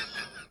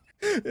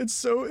 It's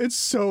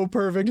so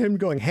perfect. Him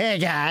going, hey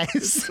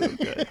guys.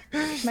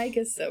 Mike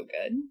is so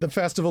good. The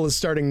festival is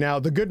starting now.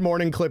 The good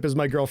morning clip is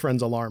my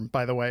girlfriend's alarm,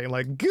 by the way.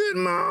 Like, good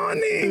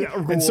morning.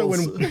 And so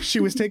when she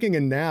was taking a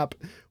nap,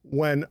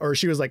 or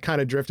she was like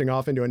kind of drifting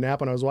off into a nap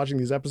when I was watching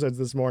these episodes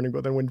this morning,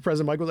 but then when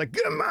President Mike was like,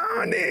 good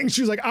morning,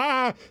 she was like,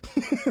 I'm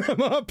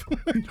up.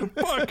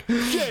 Fuck,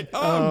 shit,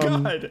 oh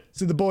God.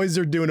 So the boys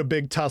are doing a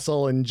big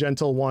tussle, and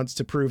Gentle wants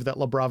to prove that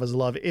La Brava's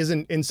love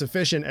isn't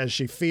insufficient as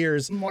she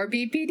fears. More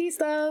BPD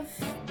stuff.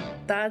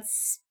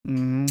 That's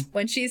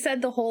when she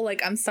said the whole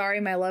like, I'm sorry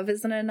my love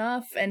isn't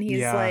enough, and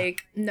he's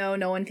like, no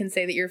one can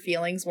say that your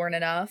feelings weren't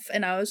enough,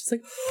 and I was just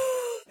like,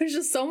 there's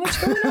just so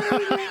much going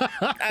on.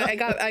 I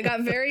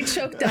got very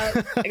choked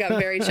up.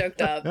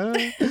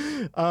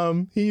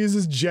 He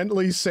uses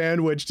gently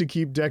sandwich to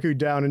keep Deku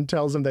down and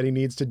tells him that he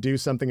needs to do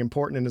something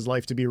important in his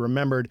life to be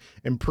remembered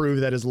and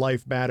prove that his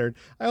life mattered.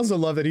 I also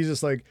love that he's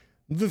just like,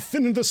 the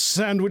thinner the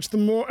sandwich, the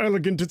more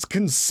elegant it's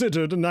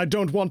considered, and I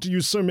don't want to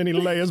use so many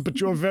layers, but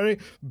you're a very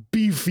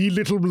beefy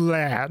little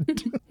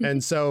lad.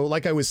 And so,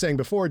 like I was saying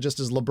before, just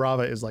as La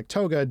Brava is like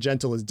Toga,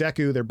 Gentle is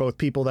Deku, they're both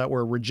people that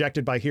were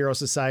rejected by Hero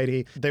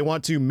Society. They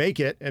want to make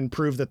it and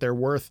prove that they're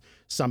worth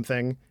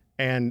something.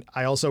 And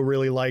I also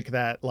really like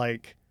that,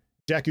 like,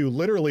 Deku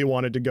literally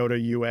wanted to go to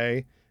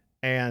UA,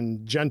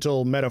 and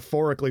Gentle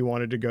metaphorically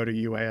wanted to go to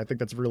UA. I think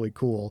that's really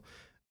cool.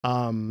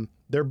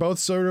 They were both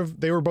sort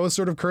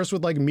of cursed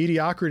with like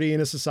mediocrity in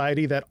a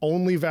society that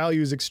only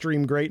values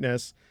extreme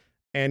greatness.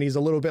 And he's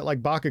a little bit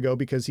like Bakugo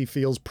because he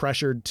feels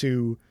pressured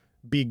to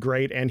be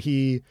great, and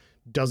he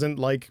doesn't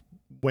like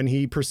when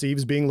he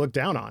perceives being looked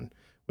down on,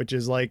 which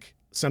is like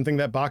something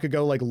that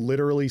Bakugo like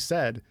literally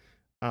said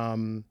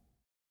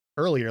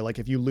earlier. Like,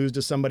 if you lose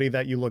to somebody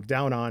that you look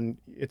down on,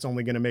 it's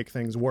only going to make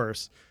things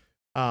worse.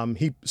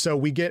 So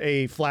we get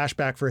a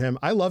flashback for him.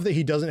 I love that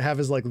he doesn't have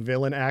his like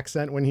villain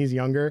accent when he's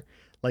younger.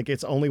 Like,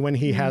 it's only when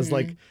he has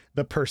like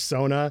the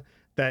persona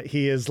that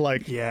he is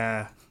like,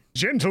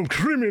 gentle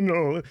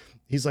criminal.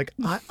 He's like,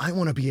 I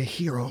want to be a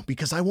hero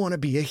because I want to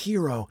be a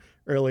hero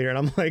earlier. And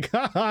I'm like,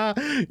 haha,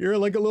 you're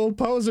like a little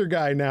poser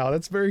guy now.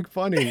 That's very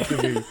funny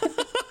to me.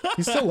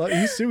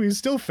 He's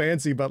still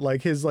fancy, but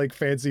like his like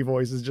fancy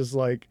voice is just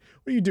like,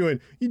 what are you doing?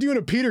 You doing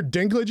a Peter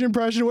Dinklage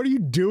impression? What are you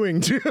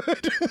doing, dude?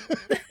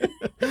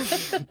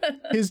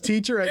 His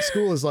teacher at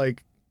school is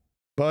like,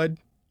 bud,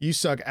 you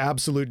suck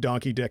absolute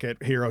donkey dick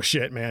at hero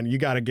shit, man. You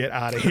got to get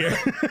out of here.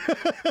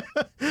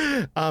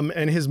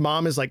 And his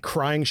mom is like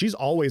crying. She's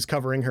always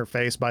covering her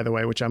face, by the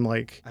way, which I'm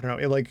like, I don't know.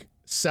 It like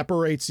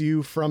separates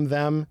you from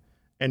them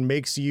and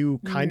makes you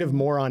kind of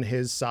more on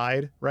his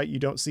side, right? You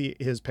don't see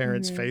his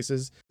parents'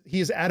 faces.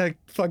 He's at a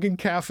fucking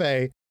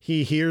cafe.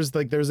 He hears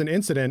like there's an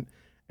incident,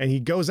 and he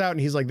goes out and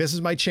he's like, this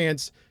is my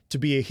chance to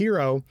be a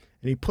hero.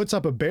 And he puts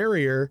up a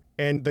barrier,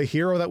 and the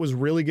hero that was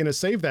really going to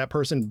save that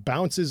person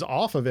bounces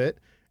off of it.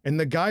 And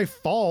the guy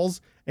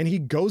falls, and he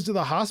goes to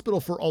the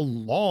hospital for a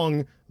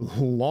long,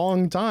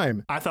 long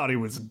time. I thought he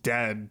was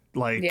dead.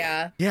 Like,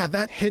 yeah,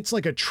 that hits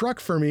like a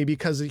truck for me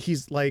because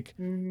he's like,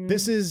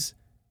 this is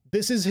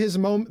his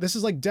moment. This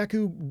is like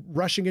Deku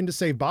rushing in to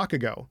save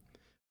Bakugo.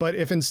 But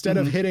if instead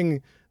of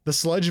hitting the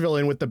sludge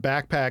villain with the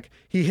backpack,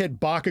 he hit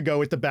Bakugo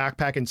with the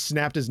backpack and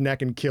snapped his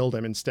neck and killed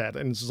him instead.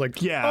 And it's just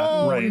like,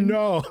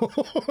 no.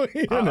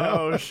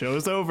 Oh,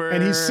 show's over.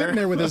 And he's sitting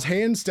there with his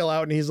hand still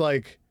out, and he's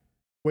like,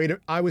 wait,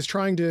 I want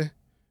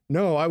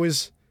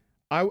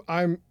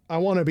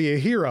to be a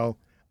hero.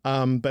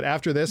 But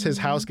after this, his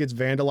house gets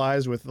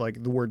vandalized with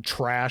like the word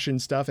trash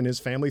and stuff, and his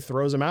family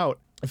throws him out.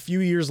 A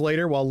few years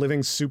later, while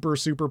living super,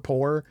 super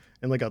poor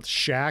in like a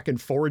shack and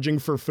foraging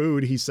for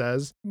food, he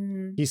says,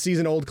 he sees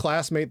an old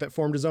classmate that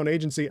formed his own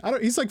agency.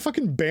 He's like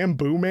fucking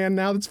Bamboo Man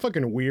now. That's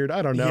fucking weird.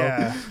 I don't know.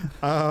 Yeah.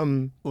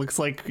 Looks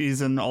like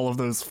he's in all of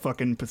those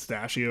fucking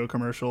pistachio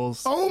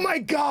commercials. Oh my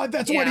God,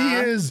 that's what he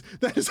is.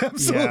 That is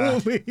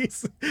absolutely.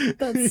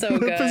 That's so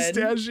good.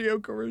 Pistachio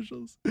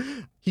commercials.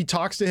 He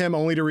talks to him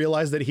only to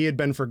realize that he had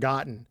been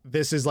forgotten.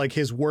 This is like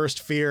his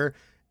worst fear.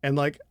 And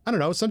like, I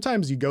don't know,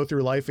 sometimes you go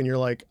through life and you're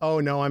like,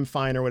 oh no, I'm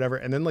fine or whatever.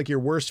 And then like your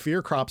worst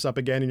fear crops up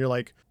again and you're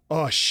like,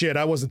 oh shit,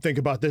 I wasn't thinking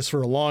about this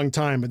for a long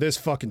time, but this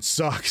fucking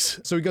sucks.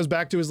 So he goes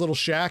back to his little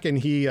shack and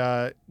he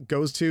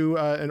goes to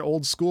an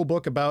old school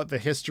book about the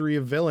history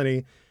of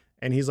villainy.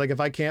 And he's like, if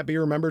I can't be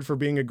remembered for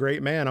being a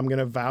great man, I'm going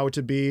to vow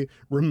to be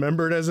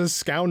remembered as a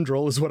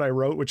scoundrel, is what I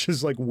wrote, which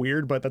is like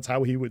weird, but that's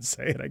how he would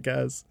say it, I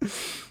guess.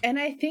 And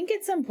I think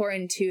it's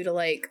important too to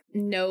like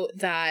note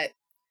that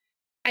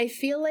I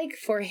feel like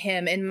for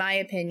him, in my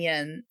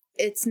opinion,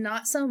 it's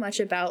not so much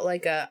about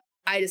like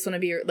I just want to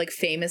be like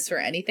famous for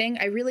anything.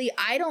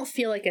 I don't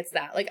feel like it's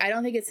that. Like, I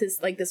don't think it's his,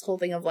 like this whole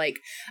thing of like,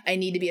 I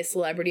need to be a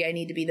celebrity. I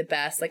need to be the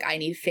best. Like, I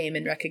need fame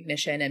and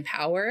recognition and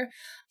power.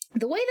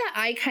 The way that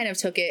I kind of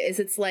took it is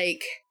it's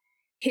like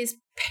his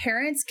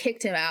parents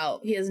kicked him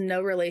out. He has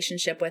no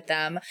relationship with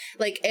them.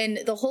 Like, and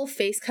the whole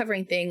face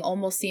covering thing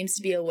almost seems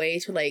to be a way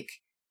to like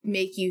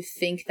make you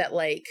think that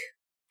like,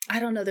 I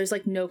don't know, there's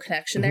like no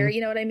connection there. You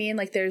know what I mean?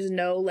 Like there's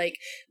no, like,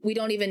 we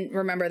don't even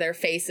remember their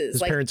faces.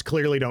 His like parents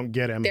clearly don't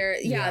get him.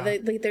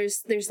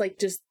 There's like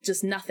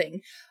just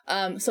nothing.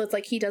 So it's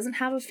like he doesn't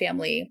have a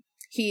family.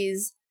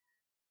 He's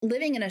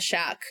living in a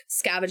shack,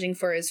 scavenging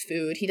for his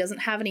food. He doesn't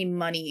have any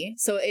money.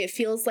 So it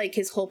feels like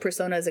his whole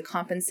persona is a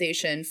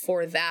compensation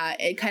for that.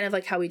 It kind of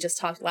like how we just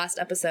talked last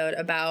episode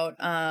about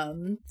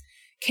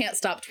Can't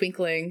Stop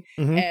Twinkling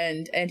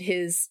and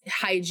his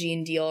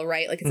hygiene deal,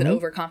 right? Like it's an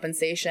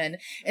overcompensation.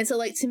 And so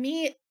like to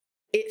me,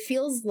 it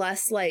feels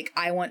less like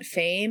I want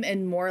fame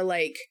and more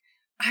like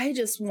I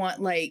just want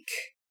like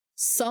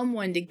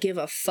someone to give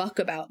a fuck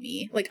about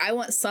me. Like I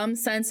want some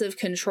sense of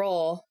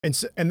control. And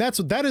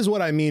that is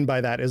what I mean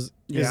by that is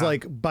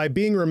like by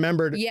being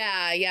remembered.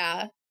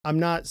 Yeah. I'm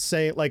not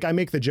saying like I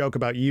make the joke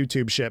about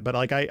YouTube shit, but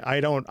like I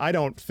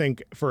don't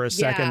think for a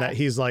second that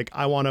he's like,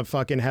 I want to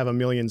fucking have 1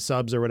 million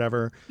subs or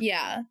whatever.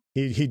 Yeah.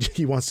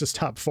 He wants to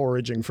stop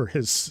foraging for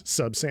his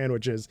sub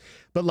sandwiches.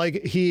 But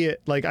like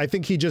I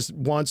think he just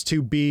wants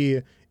to be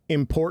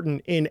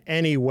important in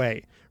any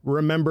way,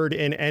 remembered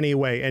in any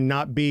way, and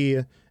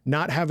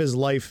not have his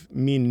life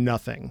mean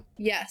nothing.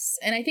 Yes.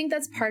 And I think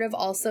that's part of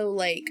also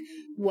like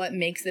what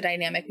makes the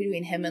dynamic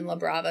between him and La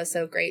Brava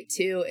so great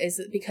too, is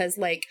because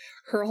like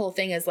her whole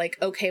thing is like,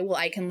 okay, well,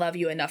 I can love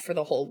you enough for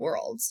the whole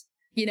world.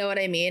 You know what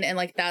I mean? And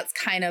like, that's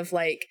kind of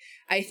like,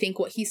 I think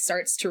what he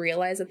starts to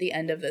realize at the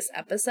end of this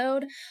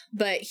episode,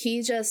 but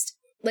he just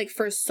like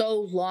for so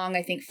long,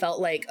 I think felt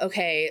like,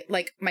 okay,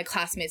 like my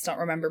classmates don't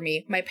remember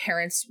me. My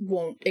parents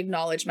won't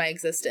acknowledge my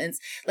existence.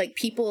 Like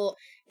people,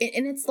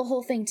 and it's the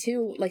whole thing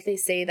too. Like they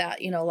say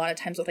that, you know, a lot of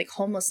times with like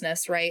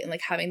homelessness, right? And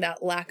like having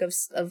that lack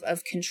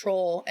of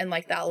control and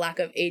like that lack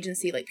of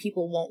agency, like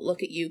people won't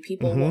look at you.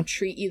 People won't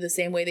treat you the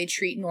same way they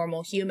treat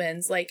normal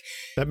humans. Like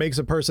that makes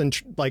a person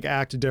like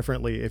act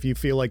differently if you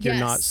feel like you're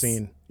not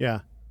seen.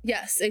 Yeah.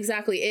 Yes,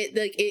 exactly.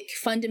 It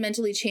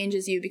fundamentally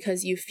changes you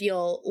because you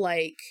feel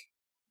like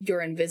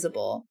you're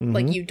invisible,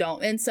 like you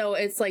don't. And so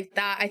it's like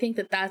that. I think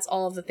that that's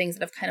all of the things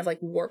that have kind of like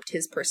warped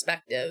his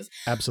perspective.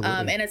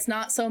 Absolutely. And it's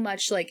not so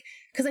much like,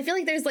 because I feel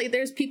like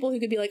there's people who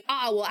could be like,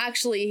 well,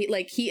 actually,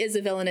 like he is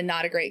a villain and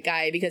not a great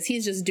guy because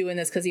he's just doing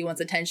this because he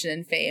wants attention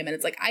and fame. And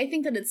it's like, I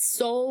think that it's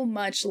so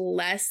much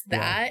less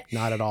that. Yeah,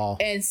 not at all.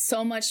 And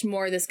so much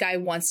more this guy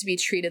wants to be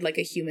treated like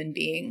a human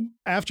being.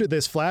 After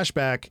this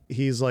flashback,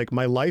 he's like,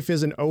 my life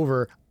isn't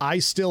over. I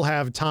still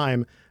have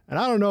time. And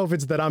I don't know if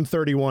it's that I'm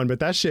 31, but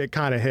that shit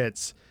kind of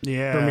hits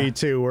for me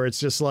too, where it's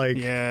just like,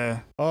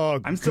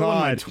 I'm still in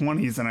my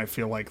 20s and I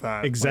feel like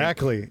that.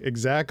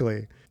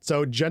 Exactly.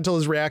 So Gentle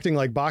is reacting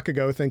like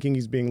Bakugo, thinking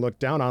he's being looked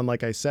down on,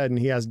 like I said, and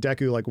he asks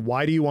Deku, like,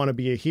 why do you want to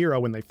be a hero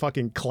when they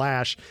fucking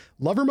clash?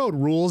 Lover mode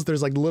rules.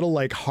 There's like little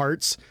like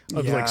hearts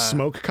of like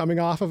smoke coming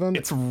off of him.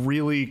 It's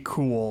really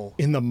cool.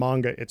 In the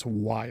manga, it's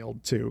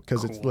wild too,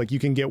 because it's like you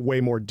can get way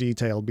more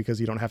detailed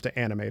because you don't have to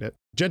animate it.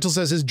 Gentle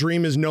says his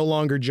dream is no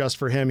longer just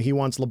for him. He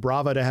wants La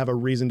Brava to have a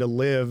reason to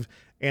live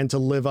and to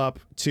live up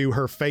to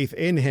her faith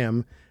in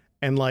him.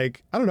 And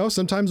like, I don't know,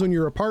 sometimes when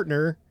you're a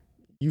partner,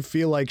 you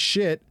feel like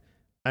shit.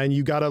 And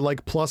you gotta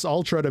like plus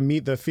ultra to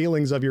meet the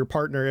feelings of your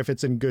partner if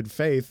it's in good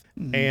faith.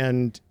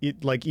 And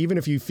it, like, even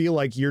if you feel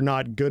like you're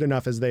not good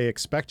enough as they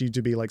expect you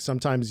to be, like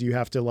sometimes you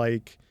have to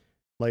like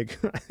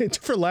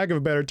for lack of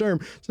a better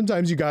term,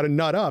 sometimes you gotta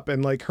nut up,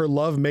 and like her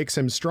love makes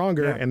him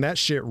stronger, and that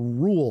shit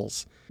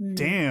rules.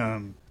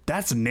 Damn.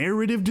 That's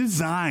narrative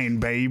design,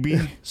 baby.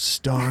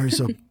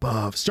 Stars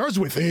above, stars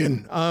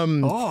within.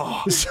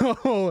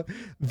 So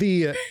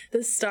the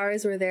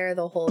stars were there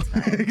the whole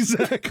time.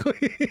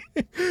 Exactly.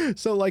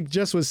 So like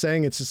Jess was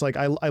saying, it's just like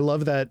I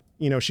love that,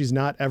 you know, she's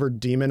not ever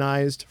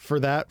demonized for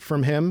that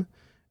from him,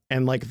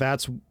 and like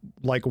that's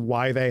like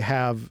why they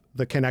have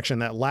the connection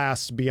that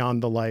lasts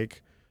beyond the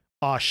like,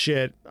 oh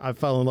shit, I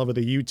fell in love with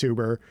a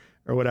YouTuber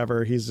or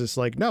whatever. He's just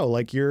like, no,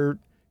 like you're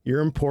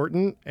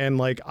important, and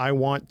like I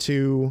want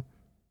to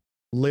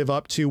live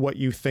up to what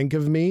you think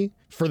of me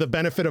for the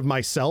benefit of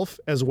myself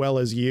as well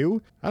as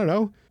you. I don't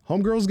know.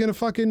 Homegirl's gonna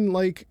fucking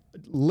like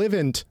live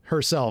in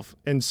herself.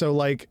 And so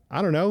like,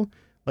 I don't know,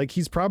 like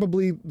he's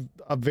probably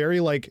a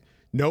very like,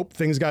 nope,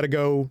 things got to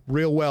go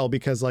real well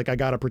because like I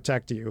got to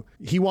protect you.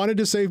 He wanted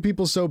to save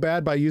people so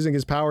bad by using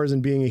his powers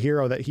and being a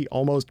hero that he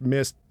almost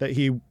missed that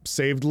he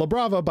saved La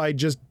Brava by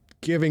just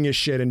giving a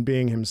shit and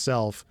being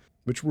himself,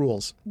 which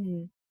rules.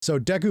 So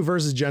Deku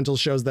versus Gentle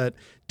shows that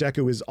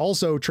Deku is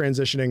also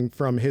transitioning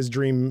from his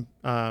dream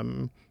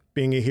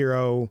being a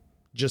hero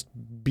just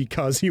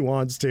because he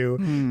wants to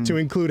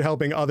include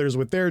helping others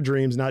with their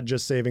dreams, not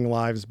just saving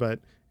lives, but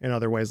in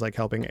other ways like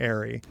helping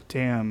Eri.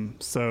 Damn.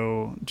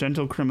 So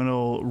Gentle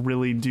Criminal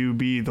really do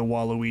be the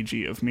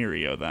Waluigi of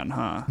Mirio then,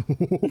 huh?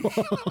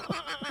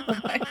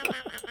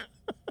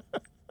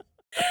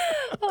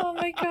 Oh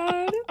my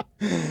god.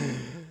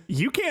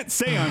 You can't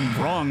say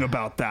I'm wrong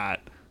about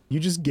that. You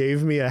just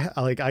gave me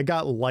I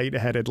got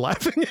lightheaded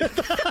laughing at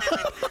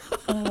that.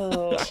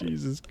 Oh.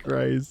 Jesus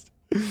Christ.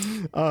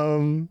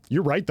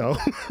 You're right though.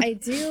 I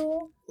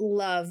do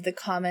love the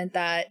comment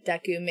that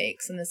Deku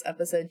makes in this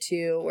episode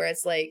too, where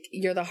it's like,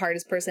 you're the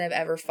hardest person I've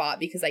ever fought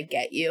because I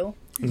get you.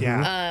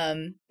 Yeah.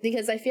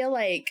 Because I feel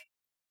like,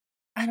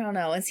 I don't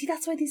know, and see,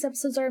 that's why these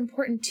episodes are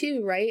important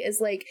too, right? Is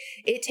like,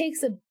 it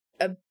takes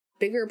a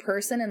bigger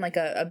person and like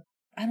a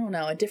I don't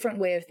know, a different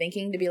way of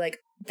thinking to be like,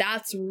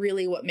 that's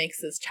really what makes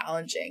this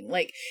challenging.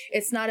 Like,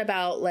 it's not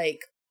about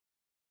like,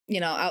 you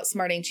know,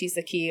 outsmarting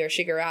Chisaki or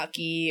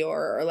Shigaraki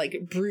or like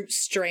brute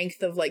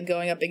strength of like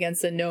going up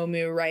against a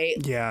Nomu, right?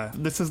 Yeah,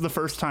 this is the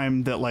first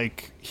time that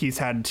like he's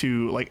had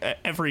to like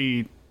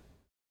every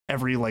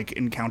like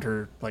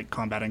encounter, like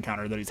combat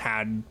encounter that he's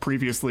had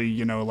previously,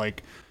 you know,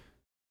 like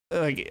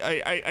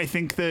I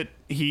think that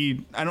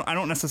I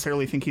don't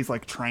necessarily think he's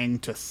like trying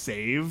to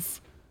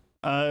save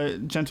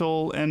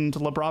Gentle and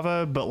La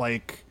Brava, but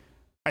like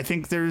I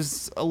think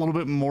there's a little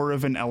bit more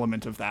of an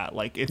element of that.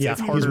 Like it's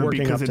harder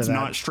because it's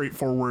not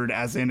straightforward,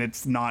 as in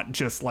it's not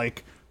just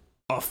like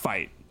a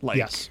fight. Like,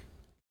 yes,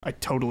 I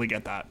totally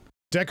get that.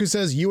 Deku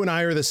says, you and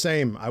I are the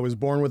same. I was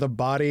born with a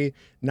body,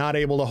 not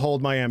able to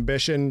hold my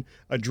ambition,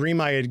 a dream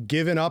I had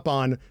given up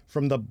on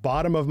from the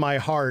bottom of my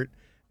heart.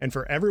 And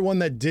for everyone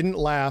that didn't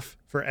laugh,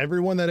 for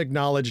everyone that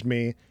acknowledged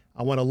me,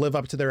 I want to live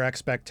up to their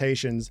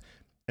expectations.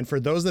 And for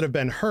those that have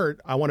been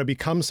hurt, I want to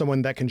become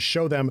someone that can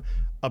show them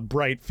a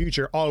bright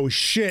future. Oh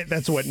shit,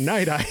 that's what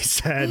Night Eye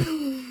said.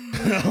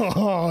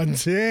 Oh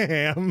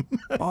damn.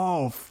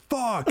 Oh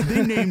fuck,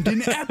 they named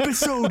an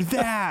episode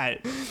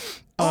that.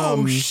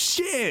 Oh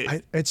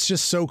shit. It's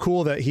just so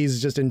cool that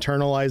he's just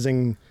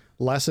internalizing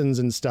lessons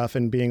and stuff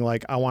and being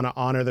like, I want to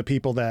honor the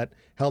people that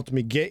helped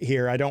me get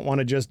here. I don't want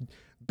to just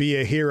be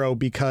a hero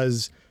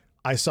because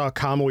I saw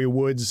Kamui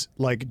Woods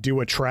like do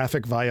a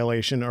traffic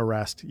violation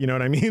arrest. You know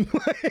what I mean?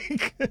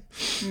 Like,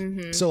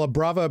 So La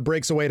Brava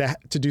breaks away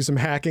to do some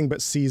hacking,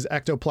 but sees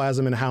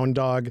Ectoplasm and Hound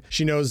Dog.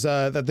 She knows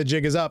that the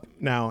jig is up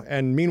now.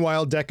 And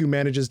meanwhile, Deku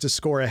manages to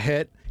score a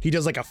hit. He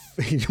does like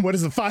what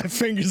does the 5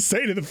 fingers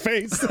say to the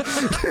face?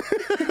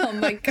 Oh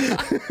my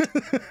god.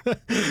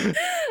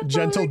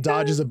 Gentle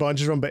dodges a bunch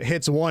of them, but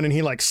hits one and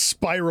he like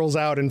spirals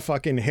out and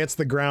fucking hits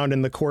the ground,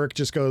 and the quirk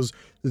just goes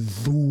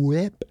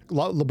whip.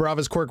 La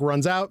Brava's quirk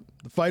runs out,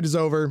 the fight is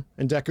over,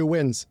 and Deku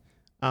wins.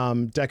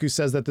 Deku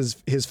says that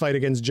his fight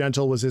against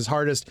Gentle was his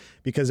hardest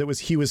because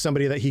he was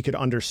somebody that he could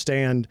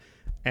understand,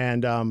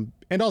 and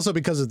also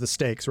because of the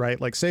stakes, right?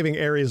 Like saving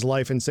Eri's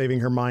life and saving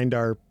her mind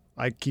are,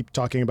 I keep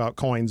talking about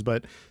coins,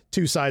 but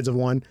two sides of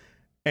one.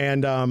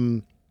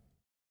 And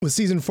with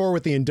season 4,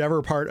 with the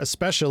Endeavor part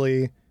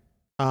especially,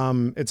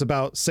 it's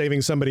about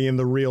saving somebody in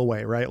the real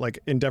way, right? Like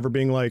Endeavor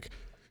being like,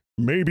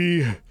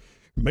 maybe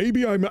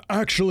I'm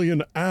actually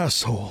an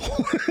asshole.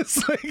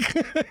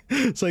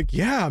 It's like,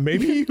 yeah,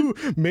 maybe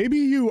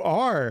you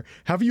are.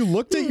 Have you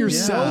looked at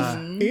yourself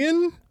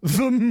in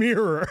the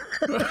mirror?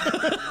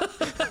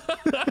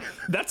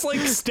 That's like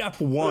step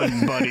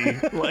 1, buddy.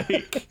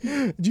 Like,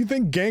 do you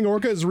think Gang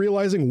Orca is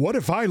realizing, what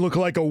if I look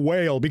like a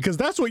whale? Because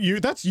that's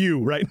you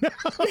right now.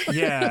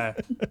 Yeah.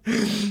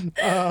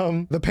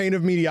 The pain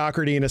of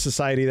mediocrity in a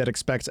society that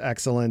expects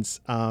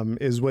excellence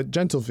is what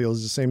Gentle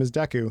feels, the same as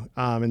Deku.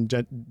 And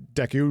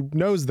Deku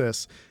knows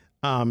this.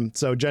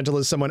 So Gentle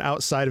is someone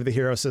outside of the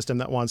hero system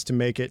that wants to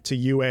make it to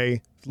UA,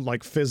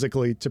 like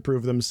physically, to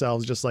prove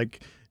themselves, just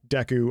like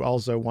Deku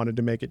also wanted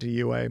to make it to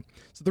UA.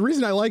 So the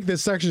reason I like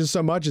this section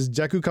so much is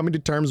Deku coming to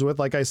terms with,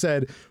 like I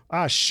said,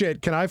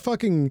 shit, can I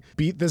fucking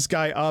beat this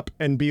guy up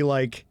and be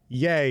like,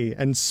 yay,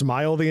 and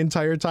smile the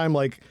entire time,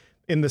 like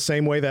in the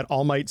same way that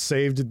All Might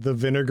saved the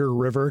Vinegar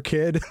River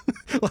kid?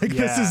 Like,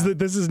 yeah.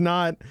 This is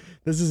not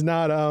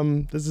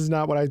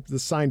what I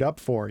signed up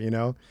for, you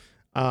know?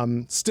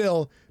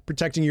 Still,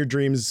 protecting your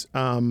dreams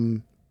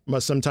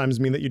must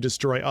sometimes mean that you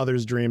destroy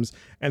others' dreams.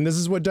 And this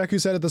is what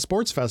Deku said at the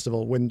sports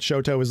festival when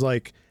Shoto was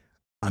like,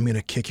 I'm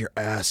gonna kick your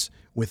ass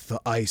with the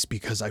ice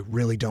because I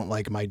really don't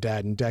like my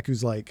dad. And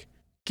Deku's like,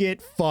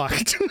 get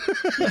fucked.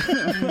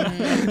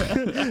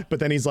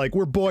 But then he's like,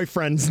 we're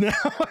boyfriends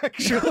now,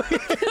 actually.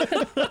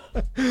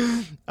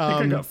 I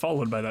think I got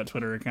followed by that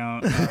Twitter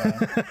account.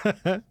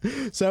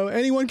 So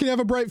anyone can have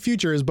a bright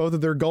future is both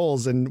of their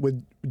goals. And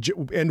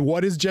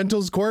what is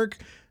Gentle's quirk?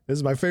 This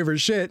is my favorite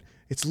shit.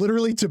 It's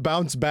literally to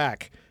bounce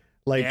back.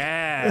 Like,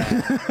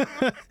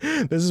 yeah.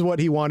 This is what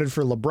he wanted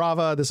for La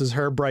Brava. This is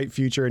her bright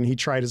future, and he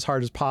tried as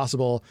hard as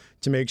possible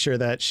to make sure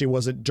that she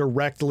wasn't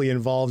directly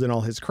involved in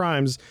all his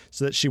crimes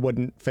so that she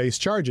wouldn't face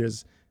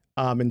charges.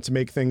 And to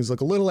make things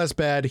look a little less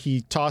bad,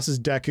 he tosses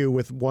Deku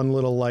with one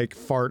little like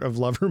fart of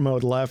lover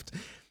mode left.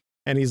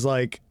 And he's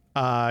like,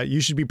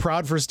 you should be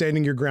proud for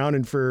standing your ground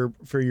and for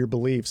your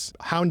beliefs.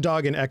 Hound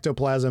Dog and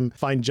Ectoplasm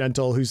find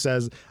Gentle, who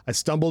says, I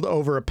stumbled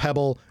over a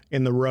pebble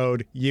in the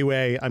road.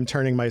 UA, I'm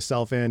turning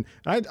myself in.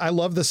 I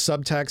love the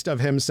subtext of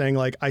him saying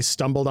like, I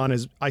stumbled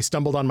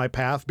on my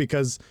path,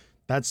 because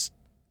that's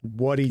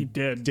what he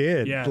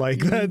did. Yeah. Like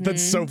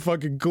that's so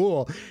fucking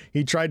cool.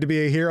 He tried to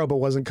be a hero but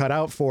wasn't cut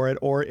out for it,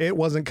 or it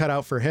wasn't cut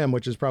out for him,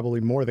 which is probably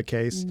more the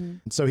case.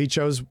 So he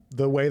chose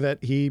the way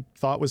that he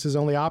thought was his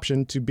only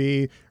option, to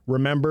be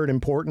remembered,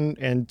 important,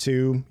 and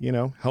to, you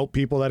know, help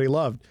people that he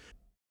loved.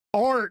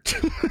 Art.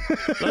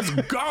 Let's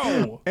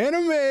go.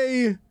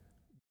 Anime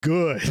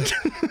good.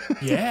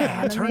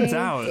 Yeah, it turns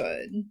out.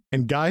 Good.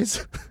 And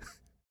guys,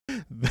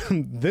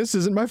 this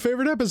isn't my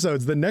favorite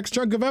episodes. The next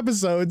chunk of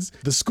episodes,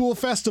 the school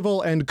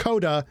festival and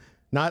Coda,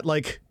 not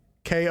like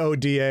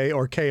KODA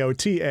or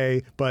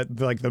KOTA, but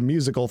like the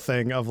musical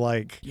thing of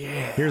like,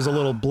 here's a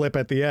little blip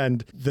at the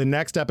end. The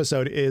next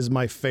episode is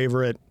my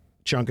favorite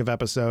chunk of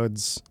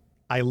episodes.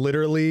 I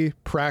literally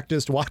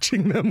practiced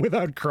watching them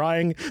without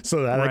crying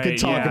so that I could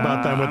talk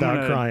about them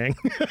without crying.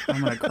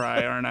 I'm gonna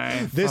cry, aren't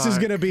I? This is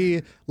gonna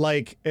be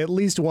like at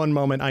least one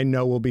moment I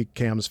know will be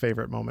Cam's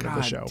favorite moment of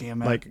the show.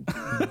 Damn it.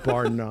 Like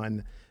bar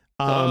none.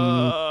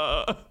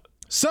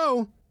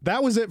 So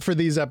that was it for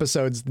these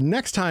episodes.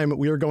 Next time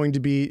we are going to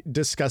be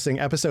discussing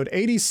episode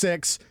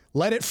 86,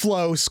 Let It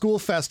Flow, School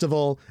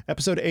Festival,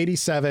 episode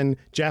 87,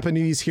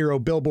 Japanese Hero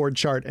Billboard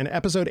Chart, and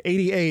episode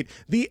 88,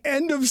 the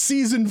end of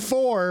season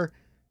 4.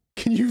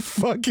 Can you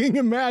fucking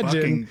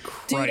imagine?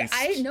 Dude,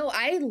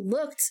 I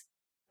looked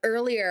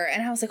earlier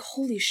and I was like,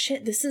 holy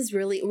shit, this is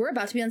really, we're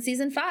about to be on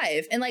season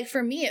 5. And like,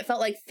 for me, it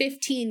felt like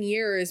 15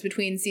 years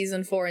between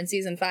season 4 and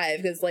season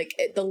 5. Because like,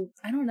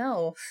 I don't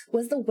know,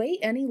 was the wait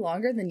any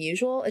longer than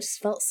usual? It just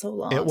felt so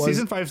long. It was.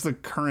 Season 5 is the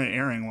current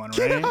airing one,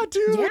 right? Yeah,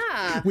 dude.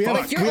 Yeah. We have,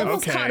 like, you're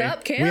almost caught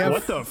up, Cam.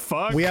 What the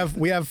fuck? We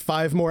have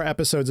 5 more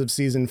episodes of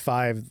season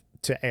 5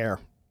 to air.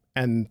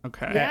 And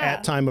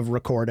at time of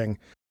recording.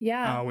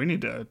 Yeah. We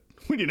need to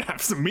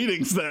have some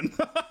meetings then.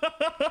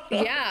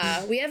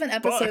 Yeah, we have an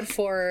episode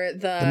for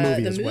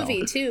the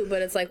movie too,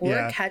 but it's like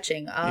we're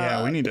catching up.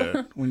 Yeah,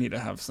 we need to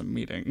have some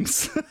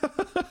meetings.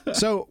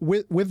 So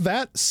with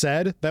that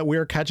said, that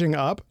we're catching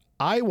up,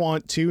 I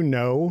want to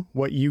know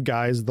what you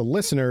guys, the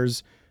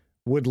listeners,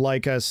 would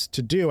like us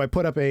to do. I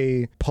put up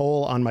a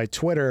poll on my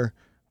Twitter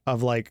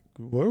of like,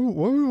 what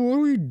are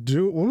we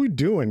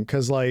doing?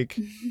 Because like,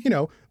 you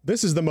know,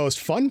 this is the most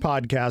fun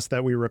podcast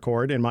that we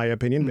record, in my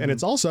opinion, and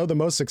it's also the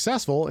most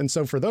successful. And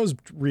so for those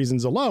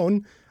reasons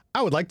alone,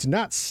 I would like to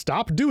not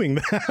stop doing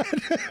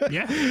that.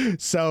 Yeah.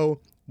 So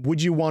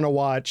would you want to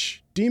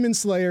watch Demon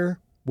Slayer?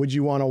 Would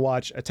you want to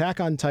watch Attack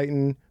on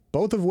Titan?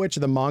 Both of which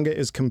the manga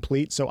is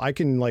complete, so I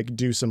can like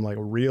do some like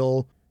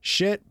real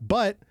shit.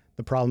 But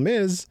the problem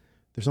is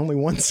there's only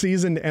one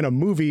season and a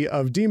movie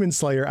of Demon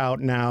Slayer out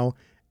now,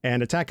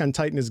 and Attack on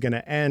Titan is going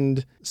to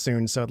end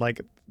soon. So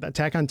like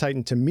Attack on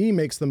Titan to me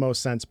makes the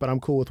most sense, but I'm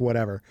cool with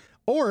whatever.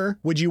 Or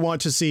would you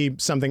want to see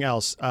something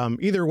else?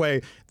 Either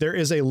way, there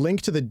is a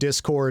link to the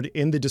Discord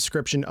in the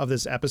description of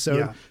this episode.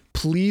 Yeah.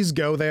 Please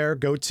go there.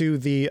 Go to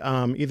the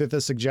either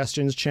the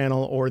suggestions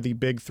channel or the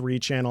Big 3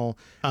 channel,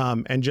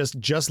 and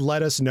just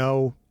let us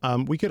know.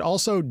 We could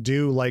also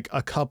do like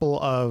a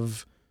couple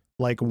of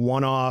like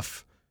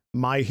one-off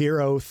My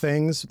Hero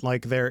things.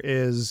 Like there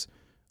is,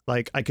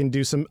 like I can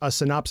do a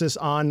synopsis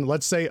on,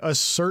 let's say, a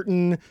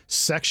certain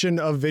section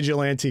of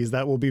Vigilantes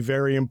that will be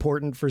very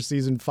important for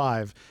season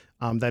 5.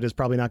 That is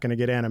probably not going to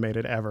get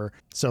animated ever.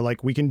 So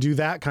like we can do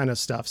that kind of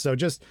stuff. So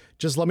just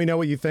let me know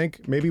what you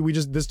think. Maybe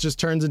this just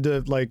turns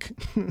into like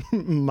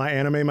my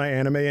anime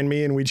and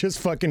me, and we just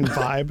fucking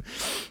vibe.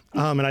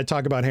 And I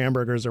talk about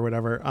hamburgers or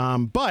whatever.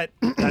 But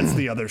that's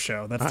the other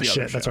show. That's the other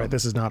show. That's right.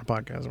 This is not a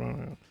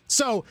podcast.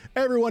 So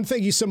everyone,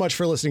 thank you so much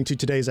for listening to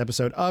today's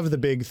episode of The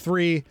Big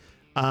 3.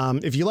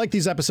 If you like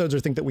these episodes or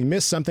think that we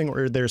missed something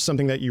or there's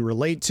something that you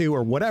relate to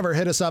or whatever,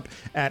 hit us up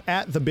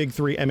at the Big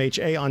 3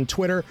 MHA on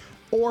Twitter,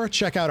 or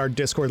check out our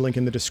Discord link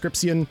in the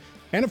description.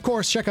 And of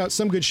course, check out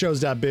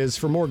somegoodshows.biz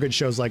for more good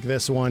shows like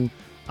this one.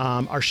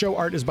 Our show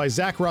art is by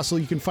Zach Russell.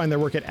 You can find their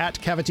work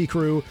at Cavity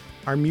Crew.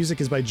 Our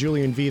music is by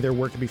Julian V. Their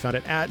work can be found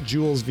at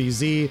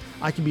JulesVZ.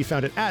 I can be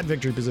found at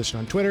Victory Position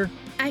on Twitter.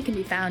 I can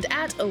be found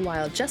at A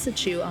Wild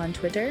Jessachu on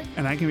Twitter.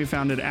 And I can be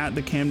found at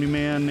The Camdy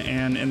Man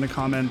and in the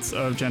comments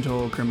of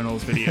Gentle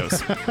Criminals videos.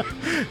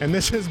 And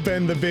this has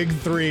been The Big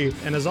 3.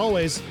 And as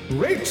always,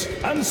 rate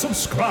and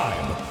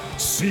subscribe.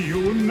 See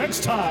you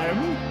next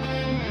time.